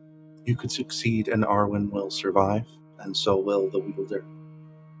 You could succeed and Arwen will survive, and so will the wielder.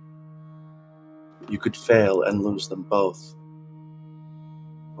 You could fail and lose them both,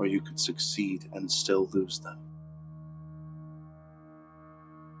 or you could succeed and still lose them.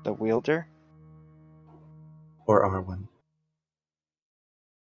 The wielder? Or Arwen.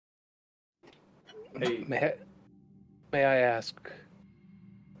 Hey, May I ask?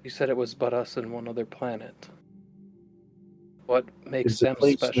 You said it was but us and one other planet. What makes It's a them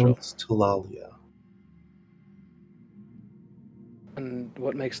place special? known as Talalia. And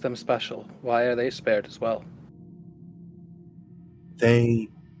what makes them special? Why are they spared as well? They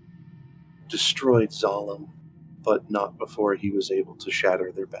destroyed Zalem, but not before he was able to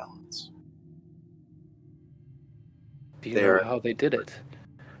shatter their balance. Do you They're- know how they did it?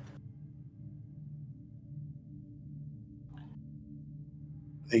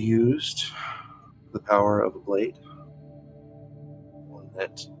 They used the power of a blade, one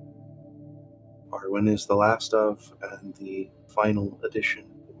that Arwen is the last of, and the final edition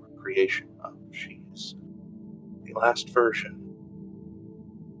or creation of. She's the last version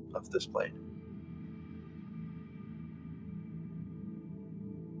of this blade.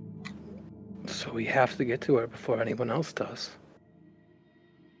 So we have to get to her before anyone else does.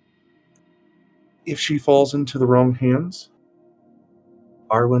 If she falls into the wrong hands,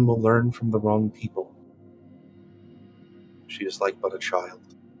 Arwen will learn from the wrong people. She is like but a child.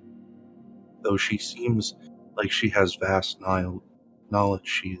 Though she seems like she has vast knowledge,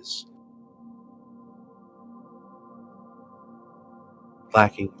 she is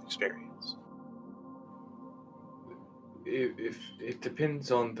lacking in experience. if it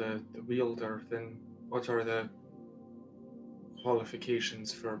depends on the wielder, then what are the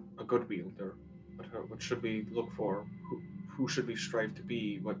qualifications for a good wielder? What should we look for? Who should we strive to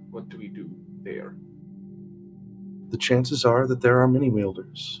be? What do we do there? The chances are that there are many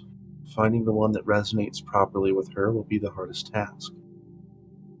wielders. Finding the one that resonates properly with her will be the hardest task.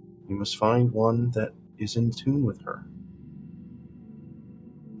 You must find one that is in tune with her.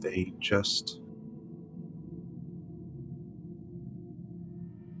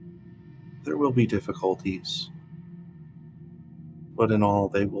 There will be difficulties, but in all,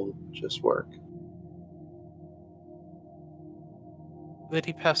 they will just work.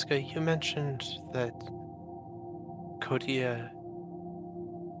 Lady Pesca, you mentioned that Kodia,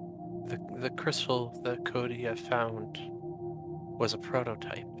 the crystal that Kodia found, was a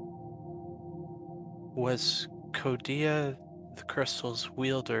prototype. Was Kodia the crystal's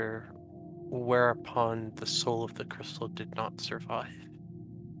wielder, whereupon the soul of the crystal did not survive?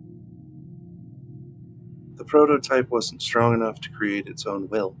 The prototype wasn't strong enough to create its own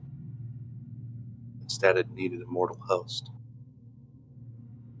will. Instead, it needed a mortal host.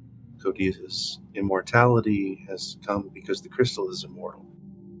 Kodia's immortality has come because the crystal is immortal.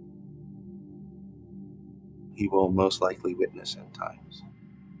 He will most likely witness end times.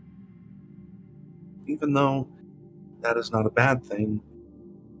 Even though that is not a bad thing,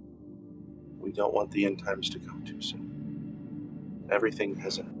 we don't want the end times to come too soon. Everything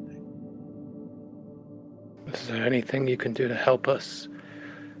has an ending. Is there anything you can do to help us?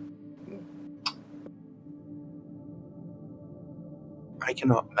 I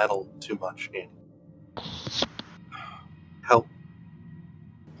cannot meddle too much in help.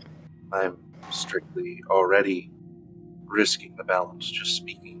 I'm strictly already risking the balance just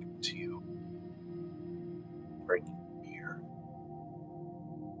speaking to you. Bringing you here.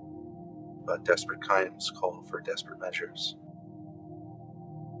 But desperate times call for desperate measures.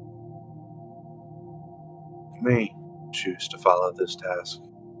 You may choose to follow this task.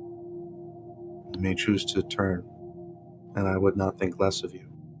 You may choose to turn, and I would not think less of you.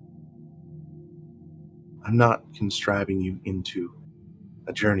 I'm not constriving you into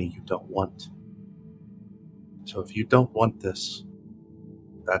a journey you don't want. So if you don't want this,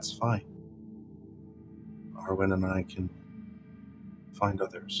 that's fine. Arwen and I can find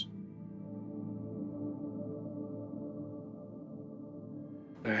others.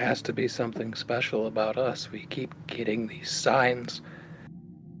 There has to be something special about us. We keep getting these signs.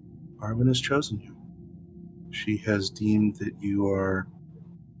 Arwen has chosen you. She has deemed that you are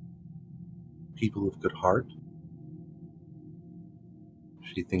people of good heart.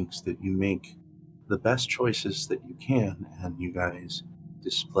 She thinks that you make the best choices that you can, and you guys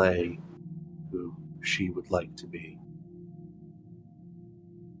display who she would like to be.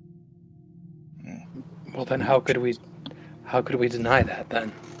 Well, then how could we deny that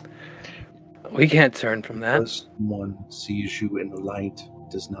then? We can't turn from that. Because someone sees you in the light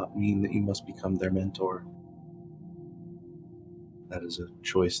does not mean that you must become their mentor. That is a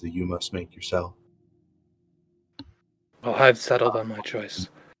choice that you must make yourself. Well, I've settled on my choice.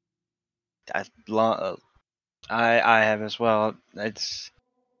 I have as well.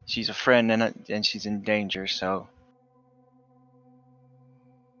 She's a friend and she's in danger, so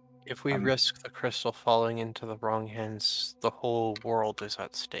If we risk the crystal falling into the wrong hands, the whole world is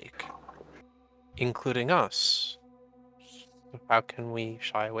at stake, including us. How can we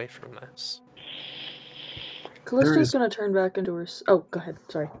shy away from this? Callisto's is- gonna turn back into her. Oh, go ahead.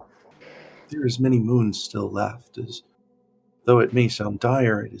 Sorry. There is many moons still left, as though it may sound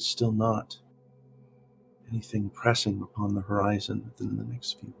dire, it is still not anything pressing upon the horizon within the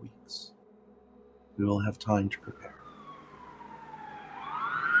next few weeks. We will have time to prepare.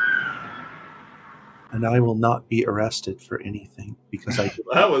 And I will not be arrested for anything because I did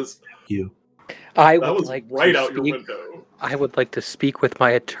That was you. I that would was like right to out your speak. window. I would like to speak with my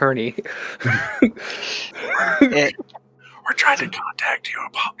attorney. it, We're trying to contact you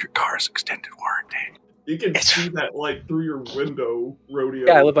about your car's extended warranty. You can It's- see that like through your window, Rodeo.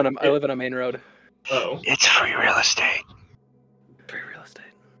 Yeah, I live on a main road. Oh, it's free real estate. Free real estate.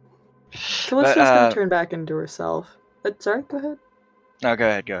 Callisto's But, gonna turn back into herself. Sorry, go ahead. No, go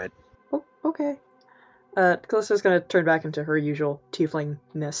ahead. Oh, okay. Callisto's gonna turn back into her usual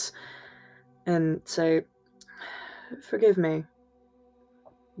tieflingness and say, "Forgive me,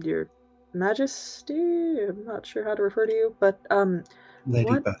 Your Majesty." I'm not sure how to refer to you, but Lady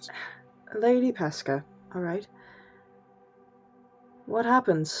What? Best. Lady Pesca. All right. What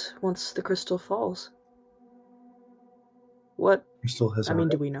happens once the crystal falls? What? Crystal has I mean,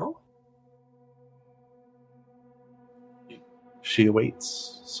 do already- we know? She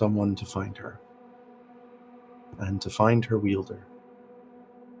awaits someone to find her. And to find her wielder.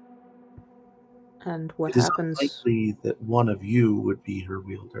 And what It is happens? unlikely that one of you would be her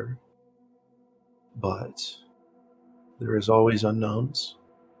wielder. But there is always unknowns.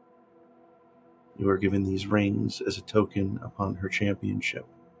 You are given these rings as a token upon her championship.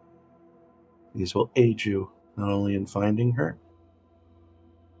 These will aid you not only in finding her,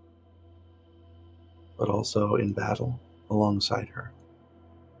 but also in battle alongside her.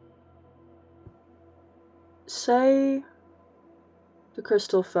 Say the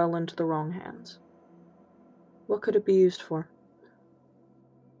crystal fell into the wrong hands. What could it be used for?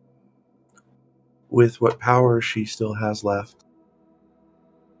 With what power she still has left,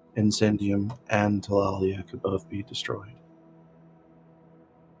 Incendium and Talalia could both be destroyed.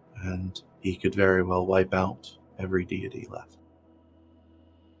 And he could very well wipe out every deity left.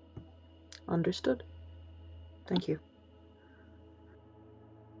 Understood. Thank you.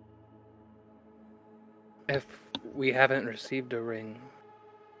 If we haven't received a ring,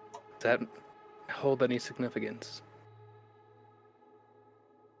 does that hold any significance?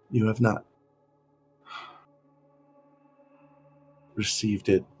 You have not received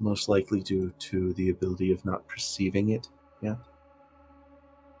it, most likely due to the ability of not perceiving it yet.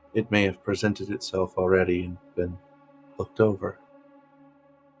 It may have presented itself already and been looked over.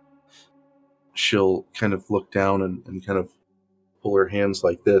 She'll kind of look down and kind of pull her hands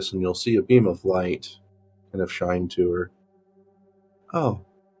like this, and you'll see a beam of light kind of shine to her. Oh.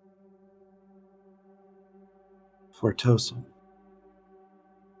 For Tosin.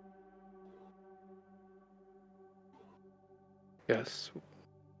 Yes.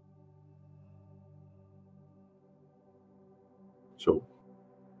 She'll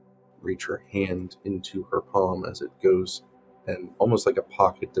reach her hand into her palm as it goes, and almost like a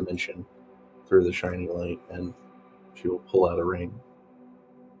pocket dimension through the shiny light, and she will pull out a ring,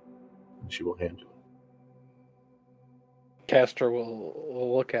 and she will hand to him. Castor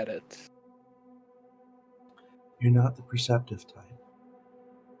will look at it. You're not the perceptive type.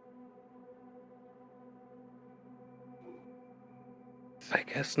 I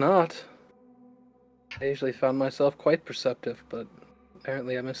guess not. I usually found myself quite perceptive, but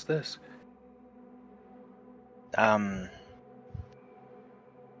apparently I missed this.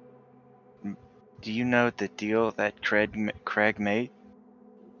 Do you know the deal that Craig made?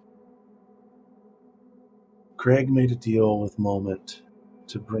 Craig made a deal with Moment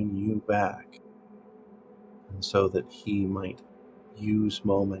to bring you back, and so that he might use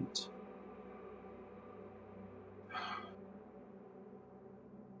Moment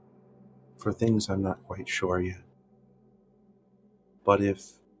for things I'm not quite sure yet. But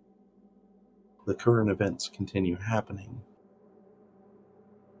if the current events continue happening,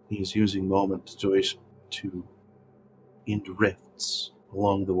 he is using moment to end rifts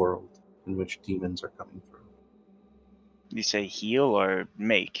along the world in which demons are coming through. You say heal or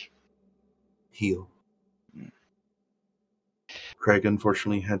make? Heal. Craig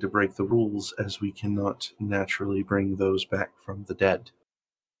unfortunately had to break the rules, as we cannot naturally bring those back from the dead.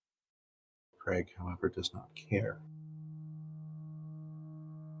 Craig, however, does not care.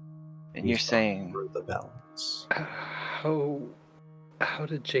 And you're He's saying for the balance. How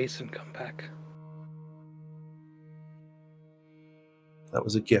did Jason come back? That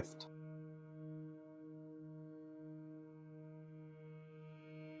was a gift.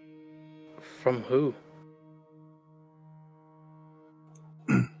 From who?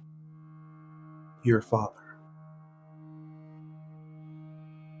 Your father.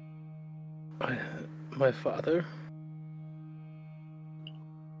 My father?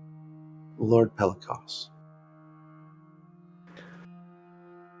 Lord Pelikos.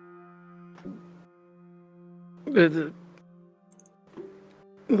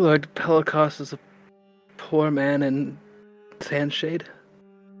 Lord Pelikos is a poor man in Sandshade?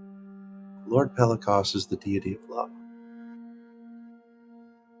 Lord Pelikos is the deity of love.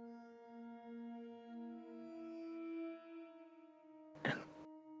 And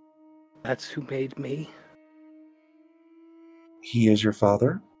that's who made me? He is your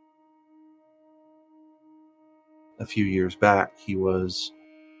father? A few years back, he was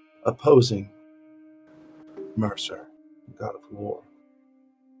opposing Mercer, the god of war.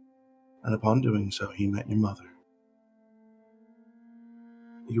 And upon doing so, he met your mother.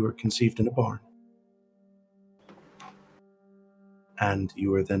 You were conceived in a barn. And you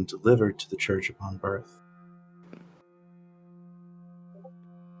were then delivered to the church upon birth.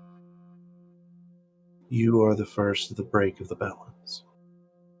 You are the first of the break of the balance.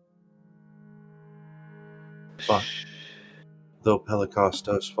 But though Pelikos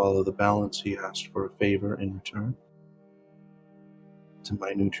does follow the balance, he asked for a favor in return. To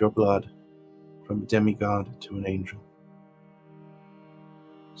minute your blood from a demigod to an angel.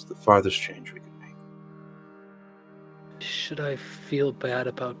 It's the farthest change we could make. Should I feel bad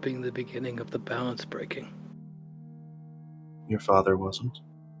about being the beginning of the balance breaking? Your father wasn't.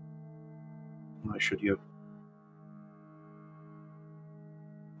 Why should you?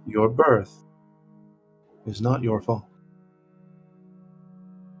 Your birth is not your fault.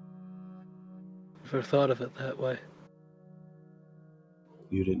 Never thought of it that way.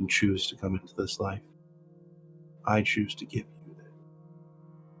 You didn't choose to come into this life. I choose to give you that.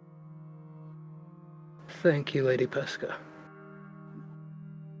 Thank you, Lady Pesca.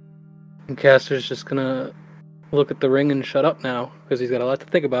 And Castor's just gonna look at the ring and shut up now, because he's got a lot to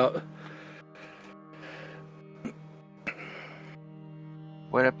think about.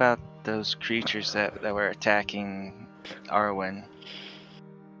 what about those creatures that were attacking Arwen?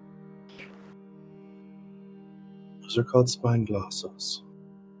 Those are called Spineglossos.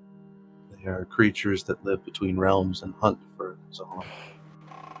 They are creatures that live between realms and hunt for Zahara.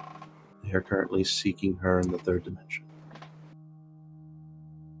 They are currently seeking her in the third dimension.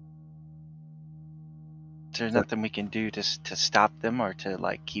 There's nothing we can do to stop them or to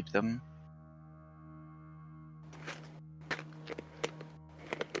like keep them.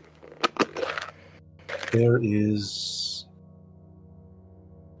 There is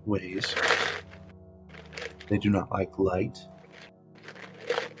ways. They do not like light.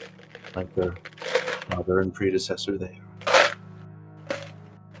 Like their father and predecessor, they are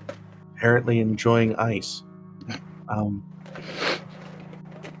apparently enjoying ice. Oh,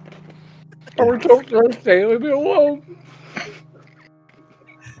 we're so thirsty. Leave me alone.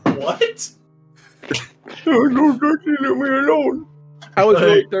 What? Leave me alone. I was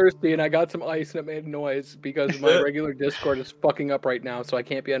really thirsty and I got some ice and it made noise because my regular Discord is fucking up right now, so I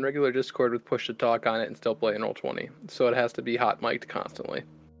can't be on regular Discord with push to talk on it and still play in Roll20. So it has to be hot mic'd constantly.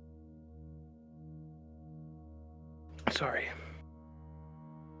 Sorry.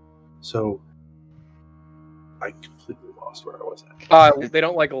 So, I completely lost where I was at. They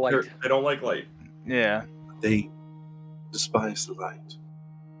don't like light. They don't like light. Yeah. They despise the light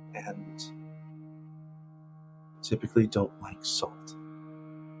and typically don't like salt.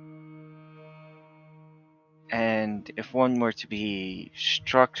 And if one were to be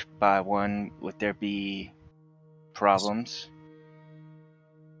struck by one, would there be problems?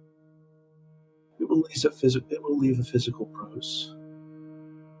 It will leave a physical bruise.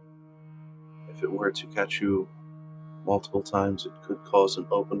 If it were to catch you multiple times, it could cause an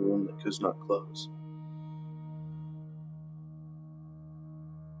open wound that could not close.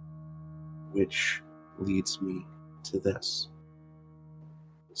 Which leads me to this.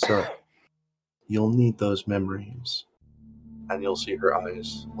 So, you'll need those memories. And you'll see her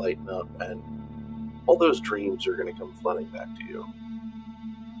eyes lighten up, and all those dreams are going to come flooding back to you.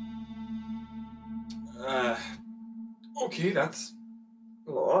 Okay, that's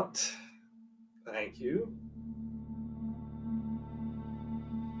a lot. Thank you.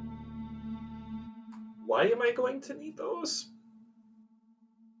 Why am I going to need those?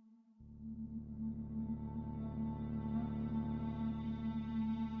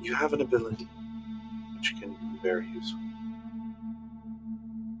 You have an ability which can be very useful.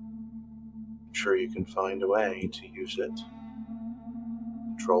 I'm sure you can find a way to use it,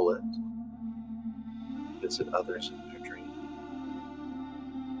 control it, visit others in their dream.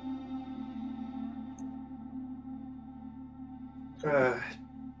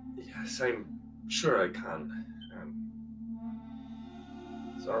 Yes, I'm sure I can.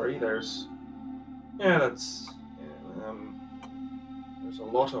 Sorry, there's there's a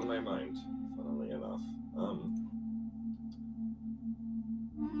lot on my mind, funnily enough.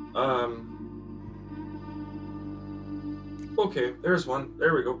 Okay, there's one.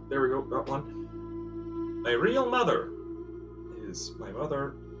 There we go, got one. My real mother is my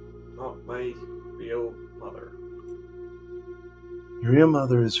mother, not my real mother. Your real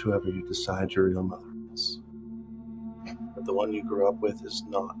mother is whoever you decide your real mother is. But the one you grew up with is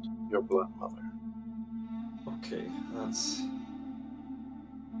not your blood mother. Okay, that's...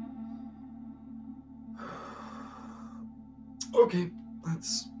 Okay,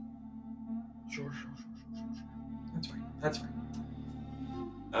 that's... Sure. That's fine.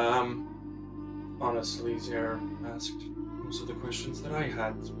 Honestly, Zare asked most of the questions that I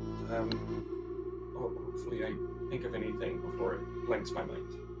had. Hopefully I think of anything before it blanks my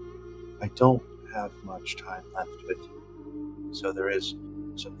mind. I don't have much time left with you, so there is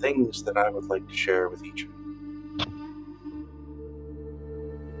some things that I would like to share with each of you.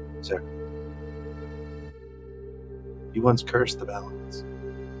 Zare, you once cursed the balance.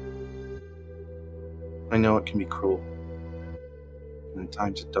 I know it can be cruel, and at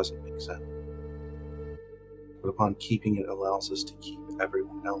times it doesn't make sense. But upon keeping it allows us to keep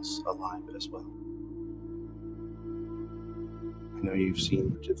everyone else alive as well. I know you've seen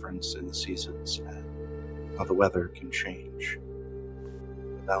the difference in the seasons and how the weather can change.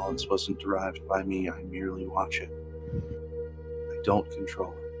 The balance wasn't derived by me, I merely watch it. I don't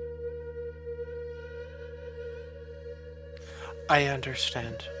control it. I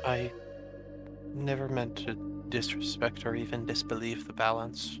understand. I never meant to disrespect or even disbelieve the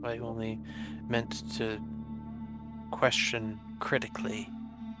balance. I only meant to question critically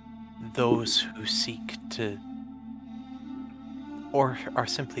those who seek to, or are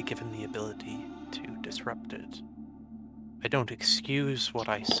simply given the ability to disrupt it. I don't excuse what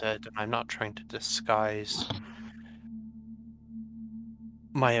I said, and I'm not trying to disguise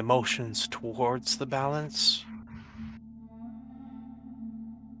my emotions towards the balance.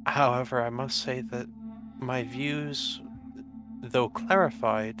 However, I must say that my views, though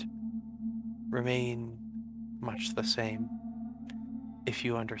clarified, remain much the same, if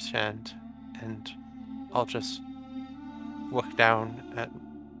you understand. And I'll just look down at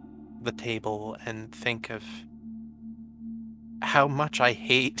the table and think of how much I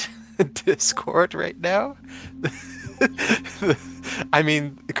hate Discord right now. I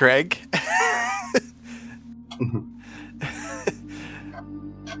mean, Greg.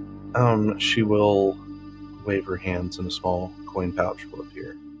 She will wave her hands and a small coin pouch will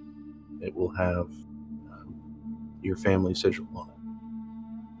appear. It will have your family sigil on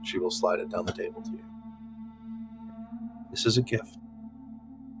it. She will slide it down the table to you. This is a gift.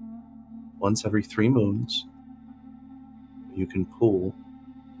 Once every 3 moons, you can pull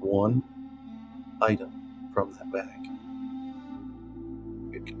one item from that bag.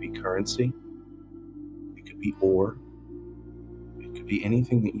 It could be currency, it could be ore, it could be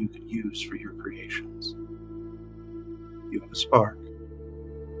anything that you could use for your creations. You have a spark,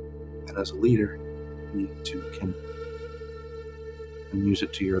 and as a leader, you need to kindle it and use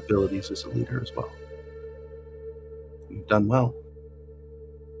it to your abilities as a leader as well. You've done well.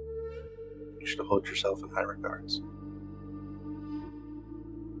 You should hold yourself in high regards.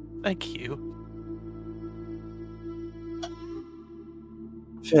 Thank you.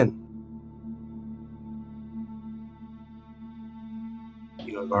 Finn,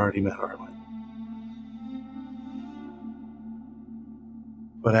 you have already met Arwen.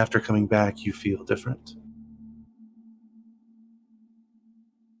 But after coming back, you feel different.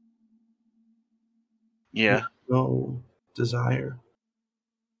 Yeah. No desire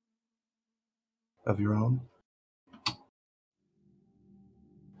of your own.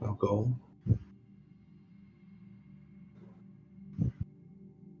 No goal.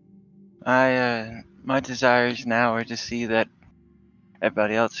 My desires now are to see that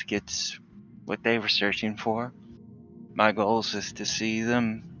everybody else gets what they were searching for. My goals is to see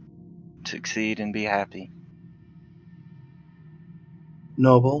them succeed and be happy.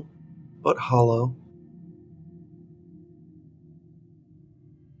 Noble, but hollow.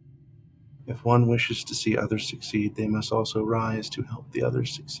 If one wishes to see others succeed, they must also rise to help the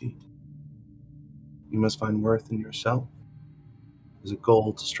others succeed. You must find worth in yourself as a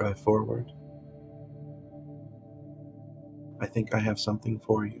goal to strive forward. I think I have something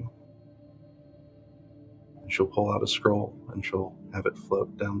for you. And she'll pull out a scroll and she'll have it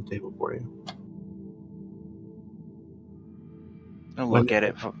float down the table for you. He'll When- look at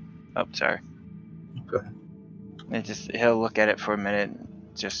it for. Oh, sorry. Go ahead. He'll look at it for a minute,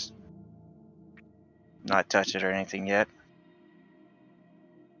 just not touch it or anything yet.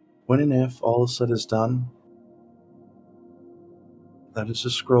 When and if all is said is done, that is a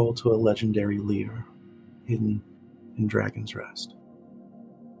scroll to a legendary leader hidden in Dragon's Rest.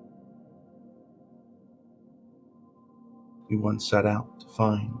 You once set out to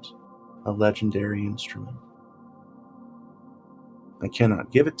find a legendary instrument. I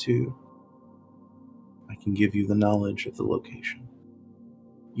cannot give it to you. I can give you the knowledge of the location.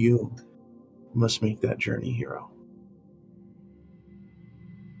 You must make that journey, hero.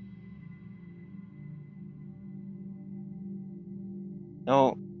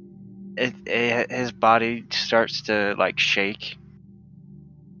 No, his body starts to like shake,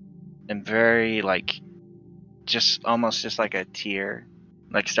 and very like, just almost just like a tear,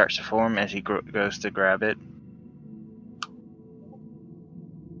 like starts to form as he goes to grab it.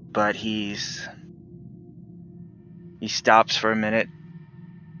 But he stops for a minute.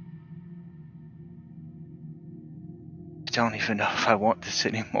 I don't even know if I want this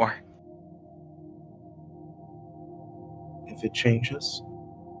anymore. If it changes,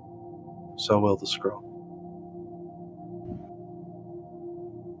 so will the scroll.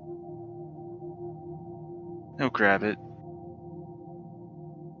 He'll grab it.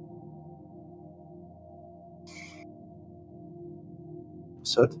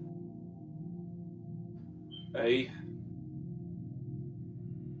 Soot, Hey,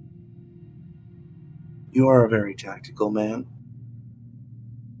 you are a very tactical man.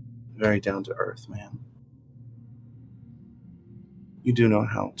 Very down-to-earth man. You do know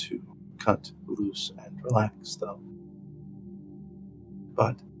how to cut loose and relax, though.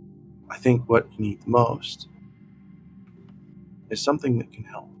 But I think what you need the most is something that can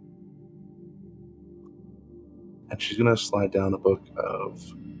help. And she's going to slide down a book of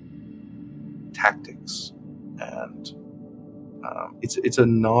tactics, and it's a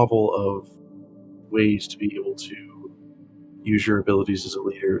novel of ways to be able to use your abilities as a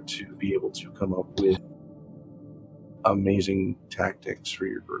leader to be able to come up with amazing tactics for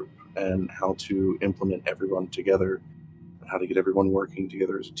your group and how to implement everyone together and how to get everyone working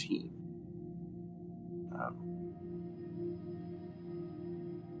together as a team.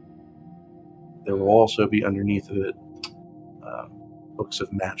 There will also be underneath of it books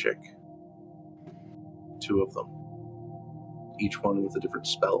of magic, 2 of them, each one with a different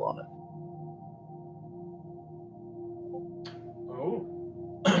spell on it.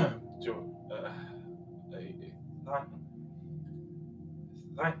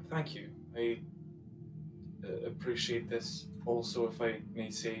 oh, thank you. I appreciate this. Also, if I may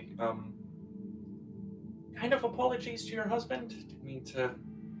say, kind of apologies to your husband. Didn't mean to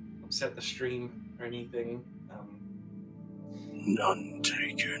upset the stream or anything. None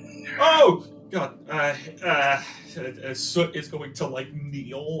taken. Oh God! Soot is going to like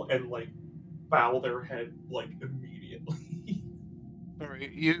kneel and like bow their head like immediately. All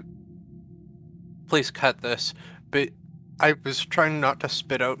right, you. Please cut this. But I was trying not to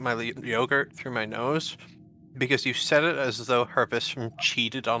spit out my yogurt through my nose because you said it as though Hervistrum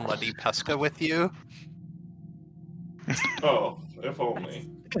cheated on Letty Pesca with you. Oh, if only.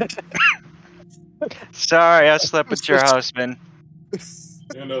 Sorry, I slept with your husband.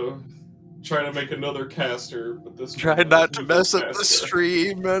 You know, trying to make another caster, but this Tried one not to was mess up the Pesca.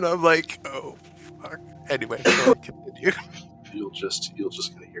 stream, and I'm like, oh fuck. Anyway, go on, continue. You'll just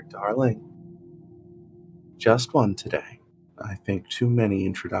gonna hear, darling. Just one today. I think too many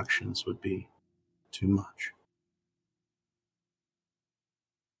introductions would be too much.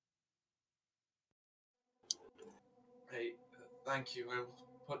 Hey, thank you. I will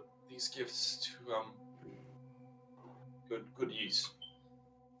put these gifts to good use.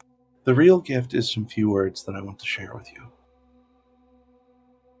 The real gift is some few words that I want to share with you.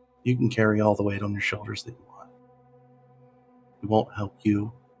 You can carry all the weight on your shoulders that you want. It won't help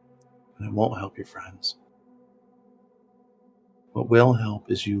you, and it won't help your friends. What will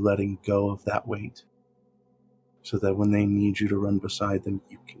help is you letting go of that weight so that when they need you to run beside them,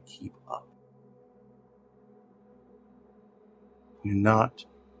 you can keep up. You're not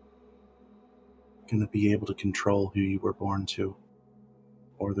going to be able to control who you were born to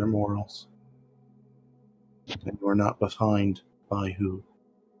or their morals. And you're not defined by who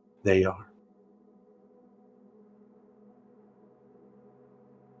they are.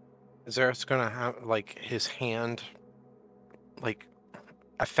 Zaret's gonna have, like, his hand, like,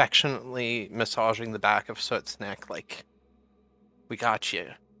 affectionately massaging the back of Soot's neck, like, we got you.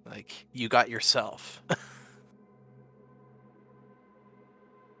 Like, you got yourself.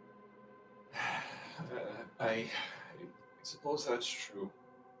 I suppose that's true.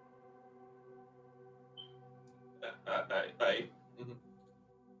 Mhm.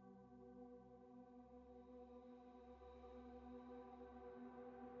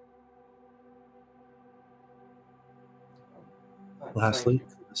 Lastly, Thank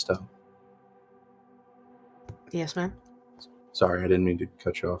you. Callisto. Yes, ma'am. Sorry, I didn't mean to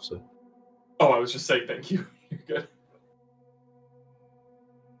cut you off, so. Oh, I was just saying thank you. You're good.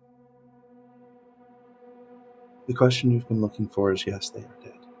 The question you've been looking for is yes, they are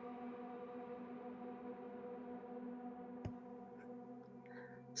dead.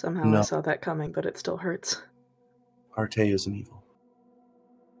 Somehow I No. saw that coming, but it still hurts. Arte is an evil.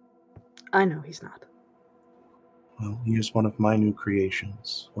 I know he's not. Well, he is one of my new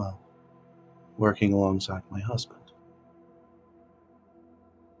creations. Well, working alongside my husband.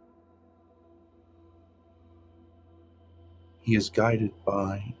 He is guided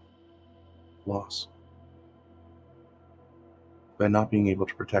by loss. By not being able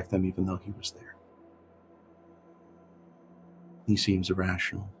to protect them even though he was there. He seems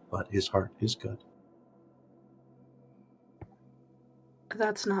irrational, but his heart is good.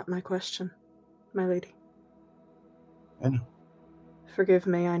 That's not my question, my lady. I know. Forgive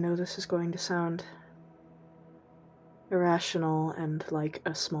me, I know this is going to sound irrational and like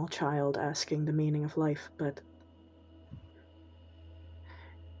a small child asking the meaning of life, but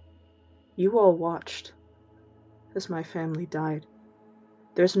you all watched as my family died.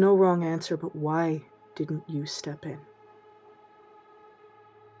 There's no wrong answer, but why didn't you step in?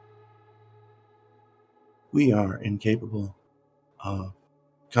 We are incapable of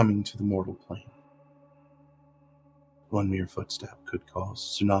coming to the mortal plane. One mere footstep could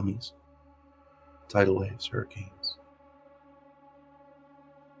cause tsunamis, tidal waves, hurricanes.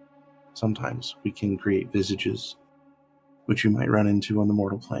 Sometimes we can create visages which you might run into on the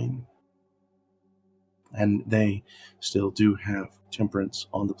mortal plane. And they still do have temperance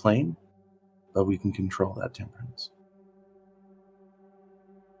on the plane, but we can control that temperance.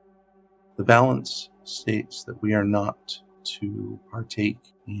 The balance states that we are not to partake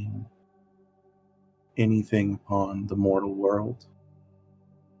in anything upon the mortal world.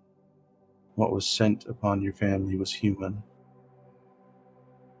 What was sent upon your family was human.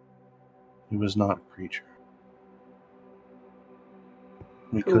 He was not a creature.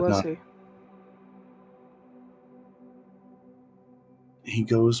 We Who could was not. he? He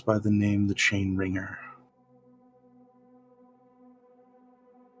goes by the name the Chain Ringer.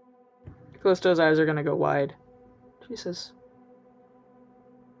 Callisto's eyes are gonna go wide. Jesus.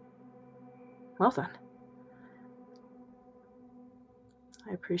 Well then. I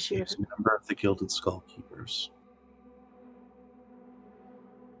He appreciate is it. a member of the Gilded Skull Keepers.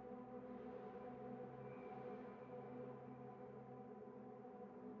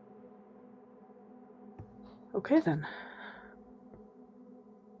 Okay then.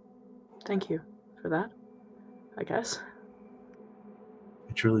 Thank you for that, I guess.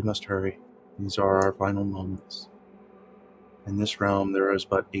 I truly must hurry. These are our final moments. In this realm, there is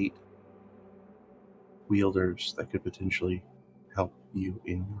but 8 wielders that could potentially help you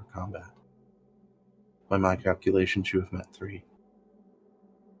in your combat. By my calculations, you have met 3.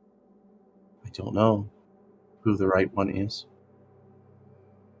 I don't know who the right one is,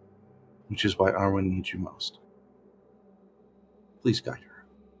 which is why Arwen needs you most. Please guide her.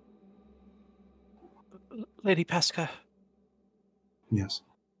 Lady Pesca, Yes.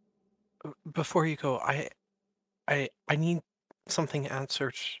 before you go, I need something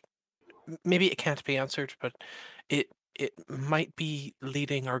answered. Maybe it can't be answered, but it might be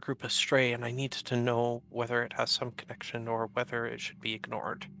leading our group astray, and I need to know whether it has some connection or whether it should be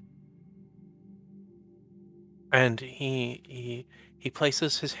ignored. And he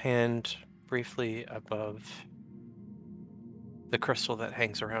places his hand briefly above the crystal that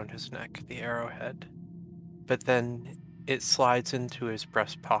hangs around his neck, the arrowhead. But then it slides into his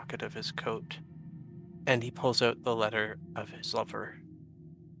breast pocket of his coat, and he pulls out the letter of his lover.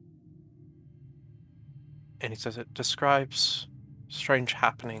 And he says it describes strange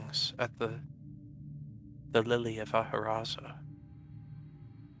happenings at the Lily of Aharaza.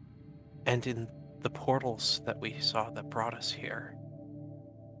 And in the portals that we saw that brought us here,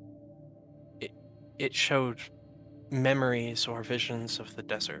 it showed memories or visions of the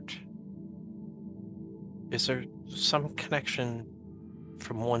desert. Is there some connection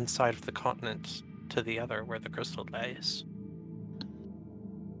from one side of the continent to the other where the crystal lays?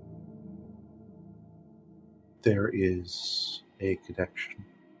 There is a connection.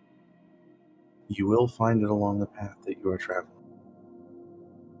 You will find it along the path that you are traveling.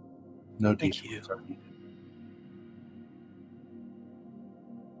 No Thank detours you. are needed.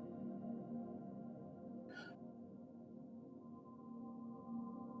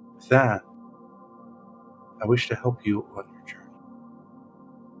 With that, I wish to help you on your journey.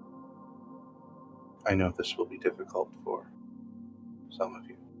 I know this will be difficult for some of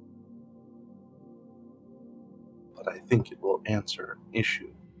you, but I think it will answer an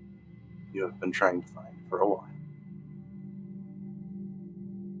issue you have been trying to find for a while.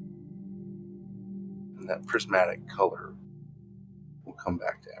 And that prismatic color will come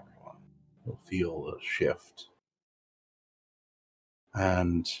back to everyone. You'll feel a shift.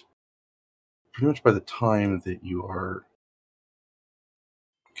 And pretty much by the time that you are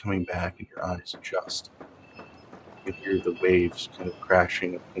coming back and your eyes adjust, you can hear the waves kind of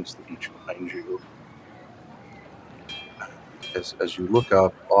crashing up against the beach behind you. As you look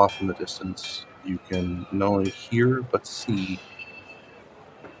up off in the distance, you can not only hear but see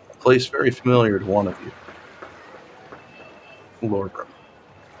a place very familiar to one of you, Lorbrum.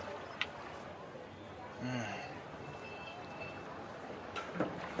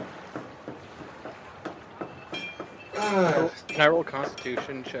 Can I roll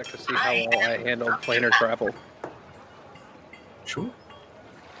Constitution check to see how well I handled planar travel? Sure.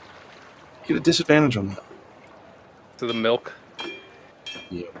 Get a disadvantage on that. To the milk.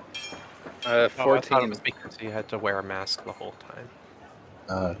 Yeah. I thought 14. it was because you had to wear a mask the whole time.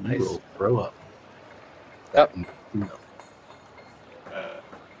 You Nice. will throw up. Yep. No.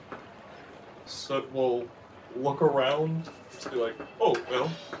 So we'll look around, just be like, oh,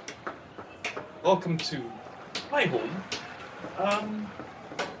 well, welcome to my home.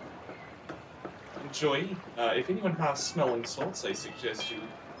 Enjoy. If anyone has smelling salts, I suggest you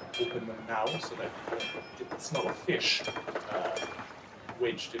open them now so that you don't get the smell of fish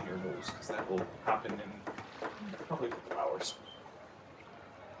wedged in your nose, because that will happen in probably a couple hours.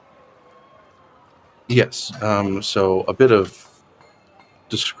 Yes. So a bit of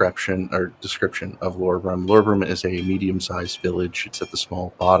description of Lorbrum. Lorbrum is a medium-sized village. It's at the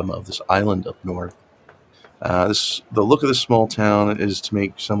small bottom of this island up north. The look of this small town is to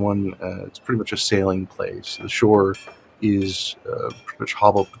make someone. It's pretty much a sailing place. The shore is pretty much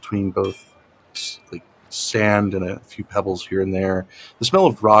hobbled between both like sand and a few pebbles here and there. The smell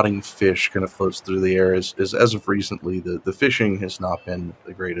of rotting fish kind of floats through the air. As of recently, the fishing has not been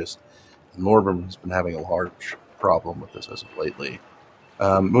the greatest. And Lorbrum has been having a large problem with this as of lately.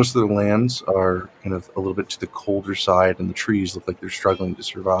 Most of the lands are kind of a little bit to the colder side, and the trees look like they're struggling to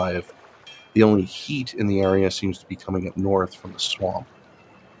survive. The only heat in the area seems to be coming up north from the swamp.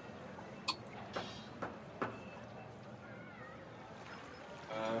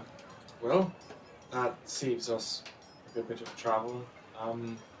 Well, that saves us a good bit of travel.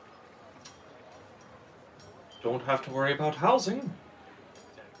 Don't have to worry about housing,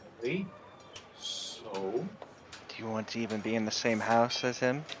 technically. So, Do you want to even be in the same house as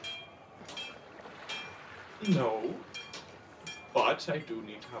him? no. But I do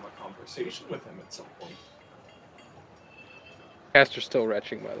need to have a conversation with him at some point. Caster's still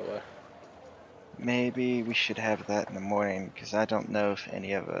retching, by the way. Maybe we should have that in the morning, because I don't know if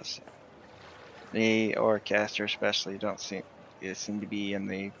any of us, me or Caster especially, don't seem to be in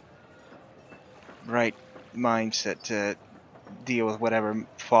the right mindset to deal with whatever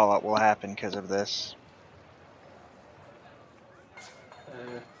fallout will happen because of this.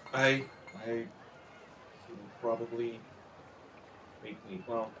 I he will probably make me.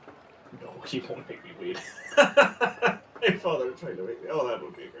 Well, no, he won't make me wait. My father tried to make me. Oh, that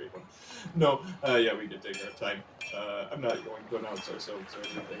would be a great one. No, yeah, we did take our time. I'm not going to announce ourselves or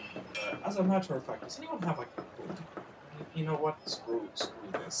anything. As a matter of fact, does anyone have like a hood? You know what? Screw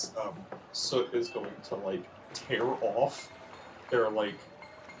this. Soot is going to like tear off their like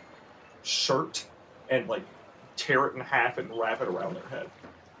shirt and like tear it in half and wrap it around their head.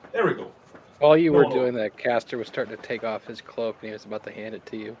 There we go. While you were doing that, Caster was starting to take off his cloak and he was about to hand it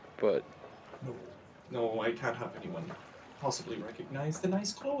to you, but... No, I can't have anyone possibly recognize the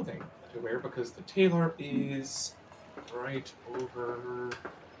nice clothing that I wear because the tailor is right over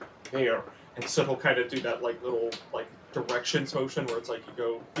there. And so he'll kind of do that like little like directions motion where it's like you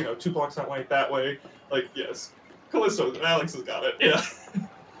go, 2 blocks that way. Like, yes. Callisto, Alex has got it.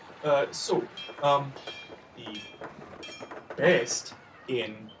 Yeah. So, the best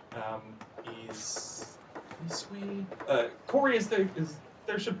in is this way. Corey,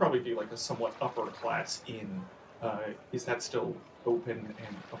 there should probably be like a somewhat upper class inn. Is that still open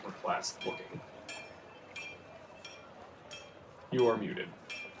and upper class looking? You are muted.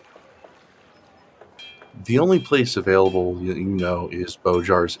 The only place available is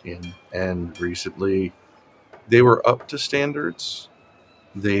Bojar's Inn, and recently they were up to standards.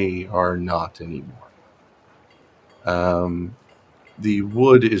 They are not anymore. The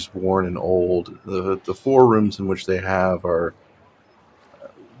wood is worn and old. The 4 rooms in which they have are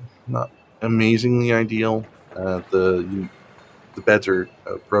not amazingly ideal. The beds are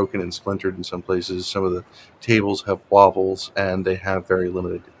broken and splintered in some places. Some of the tables have wobbles, and they have very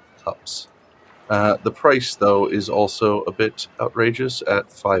limited cups. The price, though, is also a bit outrageous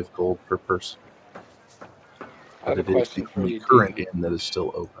at 5 gold per person. I have a It is question the for only you. current Dean. inn that is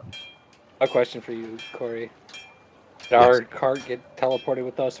still open. A question for you, Corey. Did our cart get teleported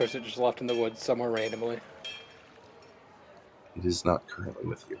with us, or is it just left in the woods somewhere randomly? It is not currently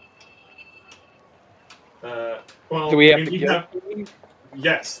with you. Well, Do we have I to mean, give?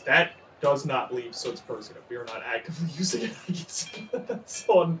 Yes, that does not leave, so it's person. If we are not actively using it, that's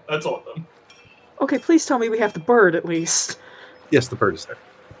on them. Okay, please tell me we have the bird at least. Yes, the bird is there.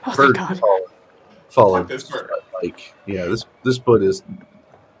 Oh, Bird thank God. Followed. Fuck this bird. This bird is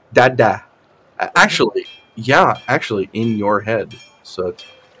Dada. Actually, in your head. So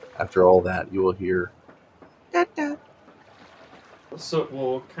after all that, you will hear Dada. So it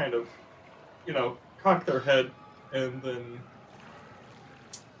will kind of, cock their head and then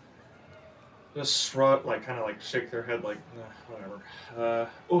just shrug, shake their head, whatever.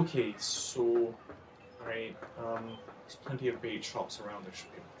 Okay, so, alright, there's plenty of bait shops around. There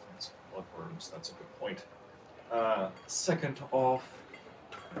should be able to find some bloodworms. That's a good point. Second off,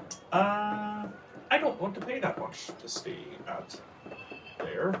 I don't want to pay that much to stay at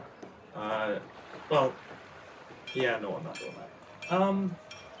there. Well, yeah, no, I'm not doing that.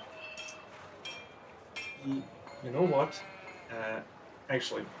 You know what?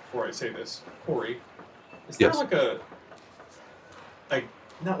 Actually, before I say this, Corey, is there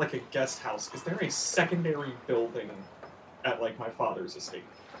not like a guest house? Is there a secondary building at my father's estate?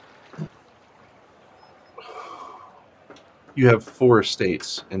 You have 4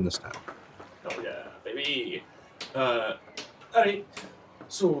 estates in this town. Oh yeah, baby. Alright.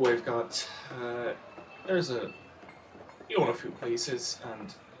 So I've got there's a few places,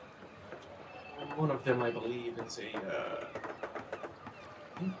 and one of them I believe is a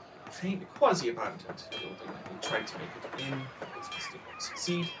quasi-abandoned building. We tried to make it in, because we still don't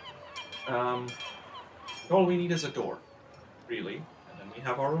succeed. All we need is a door, really, and then we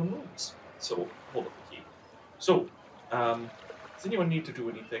have our own rooms. So hold up the key. So, does anyone need to do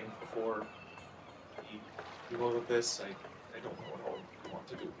anything before we go with this? I don't know what all you want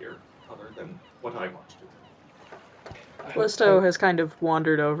to do here, other than what I want to do. Callisto has kind of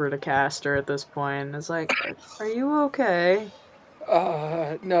wandered over to Castor at this point and is like, are you okay?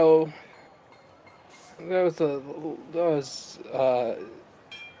 No.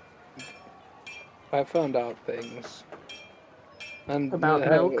 I found out things. And About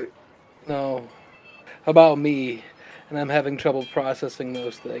milk? No. About me. And I'm having trouble processing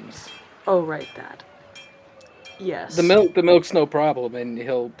those things. Oh, right, that. Yes. The milk's no problem, and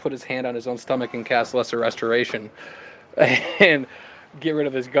he'll put his hand on his own stomach and cast Lesser Restoration and get rid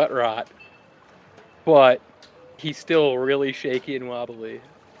of his gut rot. But he's still really shaky and wobbly.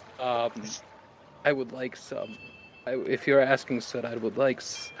 I would like some. If you're asking, Sid, I would like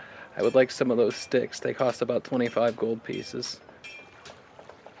some of those sticks. They cost about 25 gold pieces.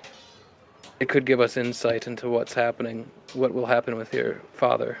 It could give us insight into what will happen with your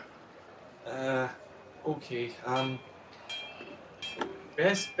father. Okay.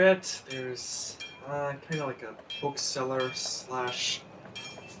 Best bet, there's kind of like a bookseller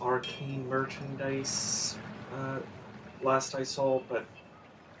 / arcane merchandise last I saw, but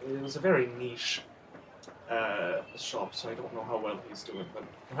it was a very niche shop, so I don't know how well he's doing, but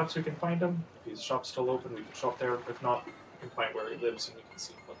perhaps we can find him. If his shop's still open, we can shop there. If not, we can find where he lives and we can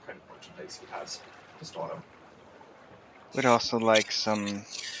see what kind of merchandise he has just on him. Would also like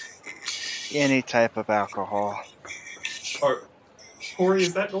any type of alcohol. Corey,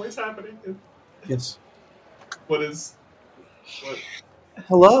 is that noise happening? Yes. What?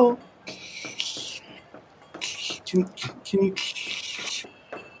 Hello? Can you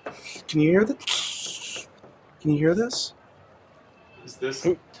hear this? Can you hear this? Is this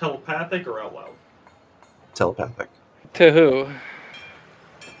telepathic or out loud? Telepathic. To who?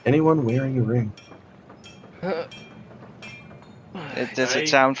 Anyone wearing a ring? Does it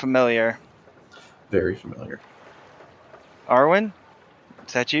sound familiar? Very familiar. Arwen?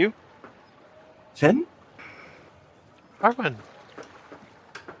 Is that you? Finn? Arwen.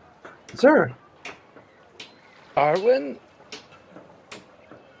 Sir? Arwen?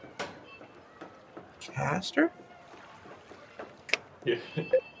 Caster? Yeah. You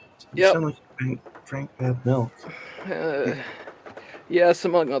Yep. sound like you drank bad milk. Yes,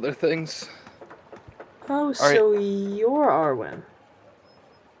 among other things. Oh, so you're Arwen.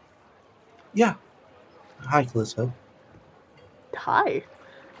 Yeah. Hi, Callisto. Hi.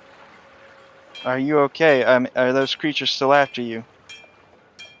 Are you okay? Are those creatures still after you?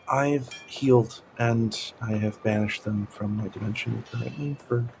 I've healed, and I have banished them from my dimension currently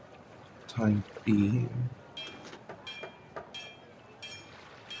for the time being.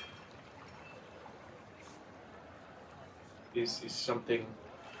 Is something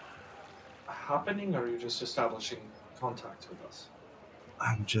happening, or are you just establishing contact with us?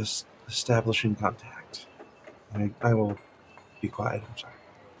 I'm just establishing contact. I will be quiet, I'm sorry.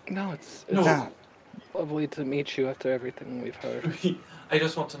 No, it's No. lovely to meet you after everything we've heard. I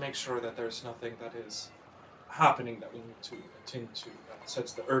just want to make sure that there's nothing that is happening that we need to attend to that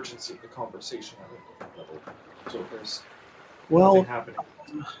sets the urgency of the conversation at a different level. So if there's nothing happening.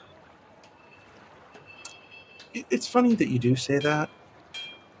 It's funny that you do say that.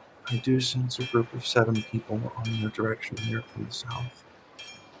 I do sense a group of 7 people on your direction here from the south.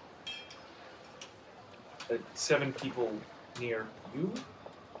 7 people near you?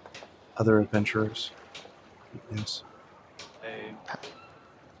 Other adventurers. Yes.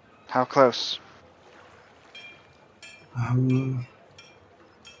 How close?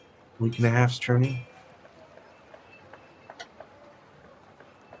 Week and a half's journey.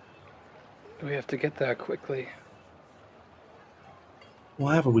 We have to get there quickly. We'll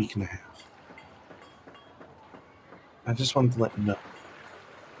have a week and a half. I just wanted to let you know.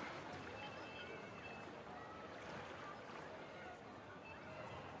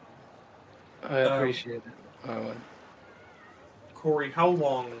 I appreciate it, Arwen. Corey, how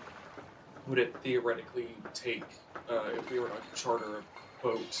long would it theoretically take if we were to charter a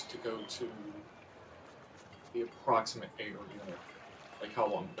boat to go to the approximate area? Like, how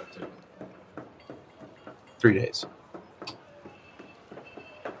long would that take? 3 days.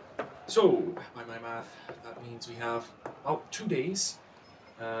 So, by my math, that means we have about 2 days.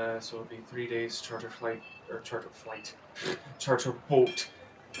 So it'll be 3 days charter boat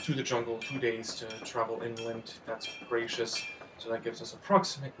to the jungle, 2 days to travel inland. That's gracious. So that gives us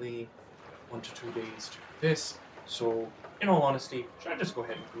approximately 1 to 2 days to do this. So, in all honesty, should I just go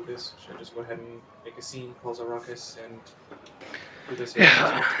ahead and do this? Should I just go ahead and make a scene, cause a ruckus, and do this?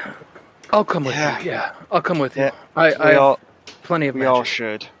 Yeah. I'll come with you. Yeah, I'll come with you. Yeah. I have plenty of We magic. all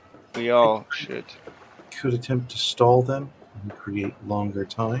should. We all should. Could attempt to stall them and create longer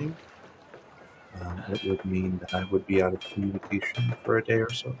time. It would mean that I would be out of communication for a day or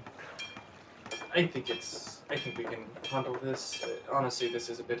so. I think we can handle this. Honestly, this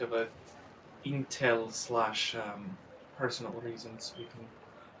is a bit of a intel / personal reasons. We can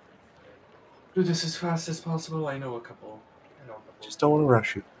do this as fast as possible. I know a couple. Just don't want to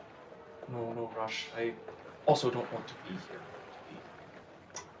rush you. No rush. I also don't want to be here.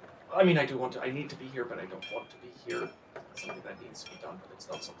 I mean, I need to be here, but I don't want to be here. It's something that needs to be done, but it's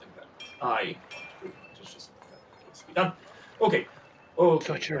not something that I want to do. It's just something that needs to be done. Okay.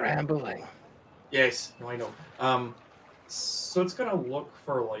 But you're rambling. Yes, no, I know. So it's gonna look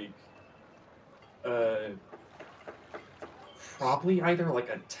for probably either like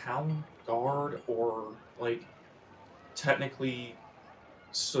a town guard or technically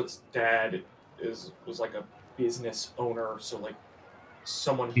Soot's dad was like a business owner, so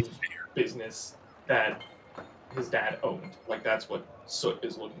someone whose business that his dad owned. That's what Soot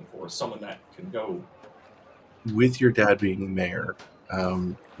is looking for. Someone that can go. With your dad being the mayor,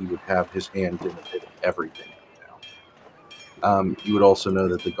 he would have his hand in a bit of everything now. You would also know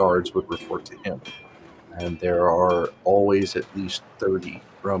that the guards would report to him, and there are always at least 30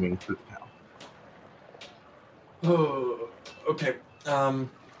 roaming through the town. Oh, okay.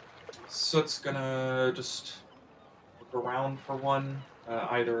 So it's gonna just look around for one,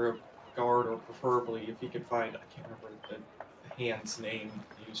 either a guard or preferably if he could find, I can't remember the hand's name.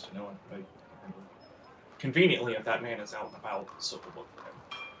 I used to know it, but I can't remember. Conveniently, if that man is out and about, so we'll look for him.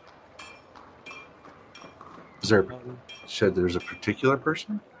 Is there said there's a particular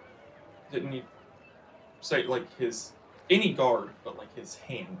person? Didn't he say any guard, but his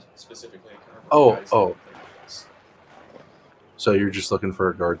hand specifically? I can't remember. Oh, the guy's oh. name. So you're just looking for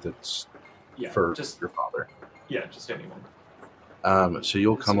a guard that's Yeah, for just your father. Yeah, just anyone. So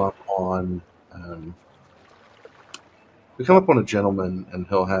you'll come up on we come up on a gentleman, and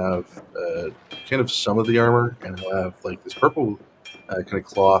he'll have kind of some of the armor, and he'll have like this purple kind of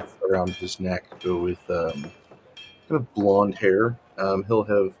cloth around his neck with kind of blonde hair. He'll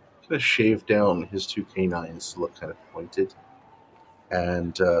have kind of shaved down his two canines to look kind of pointed,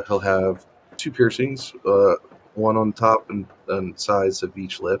 and he'll have two piercings, one on top and sides of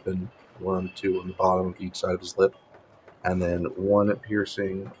each lip, and two on the bottom of each side of his lip, and then one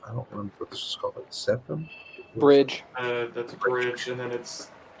piercing. I don't remember what this is called, like septum. Bridge. That's a bridge, and then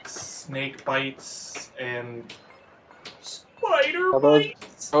it's snake bites and spider Are those-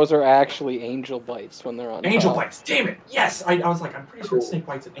 bites. Those are actually angel bites when they're on Angel top. bites. Damn it! Yes, I was like, I'm pretty sure it's snake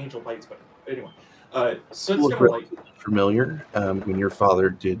bites and angel bites, but anyway. So it's Look gonna like familiar. When your father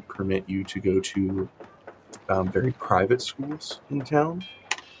did permit you to go to very private schools in town,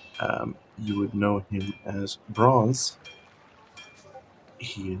 you would know him as Bronze.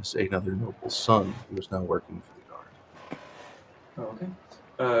 He is another noble son who is now working for the guard.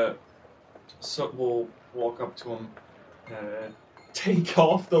 Oh, okay. So we'll walk up to him, take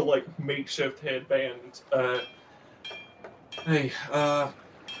off the like makeshift headband. Hey,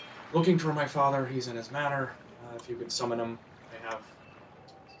 looking for my father. He's in his manor. If you could summon him, I have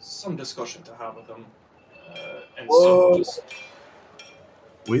some discussion to have with him. And so just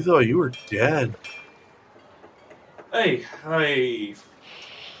We thought you were dead. hey, I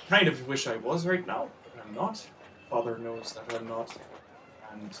kind of wish I was right now, but I'm not. Father knows that I'm not,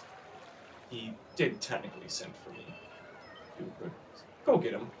 and he did technically send for me. If you could go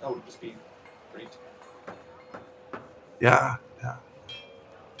get him, that would just be great. Yeah.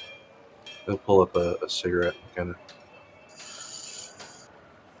 He'll pull up a cigarette and kind of.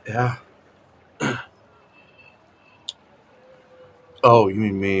 Yeah. Oh, you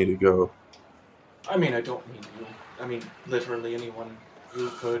mean me to go? I mean, I don't mean you. I mean, literally anyone. You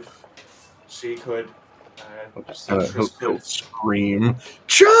could. She could. He'll Citrus could. scream,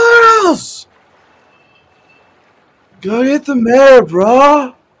 Charles! Go get the mayor,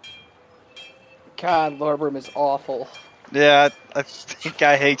 bro! God, Lorbrim is awful. Yeah, I think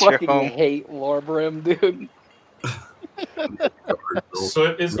I hate your Fucking home. hate Lorbrim, dude. So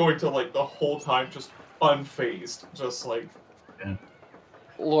it is going to, like, the whole time just unfazed. Just like.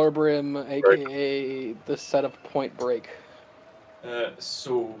 Lorbrim, aka the set of Point Break.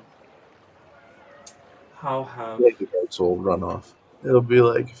 So. How have. Like the guards will run off. It'll be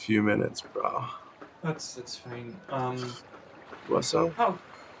like a few minutes, bro. That's fine. What's up? How.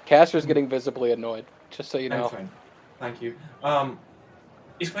 Caster's getting visibly annoyed, just so you I'm know. fine. Thank you.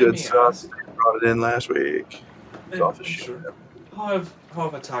 If I Good may stuff. ask, Brought it in last week. It's off his sure. shit. How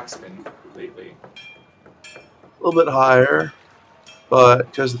have attacks been lately? A little bit higher, but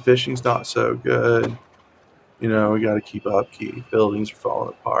because the fishing's not so good, we got to keep upkeep. Buildings are falling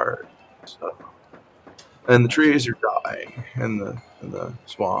apart, so. And the trees are dying in the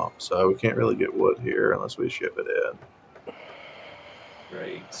swamp, so we can't really get wood here unless we ship it in.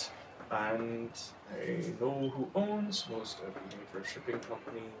 Right. And I know who owns most of the major shipping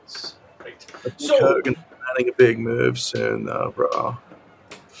companies. Right. So, Hogan's planning a big move soon, though, bro.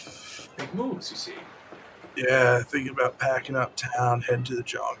 big moves, you see. Yeah, thinking about packing up town, heading to the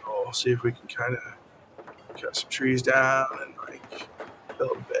jungle, see if we can kind of cut some trees down and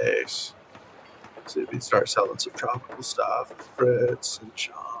build a base. See if we can start selling some tropical stuff, fruits and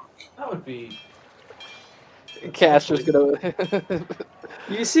junk. That would be. Caster's gonna.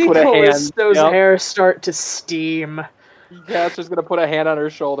 You see Put a hand- Callisto's yep. hair start to steam. Caster's gonna put a hand on her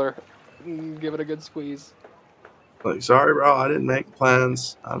shoulder, give it a good squeeze. Like, sorry, bro, I didn't make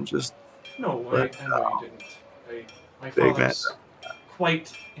plans. I'm just No, I know you didn't. My Big father's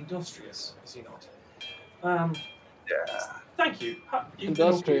quite industrious, is he not? yeah. Thank you. You've been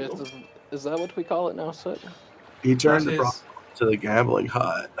okay, Industrious, though. is that what we call it now, Soot? He turned That the is- to the gambling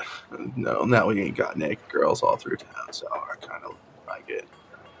hut. No, now we ain't got naked girls all through town, so I kind of like it.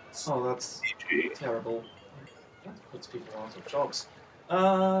 Oh, that's PG. terrible. That puts people out of jobs.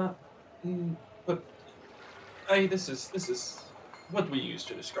 But this is what we use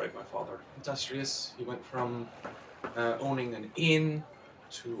to describe my father. Industrious. He went from owning an inn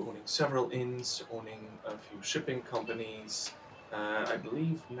to owning several inns, to owning a few shipping companies. I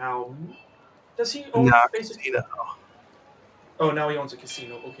believe now. Does he own Nah, basically? casino. Oh, now he owns a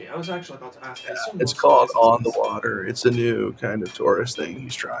casino. Okay, I was actually about to ask. I assume It's most of called his On the business- Water. It's a new kind of tourist thing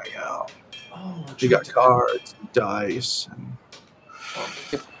he's trying out. Oh, You got true. cards, and dice, and Oh,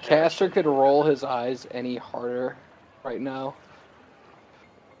 If Caster could roll his eyes any harder right now.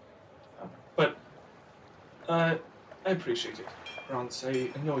 But I appreciate it, Bronze. I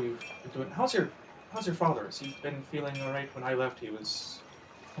know you've been doing. How's your how's your father? Has he been feeling all right? When I left, he was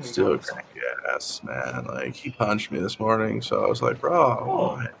coming down Still with something. yes, man. Like he punched me this morning, so I was like, bro,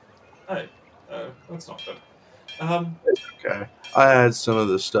 Oh, why? hey, that's not good. Okay. I had some of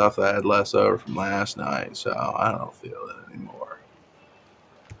the stuff that I had left over from last night, so I don't feel it anymore.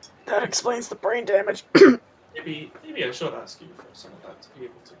 That explains the brain damage. Maybe I should ask you for some of that to be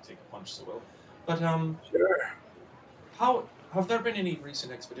able to take a punch so well. But Sure. how have there been any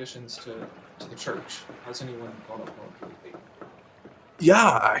recent expeditions to the church? Has anyone gone up north lately?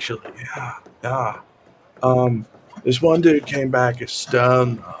 Yeah, actually, yeah. This one dude came back as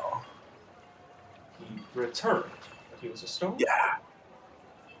stone though. He returned, but he was a stone. Yeah.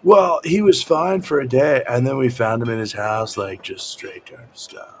 Well, he was fine for a day, and then we found him in his house, like just straight down to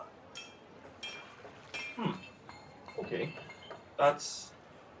stone. Okay, that's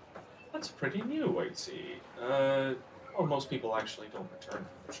pretty new, I'd say. Well, most people actually don't return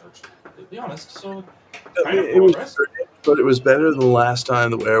from the church, to be honest. So, kind of It was progress. great, but it was better than the last time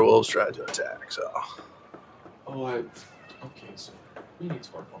the werewolves tried to attack. So, Oh, okay. So we need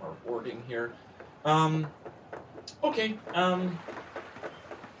to work on our wording here. Okay.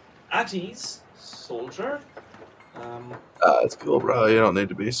 At ease, soldier. it's cool, bro. You don't need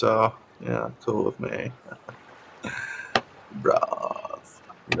to be so. Yeah, cool with me, bro.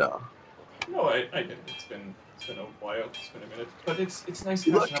 You know. No, I didn't. It's been a while. It's been a minute, but it's nice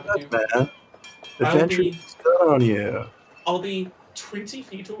You look catching up with you. good, man. I'll Adventure be- is good on you. I'll be 20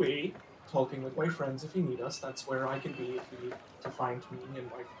 feet away, talking with my friends if you need us. That's where I can be if you need to find me,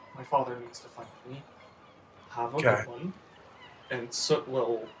 and my father needs to find me. Have a Okay. good one. And Soot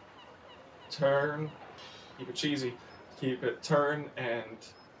will turn, keep it cheesy, turn and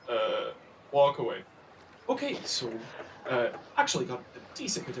walk away. Okay, so actually got a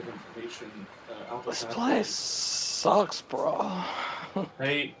decent bit of information out of This that. place sucks, bro.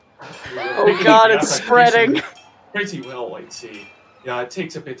 Hey, Oh god, it's spreading. pretty well, I'd say. Yeah, it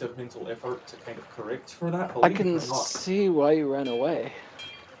takes a bit of mental effort to kind of correct for that. I believe it can or not. see why you ran away.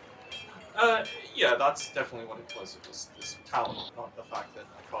 Yeah, that's definitely what it was. It was this talent, not the fact that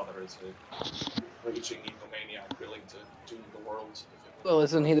my father is a raging egomaniac willing to doom the world. If it Well,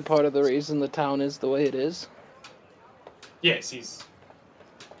 isn't he the part of the reason the town is the way it is? Yes, he's...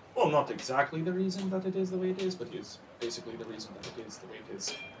 Well, not exactly the reason that it is the way it is, but he is basically the reason that it is the way it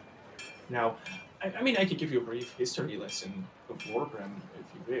is. Now, I mean, I could give you a brief history lesson of Wargrim if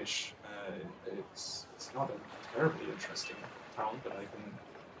you wish. It's not a terribly interesting town, but I can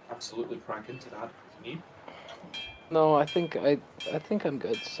absolutely crack into that if you need. No, I think I'm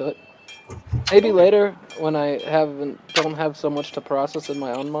good. So maybe later when I don't have so much to process in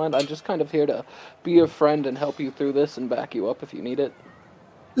my own mind, I'm just kind of here to be your friend and help you through this and back you up if you need it.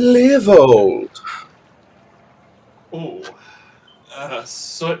 Live old. Oh,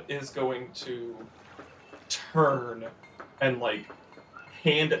 Soot is going to turn and, like,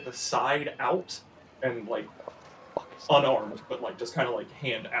 hand at the side out and, like, unarmed, but, like, just kind of, like,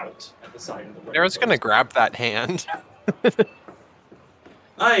 hand out at the side of the way. Sarah's gonna grab that hand.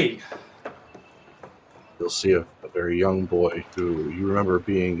 Aye. You'll see a very young boy who you remember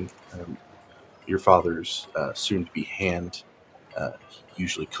being your father's soon-to-be hand. He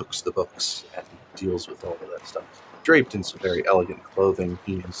usually cooks the books and deals with all of that stuff. Draped in some very elegant clothing,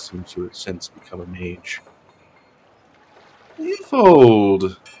 he has seemed to have since become a mage.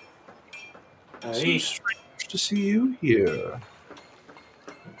 Leafold! So Aye. strange to see you here.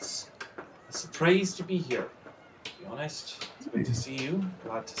 It's a surprise to be here, to be honest. It's good to see you.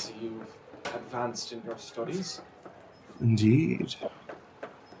 Glad to see you've advanced in your studies. Indeed.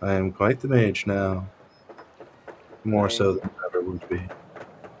 I am quite the mage now. More so than I ever would be.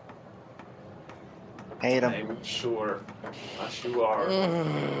 Hate him. I'm sure that you are.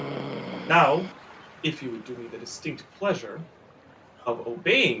 Now, if you would do me the distinct pleasure of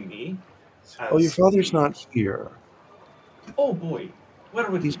obeying me. Oh, your as father's the- not here. Oh boy, where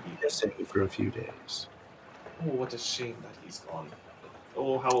would He's he be? missing for a few days. Oh, what a shame that he's gone.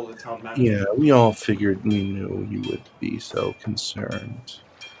 Oh, how will the town manage? Yeah, we all figured we knew you would be so concerned.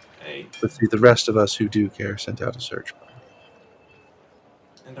 Hey, But see, the rest of us who do care sent out a search party.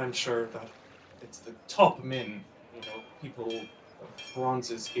 and I'm sure that it's the top men, people of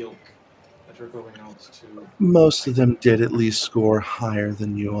Bronze's ilk, that are going out to. Most of them did at least score higher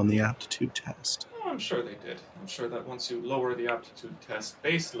than you on the aptitude test. Oh, I'm sure they did. I'm sure that once you lower the aptitude test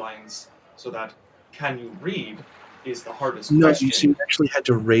baselines, so that can you read is the hardest No, question. you see, we actually had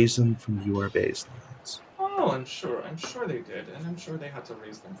to raise them from your baselines. Oh, I'm sure they did, and I'm sure they had to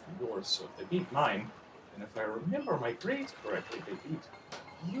raise them from yours. So if they beat mine, and if I remember my grades correctly, they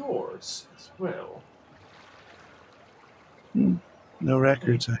beat yours as well. No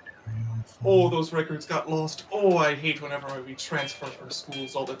records I know of. Oh, those records got lost. Oh, I hate whenever we transfer from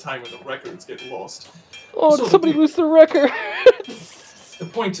schools all the time and the records get lost. Oh, So did somebody the- lose the record? The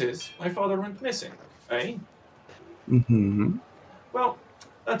point is, my father went missing, eh? Mm-hmm. Well,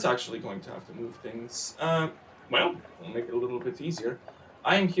 that's actually going to have to move things. Well, we'll make it a little bit easier.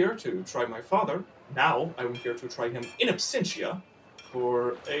 I am here to try my father. Now, I'm here to try him in absentia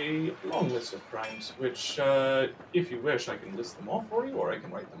for a long list of crimes, which, if you wish, I can list them all for you, or I can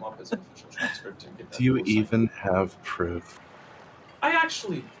write them up as an official transcript and get that Do you posted. even have proof? I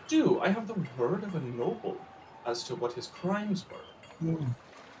actually do. I have the word of a noble as to what his crimes were.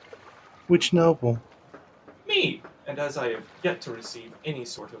 Which noble? Me! And as I have yet to receive any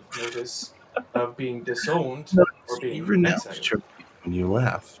sort of notice of being disowned No, or you being renounced exiled. your faith when you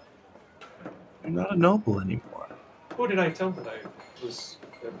left. You're not a noble anymore. Who did I tell that I was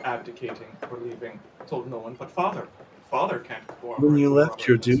abdicating or leaving? I told no one but Father. Father can't perform. When you left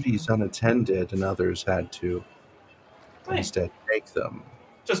your duties unattended and others had to Hey, instead take them.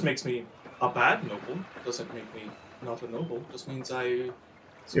 just makes me a bad noble. Doesn't make me not a noble. Just means I.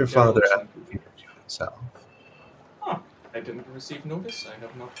 Your father dereliction. abdicated you himself. Huh. I didn't receive notice. I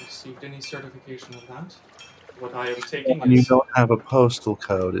have not received any certification of that. What I am taking When you is. don't have a postal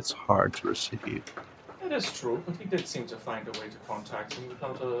code, it's hard to receive. That is true, but he did seem to find a way to contact me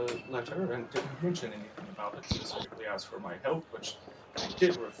without a letter and didn't mention anything about it, specifically asked for my help, which I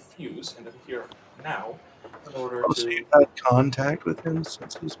did refuse, and I'm here now in order Oh, so to. you've had contact with him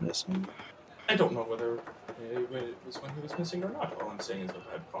since he's missing? I don't know whether it was when he was missing or not. All I'm saying is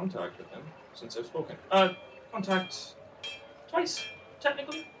I've had contact with him since I've spoken. Contact twice,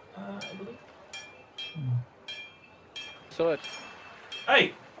 technically, I believe. So,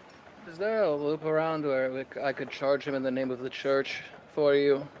 Hey, is there a loop around where I could charge him in the name of the church for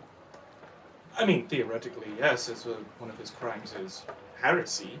you? I mean, theoretically, yes, as one of his crimes is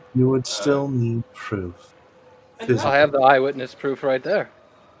heresy. You would still need proof. And Physical I have the eyewitness proof right there.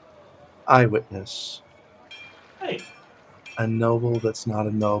 eyewitness. Hey, A noble that's not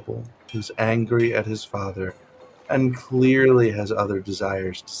a noble, who's angry at his father, and clearly has other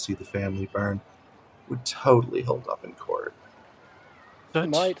desires to see the family burn, would totally hold up in court. You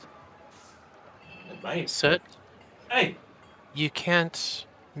might. it might. Soot, Hey, you can't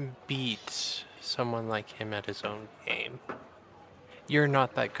beat someone like him at his own game. You're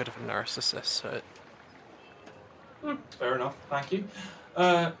not that good of a narcissist, Soot. fair enough, thank you.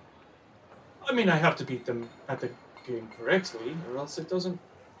 I mean, I have to beat them at the game correctly, or else it doesn't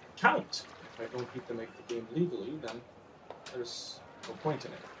count. If I don't beat them at the game legally, then there's no point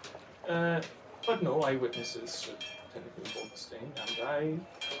in it. But no, eyewitnesses should technically hold the sting, and I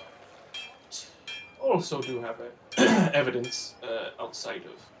also do have evidence outside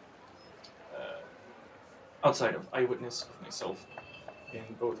of eyewitness of myself in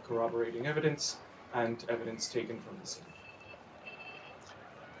both corroborating evidence and evidence taken from the scene.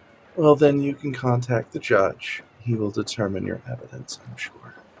 Well, then you can contact the judge. He will determine your evidence, I'm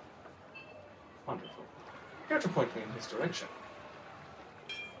sure. Wonderful. Care to point me in his direction?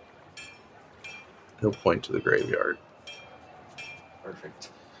 He'll point to the graveyard. Perfect.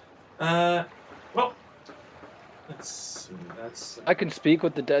 Well, let's see. That's I can speak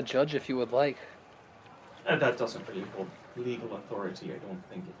with the dead judge if you would like. that doesn't really hold legal authority. I don't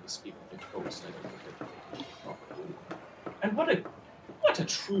think if we speak with a ghost, I don't think it probably. And what a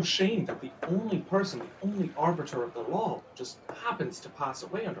true shame that the only person, the only arbiter of the law, just happens to pass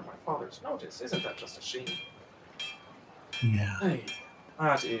away under my father's notice. Isn't that just a shame? Yeah. Hey,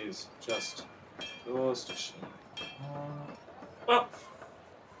 that is just a shame. Well,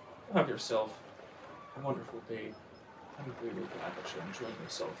 have yourself a wonderful day. I'm really glad that you're enjoying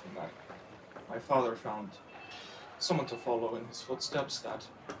yourself and that my father found someone to follow in his footsteps that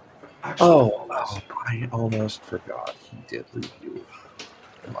actually follows. I almost forgot. He did leave you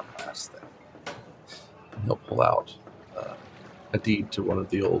one last thing. And he'll pull out a deed to one of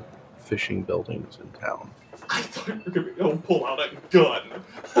the old fishing buildings in town. I thought you were going to pull out a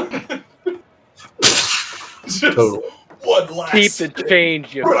gun. Just Totally. one last Keep the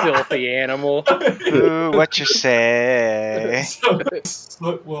change, you filthy animal. Ooh, what you say?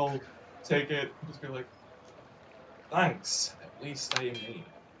 So we'll take it and just be like, thanks, at least I am a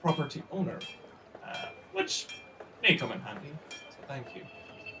property owner, which may come in handy, so thank you.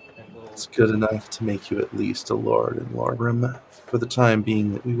 And we'll... It's good enough to make you at least a lord in Lorgrim for the time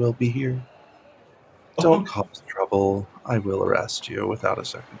being that we will be here. Don't cause trouble. I will arrest you without a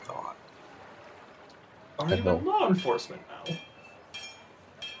second thought. Are you in law enforcement now?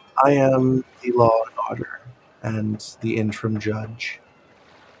 I am the law and order and the interim judge.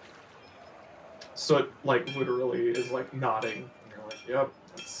 So it, like, literally is, like, nodding, and you're like, yep,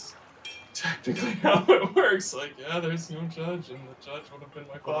 that's... technically how it works. Like, yeah, there's no judge, and the judge would have been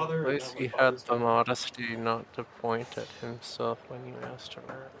my father. At and least now my he had father's the dead. modesty not to point at himself when you asked him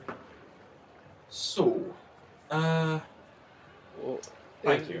earlier. So, Well,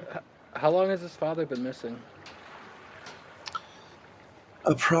 thank you. How long has his father been missing?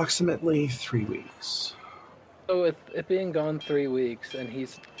 Approximately 3 weeks. So with it being gone 3 weeks, and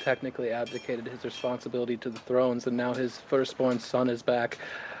he's technically abdicated his responsibility to the thrones, and now his firstborn son is back,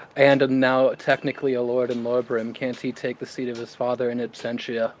 and now technically a lord in Lorbrim, can't he take the seat of his father in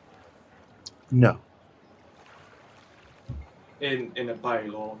absentia? No. In a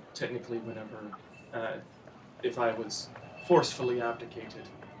bylaw, technically, whenever if I was forcefully abdicated,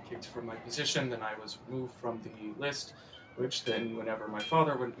 kicked from my position, then I was removed from the list. Which then, whenever my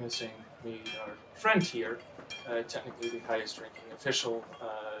father went missing, our friend here, technically the highest-ranking official,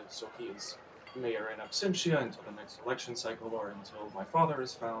 so he is mayor in absentia until the next election cycle or until my father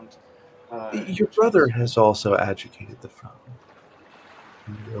is found. Your brother has also adjudicated the throne.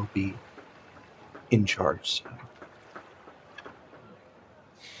 He will be in charge soon.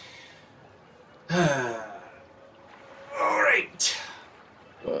 All right.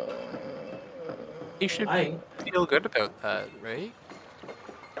 You should I feel good about that, right?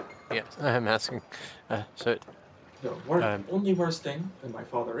 Yes, I'm asking. So, the only worse thing than my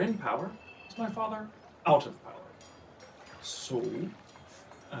father in power is my father out of power. So,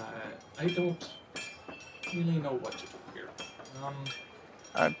 I don't really know what to do here.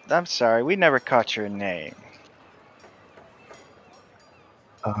 I'm sorry, we never caught your name.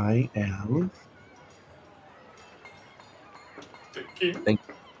 I am. Thinking.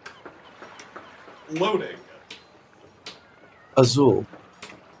 Loading. Azul.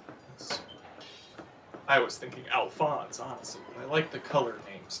 I was thinking Alphonse, honestly, but I like the color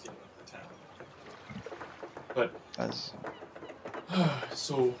name scheme of the town. But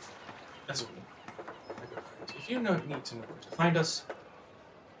so, Azul, my good friend, if you need to know where to find us,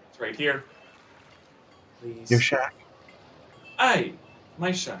 it's right here. Please. Your shack. Aye,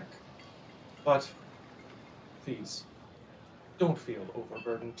 my shack. But please, don't feel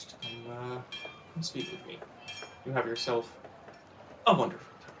overburdened to come speak with me. You have yourself a wonderful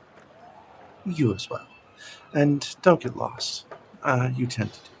time. You as well. And don't get lost. You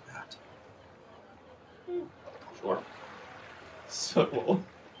tend to do that. Sure. So we'll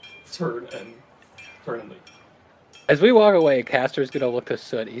turn and leave. As we walk away, Castor's gonna look to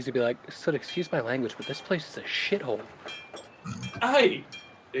Soot. He's gonna be like, Soot, excuse my language, but this place is a shithole. Aye,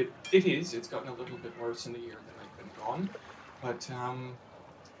 it is. It's gotten a little bit worse in the year that I've been gone, but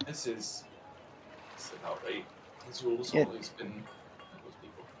this is about right. Azul's always been those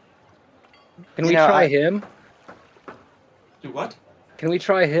people. Can we try him? Do what? Can we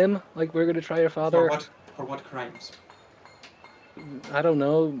try him? Like we're gonna try your father? For what crimes? I don't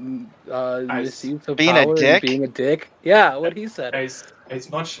know. Misuse of being power a dick? and being a dick. Yeah, what he said. As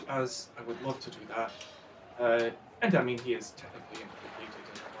much as I would love to do that, and I mean he is technically implicated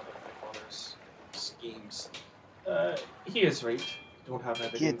in one of my father's schemes. He is right. We don't have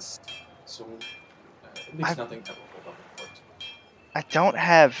evidence, so at least nothing that will hold up in court. I don't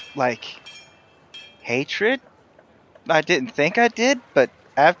have hatred. I didn't think I did, but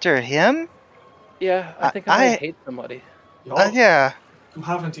after him, Yeah, I think I hate somebody. yeah. You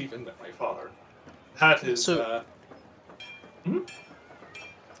haven't even met my father. That is.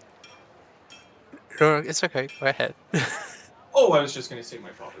 It's okay. Go ahead. Oh, I was just going to say my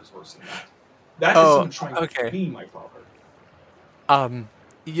father's worse than that. That is him trying to be my father.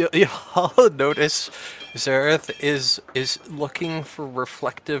 You'll notice Zareth is looking for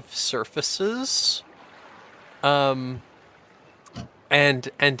reflective surfaces. And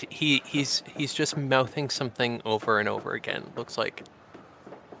he's just mouthing something over and over again. Looks like,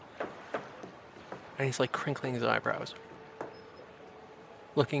 and he's like crinkling his eyebrows,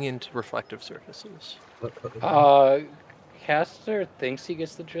 looking into reflective surfaces. Castor thinks he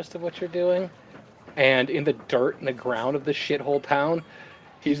gets the gist of what you're doing, and in the dirt and the ground of the shithole town,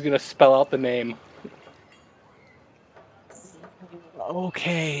 he's gonna spell out the name.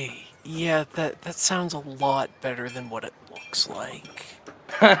 Okay, yeah, that sounds a lot better than what it looks like.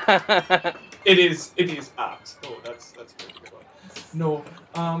 It is apt. Oh, that's a pretty good one. No,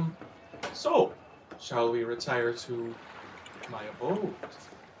 so shall we retire to my abode?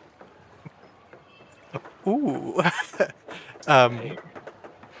 Ooh.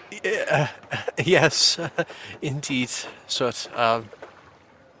 Yes, indeed. So,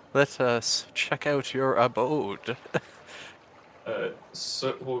 let us check out your abode.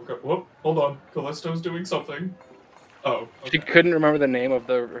 So we'll go. Whoop, hold on. Callisto's doing something. Oh, okay. She couldn't remember the name of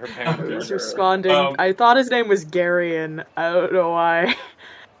her parent. He's responding. I thought his name was Garion. I don't know why.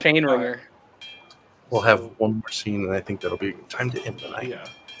 Chainringer. We'll have So- one more scene, and I think that'll be time to end the night. Yeah,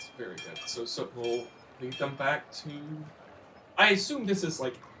 it's very good. So we'll lead them back to. I assume this is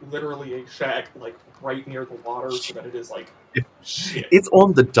like literally a shack, like right near the water, so that it is like shit. It's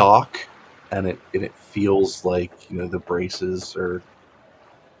on the dock, and it feels like the braces are.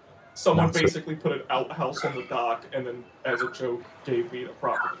 Someone not so- basically put an outhouse on the dock, and then as a joke gave me the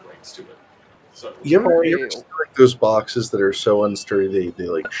property rights to it. So You ever Corey- see like those boxes that are so unsturdy they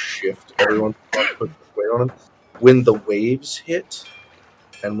like shift every once in a while, put weight on them? When the waves hit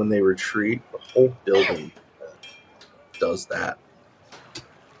and when they retreat, the whole building does that.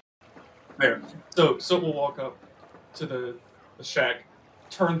 there. So we'll walk up to the shack,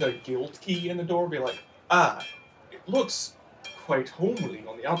 turn the guild key in the door, be like, it looks quite homely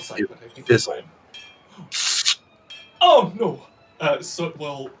on the outside, but I think it's Fizzle. fine. Oh no! So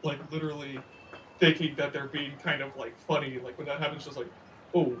well, like literally thinking that they're being kind of like funny, like when that happens, just like,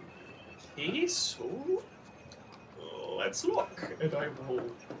 oh, okay, so let's look, and I will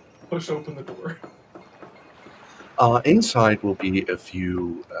push open the door. Inside will be a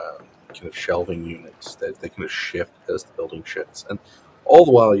few kind of shelving units that they kind of shift as the building shifts, and all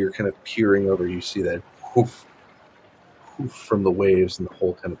the while you're kind of peering over. You see that whoof, whoof from the waves and the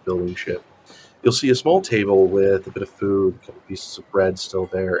whole kind of building shift. You'll see a small table with a bit of food, a couple pieces of bread still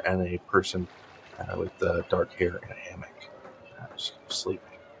there, and a person with dark hair in a hammock, just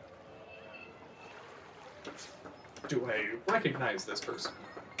sleeping. Do I recognize this person?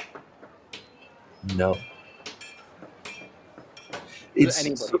 No. Does It's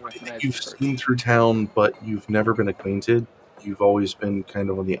anybody somebody recognize that you've this person? seen through town, but you've never been acquainted. You've always been kind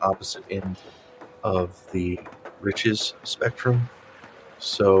of on the opposite end of the riches spectrum,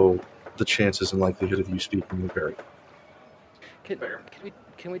 so the chances and likelihood of you speaking are very. Fair.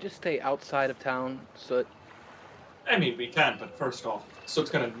 Can we just stay outside of town so it, I mean, we can, but first off, so it's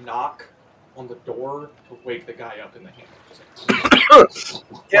gonna knock on the door to wake the guy up in the hammock.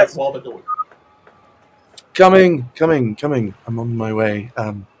 Yes. While the door. Coming. I'm on my way.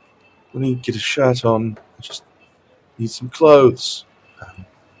 Let me get a shirt on. I just need some clothes.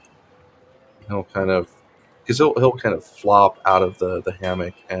 He'll kind of, because he'll kind of flop out of the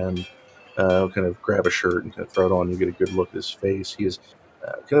hammock and he'll kind of grab a shirt and kind of throw it on. You get a good look at his face. He is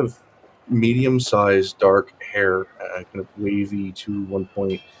kind of medium-sized, dark hair, kind of wavy to one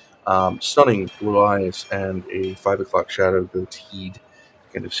point, stunning blue eyes, and a 5 o'clock shadow goateed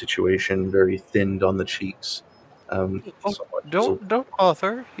kind of situation, very thinned on the cheeks. Somewhat Don't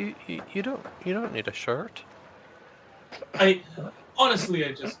bother. You don't need a shirt. I honestly,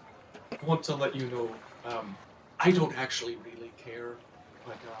 I just want to let you know, I don't actually really care,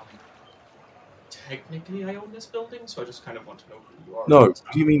 but technically I own this building, so I just kind of want to know who you are. No, what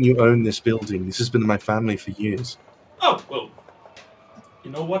do you mean you own this building? This has been in my family for years. Oh, well,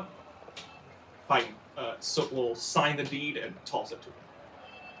 you know what? Fine. So we'll sign the deed and toss it to him.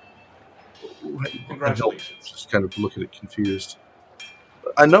 Congratulations. Just kind of look at it confused.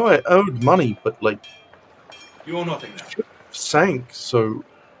 I know I owed money, but like You owe nothing now. sank, so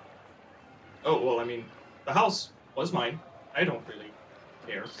Oh, well, I mean, the house was mine. I don't really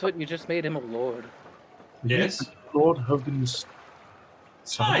care. so you just made him a lord? Yes, Lord Hogan's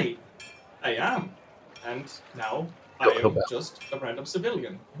son. I am. And now I He'll am bow. just a random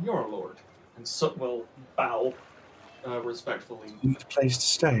civilian, and you're a lord. And so will bow respectfully. You need a place to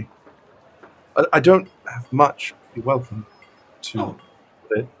stay. I don't have much. You're welcome to Oh.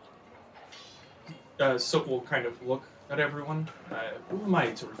 it. So we'll kind of look at everyone. Who am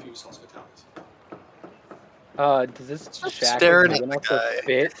I to refuse hospitality? Does this Stop shack staring big at the enough to guy.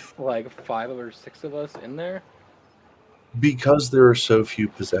 fit like 5 or 6 of us in there? Because there are so few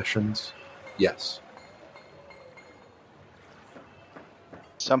possessions, yes.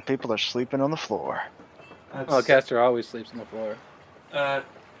 Some people are sleeping on the floor. That's, Oh, Castor always sleeps on the floor.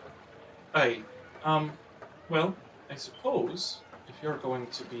 Well, I suppose if you're going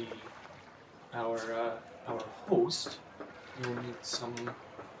to be our host, you'll need some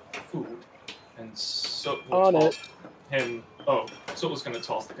food, and so we'll On toss him. Oh, so it was gonna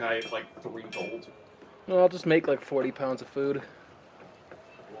toss the guy like 3 gold. No, I'll just make like 40 pounds of food.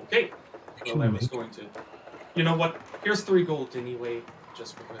 Okay. You Well, I can was make- going to. You know what? Here's 3 gold anyway,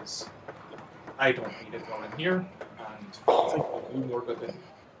 just because I don't need it while I'm here, and I'll do more good than.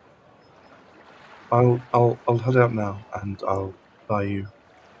 I'll head out now, and I'll buy you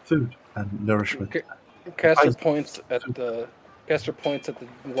food and nourishment. Castor points at the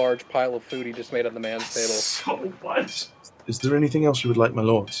large pile of food he just made on the man's table. So much. Is there anything else you would like, my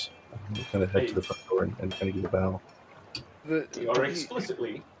lords? And we'll kind of head to the front door and kind of give a bow. We are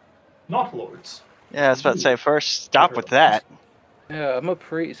explicitly not lords. Yeah, I was about to say, first, stop with that. Yeah, I'm a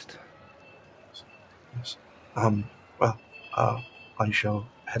priest. Yes. Well, I shall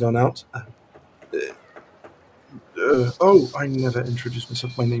head on out. I never introduced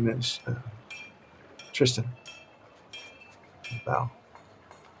myself. My name is Tristan. Bow.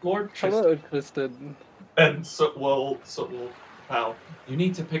 Lord Tristan. Hello, Tristan. And so we'll bow. You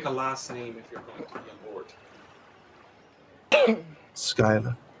need to pick a last name if you're going to be a lord.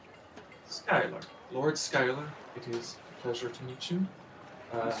 Skylar. Skylar. Lord Skylar, it is a pleasure to meet you.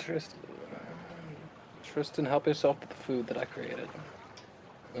 Tristan, help yourself to the food that I created.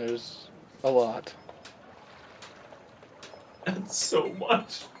 There's a lot. That's so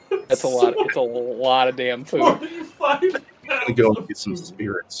much. That's a lot. It's a lot of damn food. 45 I'm gonna go and get some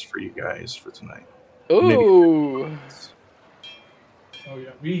spirits for you guys for tonight. Ooh. Oh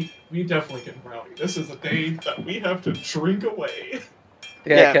yeah, we definitely get rowdy. This is a day that we have to drink away.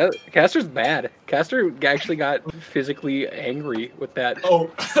 Yeah, Castor's bad. Castor actually got physically angry with that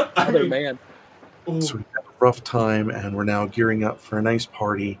other man. So we had a rough time, and we're now gearing up for a nice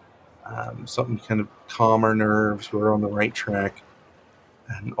party. Something to kind of calm our nerves. We're on the right track,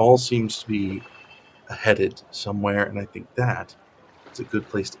 and all seems to be headed somewhere. And I think that is a good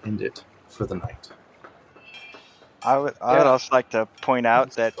place to end it for the night. I would also like to point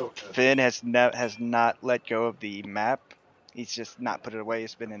out that Finn has not let go of the map. He's just not put it away.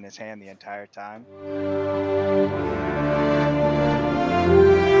 It's been in his hand the entire time.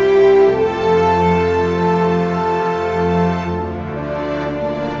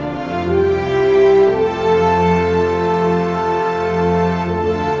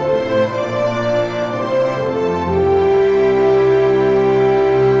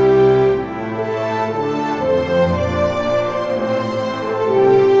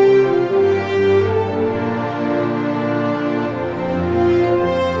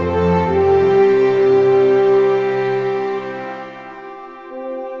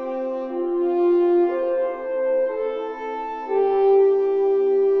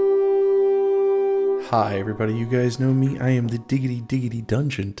 Hi everybody, you guys know me. I am the Diggity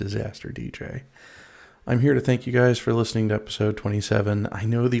Dungeon Disaster DJ. I'm here to thank you guys for listening to episode 27. I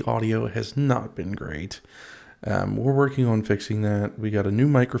know the audio has not been great. We're working on fixing that. We got a new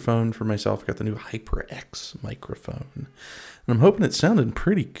microphone for myself. I got the new HyperX microphone. And I'm hoping it's sounding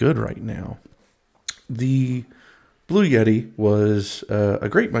pretty good right now. The Blue Yeti was a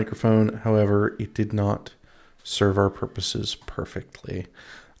great microphone. However, it did not serve our purposes perfectly.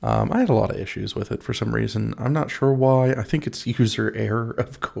 I had a lot of issues with it for some reason. I'm not sure why. I think it's user error,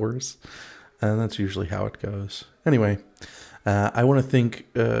 of course. And that's usually how it goes. Anyway, I want to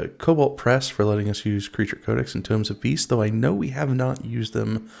thank Cobalt Press for letting us use Creature Codex and Tomes of Beast, though I know we have not used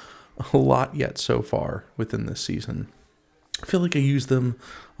them a lot yet so far within this season. I feel like I used them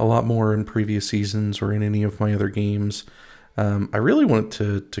a lot more in previous seasons or in any of my other games. I really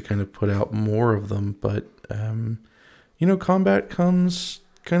wanted to kind of put out more of them, but, combat comes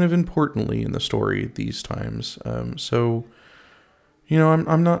kind of importantly in the story these times. So,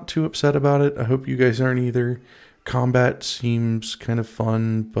 I'm not too upset about it. I hope you guys aren't either. Combat seems kind of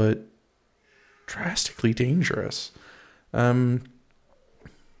fun, but drastically dangerous. Let's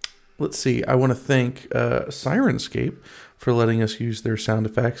see. I want to thank Sirenscape for letting us use their sound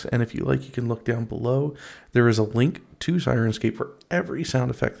effects. And if you like, you can look down below. There is a link to Sirenscape for every sound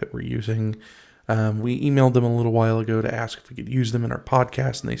effect that we're using. We emailed them a little while ago to ask if we could use them in our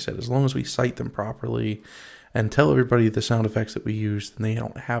podcast, and they said as long as we cite them properly and tell everybody the sound effects that we use, then they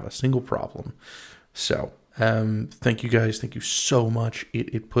don't have a single problem. So, thank you guys. Thank you so much.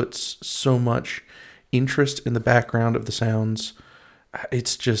 It puts so much interest in the background of the sounds.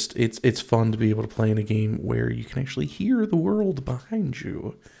 It's just, it's fun to be able to play in a game where you can actually hear the world behind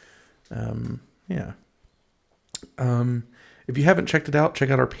you. If you haven't checked it out, check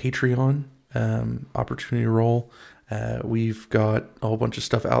out our Patreon. Opportunity Roll. We've got a whole bunch of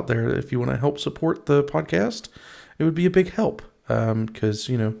stuff out there. If you want to help support the podcast, it would be a big help. Because,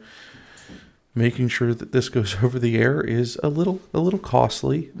 making sure that this goes over the air is a little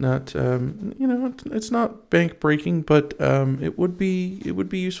costly. Not, it's not bank breaking, but it would be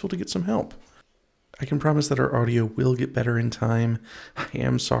useful to get some help. I can promise that our audio will get better in time. I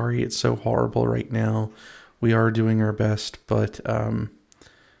am sorry it's so horrible right now. We are doing our best, but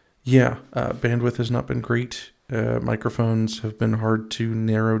bandwidth has not been great. Microphones have been hard to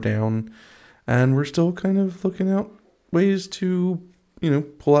narrow down, and we're still kind of looking out ways to,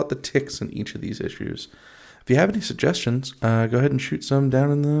 pull out the ticks in each of these issues. If you have any suggestions, go ahead and shoot some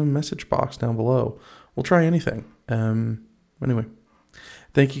down in the message box down below. We'll try anything. Anyway,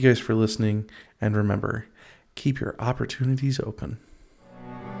 thank you guys for listening, and remember, keep your opportunities open.